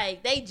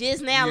 Like they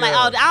just now, like,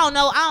 oh, I don't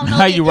know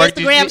how you work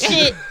Instagram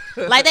shit.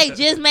 Like they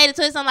just made it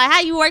to something like,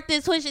 how you work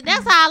this Twitch shit?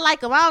 That's how I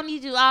like them. I don't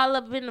need you all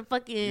up in the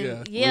fucking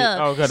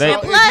Okay,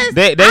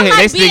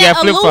 they still got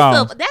flip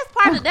phones.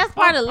 That's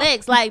part of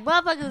Lex. Like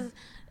motherfuckers.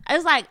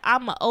 It's like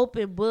I'm an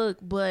open book,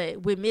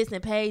 but with missing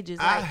pages.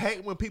 Like, I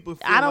hate when people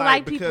feel I don't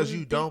like because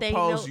you don't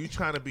post, you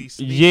trying to be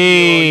sneaky.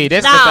 Yeah,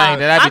 that's the thing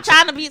that I'm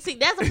trying to be. See,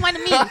 that's the point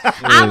of me.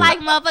 I like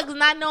motherfuckers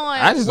not knowing.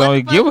 I just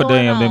don't give a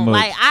damn that much.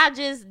 Like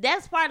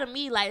that's part of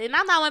me. Like, and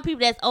I'm not one of people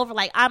that's over.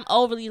 Like I'm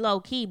overly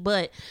low key,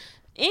 but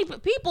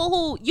people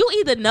who you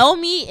either know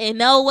me and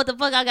know what the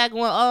fuck I got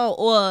going on,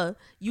 or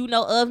you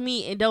know of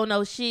me and don't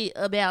know shit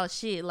about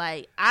shit.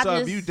 Like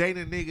if you date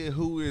a nigga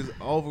who is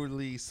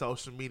overly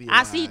social media,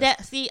 I see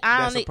that. See,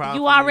 I don't.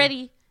 You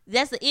already.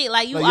 That's it.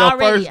 Like you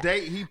already. Your first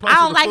date, I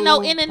don't like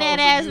no internet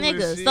ass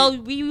niggas. So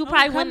you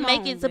probably wouldn't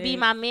make it to be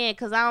my man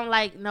because I don't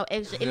like no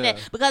extra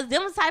internet. Because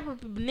them type of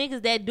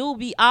niggas that do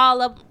be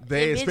all up in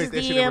bitches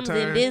DMs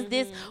and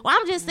this. Well,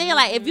 I'm just saying,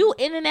 like, if you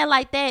internet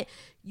like that,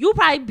 you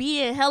probably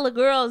be in hella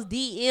girls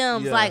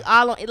DMs like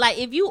all on. Like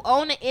if you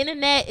own the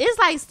internet, it's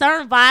like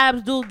certain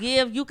vibes do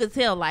give. You could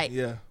tell, like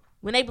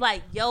when they be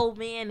like, yo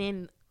man,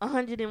 and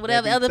 100 and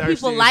whatever other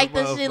people like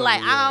the shit.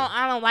 Like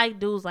I don't like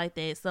dudes like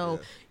that. So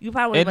you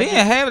probably and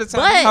then half the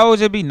time hoes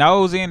just be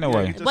nosy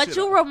anyway. But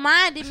you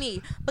reminded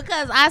me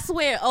because I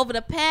swear over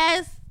the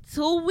past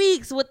 2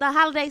 weeks with the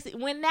holidays,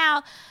 when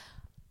now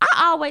I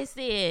always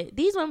said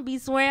these women be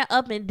swearing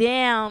up and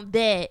down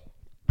that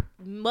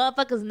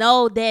motherfuckers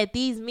know that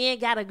these men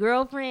got a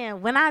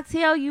girlfriend. When I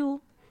tell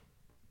you,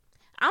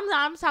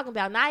 I'm talking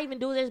about not even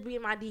dudes that be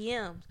in my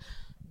DMs,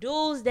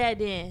 dudes that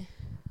then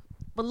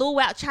blew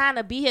out trying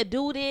to be here,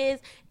 do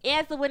this,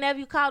 answer whenever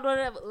you call,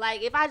 whatever.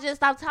 Like if I just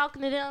stop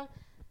talking to them,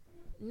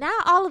 now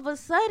all of a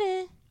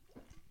sudden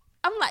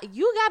I'm like,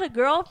 you got a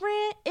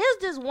girlfriend?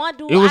 It's just one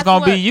dude. It was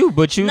gonna be you,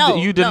 but you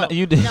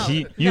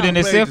didn't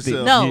accept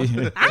it. No,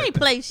 I ain't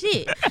play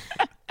shit.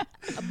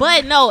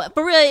 But no,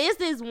 for real, it's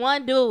this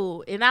one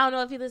dude, and I don't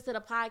know if he listens to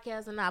the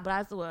podcast or not, but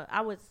I swear,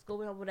 I went to school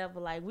with him, whatever.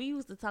 Like, we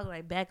used to talk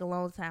like back a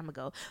long time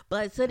ago.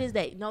 But to this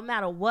day, no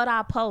matter what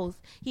I post,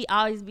 he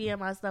always be in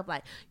my stuff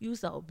like, you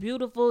so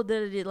beautiful,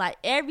 like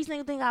every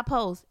single thing I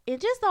post.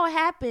 It just don't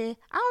happen.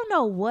 I don't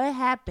know what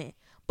happened,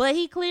 but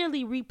he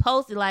clearly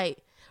reposted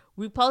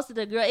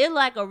the girl. It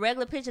like a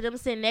regular picture of them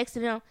sitting next to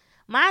them.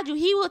 Mind you,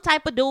 he was the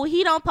type of dude,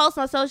 he don't post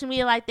on social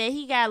media like that.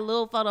 He got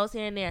little photos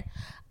here and there.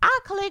 I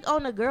click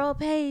on the girl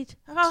page,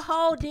 her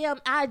whole damn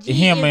IG is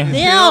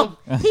them.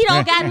 He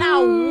don't got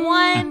not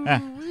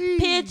one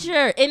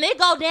picture. And they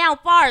go down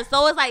far.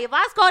 So it's like, if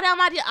I scroll down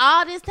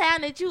all this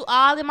time that you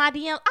all in my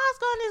DMs, I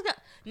scroll this girl.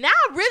 Now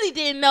I really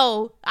didn't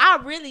know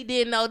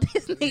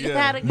this nigga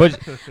had a girl.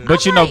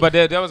 But you know, but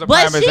that was a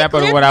prime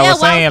example of what I was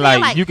saying.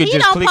 Like, you could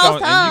just click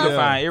on and you can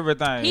find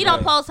everything. He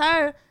don't post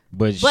her.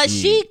 But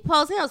she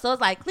posts him, so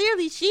it's like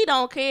clearly she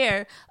don't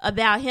care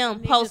about him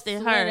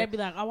posting her. They be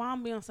like, "Oh,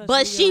 I'm being on social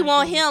but media she like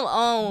want this. him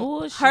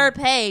on her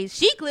page.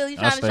 She clearly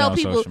trying to show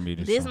people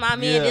this my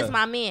man, this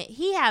my man.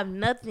 He have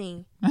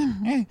nothing.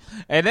 And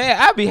then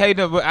I be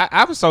hating, but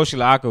I was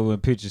socially awkward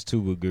with pictures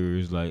too with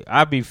girls. Like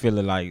I be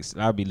feeling like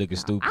I be looking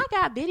stupid. I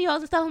got videos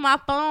and stuff on my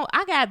phone.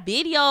 I got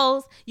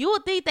videos. You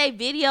would think they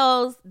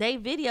videos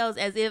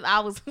as if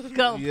I was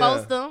gonna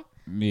post them.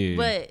 Yeah.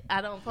 But I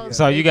don't post.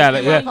 So you got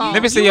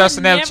let me see your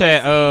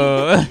Snapchat.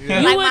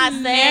 Like my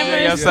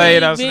never say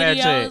it on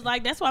videos. Snapchat.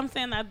 Like that's what I'm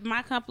saying. Like,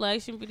 my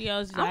compilation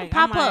videos. I'm like,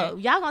 pop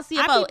up. Y'all gonna see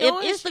about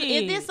if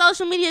shit. this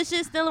social media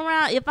shit still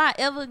around. If I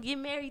ever get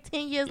married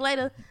 10 years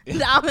later, if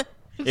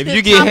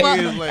you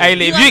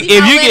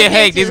get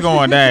hacked, it's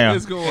going down.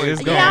 It's going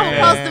down. I'm gonna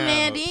post a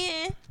man then.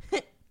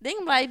 They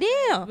can be like,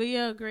 damn. But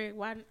yeah, Greg,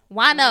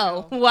 why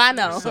no?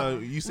 So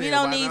you say we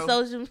don't need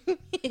social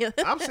media.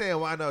 I'm saying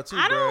why no too,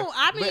 but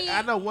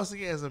I know once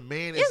again as a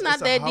man, it's not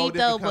that a whole deep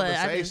though. But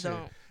I just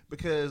don't.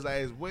 Because like,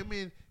 as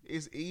women,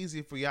 it's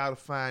easy for y'all to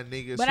find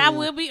niggas. But I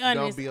will be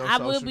honest. I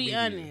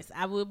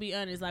will be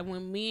honest. Like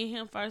when me and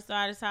him first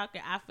started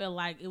talking, I felt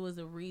like it was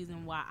a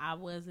reason why I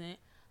wasn't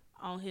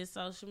on his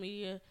social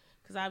media.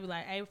 Cause I'd be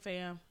like, "Hey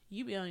fam,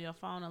 you be on your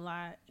phone a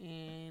lot,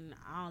 and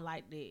I don't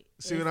like that."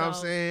 See what I'm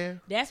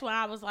saying? That's why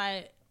I was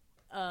like,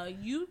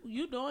 "You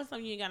doing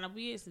something you ain't got no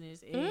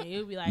business," and it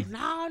would be like,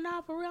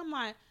 "No, for real." I'm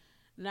like,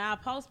 "Nah,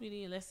 post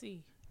me then. Let's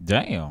see."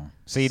 Damn.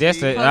 See,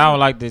 that's it. I don't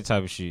like this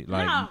type of shit.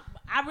 Like, no,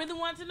 I really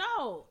want to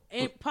know.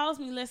 And post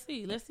me. Let's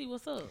see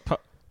what's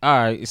up. All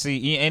right,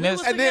 see, and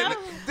that's but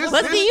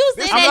see, you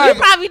said that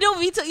you probably do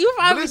be you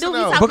probably do be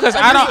talking because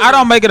I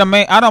don't make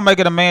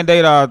it a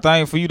mandate or a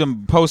thing for you to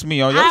post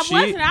me on your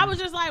shit. I was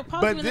just like,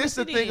 post but me. But this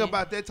the thing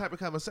about that type of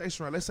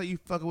conversation, right? Let's say you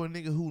fucking with a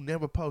nigga who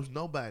never posts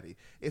nobody.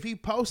 If he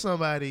posts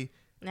somebody,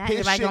 now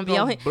everybody gonna be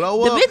on his.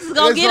 Blow the up. bitches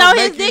gonna get on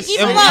his dick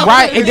even more.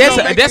 Right, and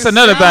that's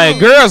another thing.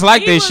 Girls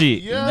like that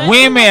shit. Yeah.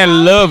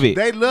 Women love it.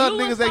 They love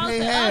niggas they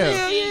can't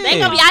have. They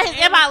gonna be out his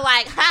everybody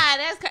like,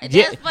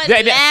 that's funny.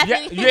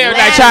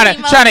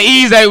 Like trying to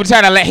ease they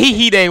trying to let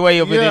he their way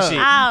up in this shit.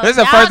 That's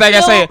the first thing I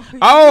say.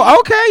 Oh,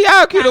 okay,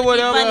 y'all cute or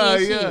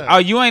whatever. Oh,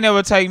 you ain't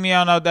never take me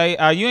on no date.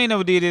 You ain't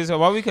never did this.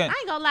 Why we can't? I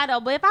ain't gonna lie though,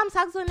 but if I'm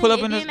talking to a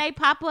nigga and then they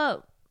pop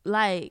up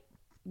like.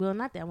 Well,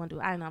 not that one dude.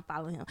 I ain't not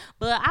following him.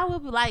 But I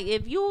would be like,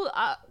 if you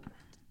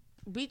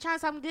be trying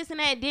something this and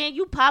that, then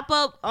you pop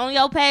up on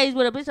your page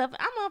with a bitch up,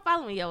 I'm not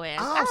following your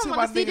ass. I don't see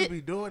why niggas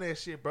be doing that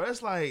shit, bro.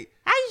 It's like,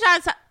 how you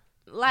trying to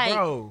like,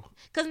 bro?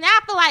 Because now I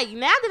feel like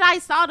now that I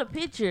saw the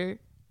picture,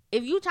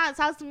 if you trying to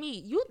talk to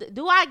me,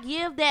 do I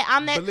give that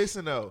I'm that? But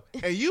listen though,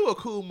 and you a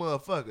cool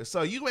motherfucker,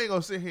 so you ain't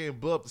gonna sit here and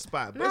blow up the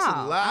spot. No, there's a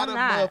lot of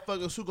not.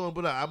 Motherfuckers who gonna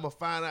be like, I'm gonna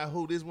find out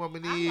who this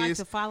woman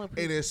is like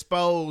and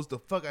expose the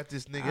fuck out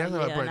this nigga. That's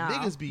like, bro,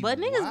 niggas be but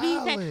niggas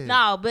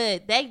wildin'.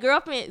 but they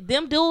girlfriend,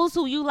 them dudes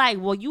who you like,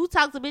 well, you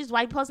talk to bitches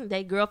while you posting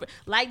they girlfriend.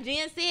 Like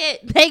Jen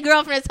said, they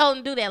girlfriend told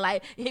them to do that.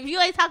 Like, if you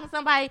ain't talking to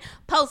somebody,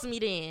 post me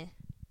then.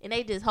 And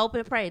they just hope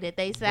and pray that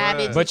they side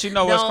bitches but you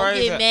know what's don't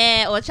crazy? Get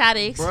mad or try to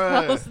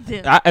expose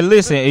them.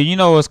 Listen, you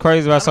know what's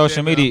crazy about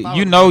social media?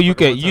 You know you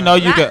can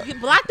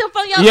block them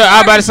from your. Yeah,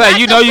 I'm about to say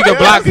you know you can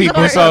block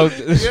people. So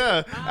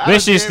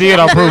this shit still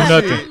don't prove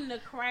nothing. I'm the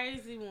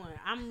crazy one.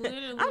 I'm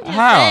literally. I'm just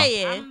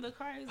saying. I'm the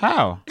crazy.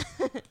 How?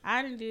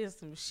 I done did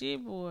some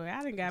shit, boy.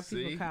 I done got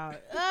people caught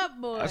up,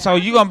 boy. So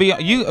you gonna be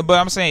you? But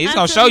I'm saying it's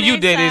gonna show you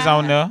that it's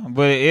on there,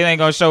 but it ain't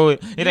gonna show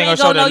it. It ain't gonna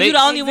show that. You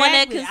the only one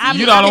that can see.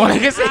 You the only one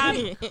that can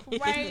see.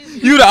 Crazy.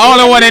 You the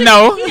only one that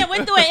know. He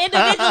went through it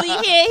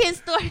individually. Hear his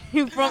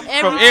story from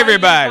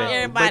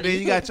everybody. But then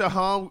you got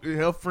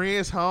her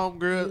friends, home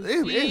girls.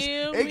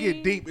 It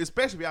get deep,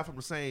 especially if y'all from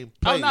the same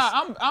place.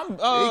 Oh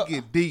no, it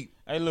get deep.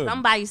 Hey, look.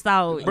 Somebody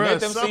saw it. Bro,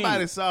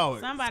 somebody saw it.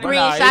 Somebody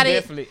screenshot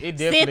it.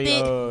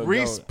 Definitely.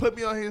 Reese put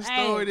me on his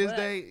story this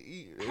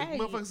day.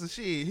 Motherfuckers some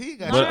shit. He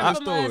got your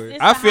story.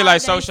 I feel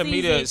like social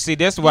media. See,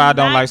 that's why I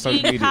don't like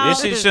social media.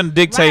 This shit shouldn't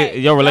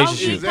dictate your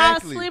relationship. Don't get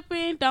caught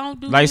slipping. men don't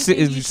do like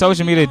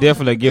social media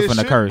definitely a gift and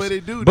a curse,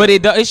 but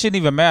it shouldn't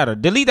even matter.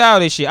 Delete all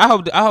this shit. I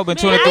hope in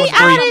 2023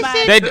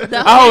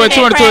 I hope in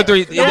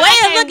 2023 the way of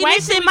looking at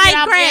this shit might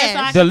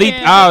crash.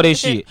 Delete all this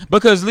shit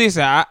because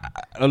listen, a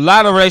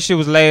lot of that shit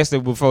was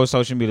lasted before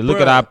social media. Look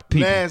at our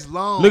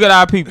people. Look at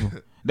our people.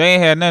 They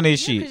ain't had none of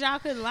this shit. You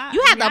had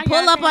to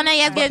pull up on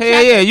their ass.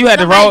 Hell yeah, you had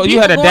to roll.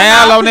 You had to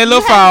dial on that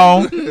little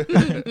phone.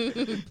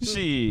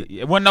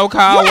 Shit, wasn't no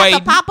call waiting. You had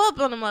to pop up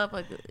on the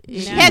motherfucker.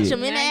 Catch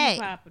them in the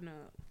act.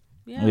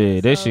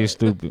 Yeah, that shit's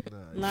stupid.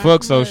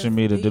 Fuck social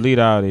media. Delete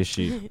all this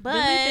shit. But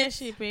delete that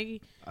shit,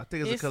 Peggy. I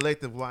think it's a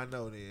collective why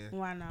no then.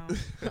 Why no?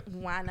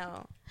 Why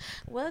no?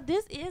 Well,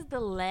 this is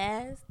the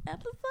last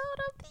episode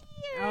of the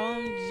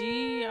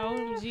year.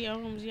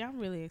 OMG. I'm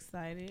really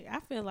excited.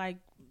 I feel like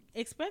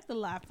expect a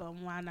lot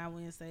from Why Not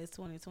Wednesdays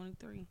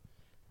 2023.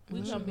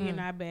 We gonna be in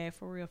our bag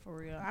for real.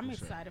 I'm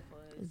excited for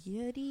us.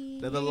 Yuddy.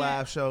 Another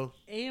live show.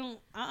 And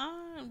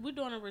we're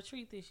doing a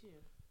retreat this year.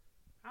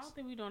 I don't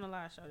think we're doing a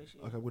live show this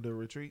year. Okay, we're doing a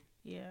retreat.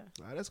 Yeah.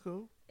 All right, that's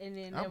cool. And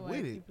then that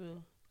way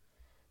people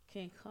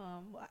can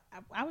come.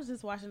 I was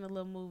just watching a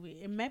little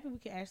movie, and maybe we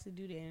could actually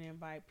do that and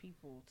invite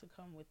people to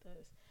come with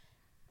us.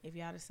 If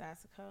y'all decide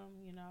to come,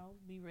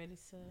 be ready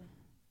to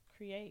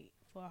create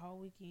for a whole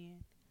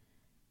weekend.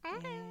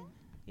 And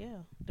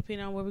yeah,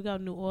 depending on where we go,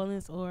 New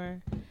Orleans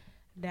or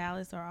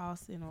Dallas or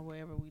Austin or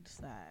wherever we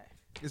decide.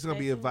 It's going to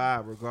be a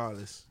vibe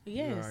regardless.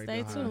 Yeah,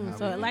 stay tuned.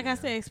 So like I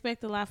said,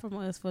 expect a lot from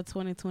us for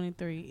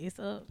 2023. It's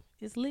up.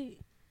 It's lit.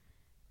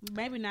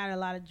 Maybe not a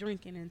lot of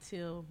drinking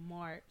until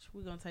March.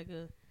 We're gonna take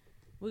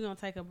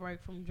a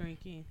break from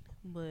drinking.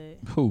 But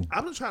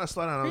I'm just trying to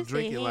slow down on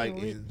drinking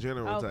in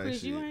general type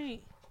Chris, shit. You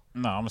ain't.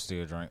 No, I'm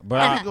still drink,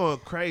 but I'm going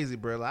crazy,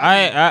 bro. But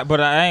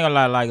I ain't gonna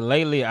lie. Like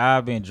lately,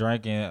 I've been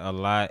drinking a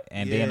lot,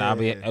 and then I'll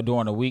be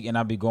during the week, and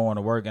I'll be going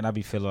to work, and I'll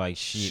be feeling like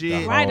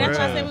shit. Right, that's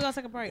why I said we're gonna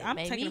take a break. I'm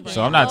taking a break.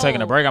 So I'm not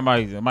taking a break. I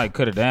might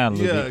cut it down a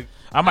little bit.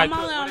 I might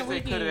on the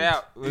weekend. Cut it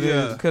out.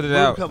 Yeah, cut it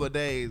out. A couple of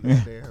days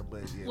there,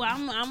 but yeah. Well,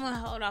 I'm gonna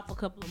hold off a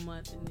couple of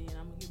months, and then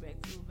I'm gonna get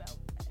back to about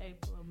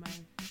April or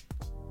May.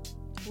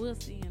 We'll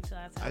see until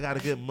I got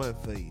a good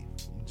month for you.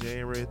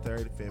 January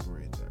 3rd to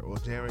February 3rd, or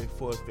January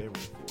 4th, February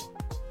 4th.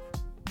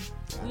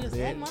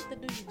 That month to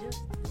do you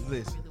just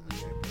listen.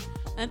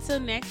 Until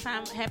next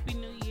time, Happy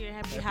New Year,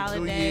 Happy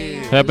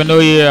Holidays. Happy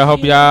New Year. I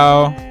hope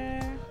y'all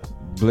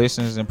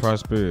blessings and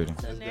prosperity.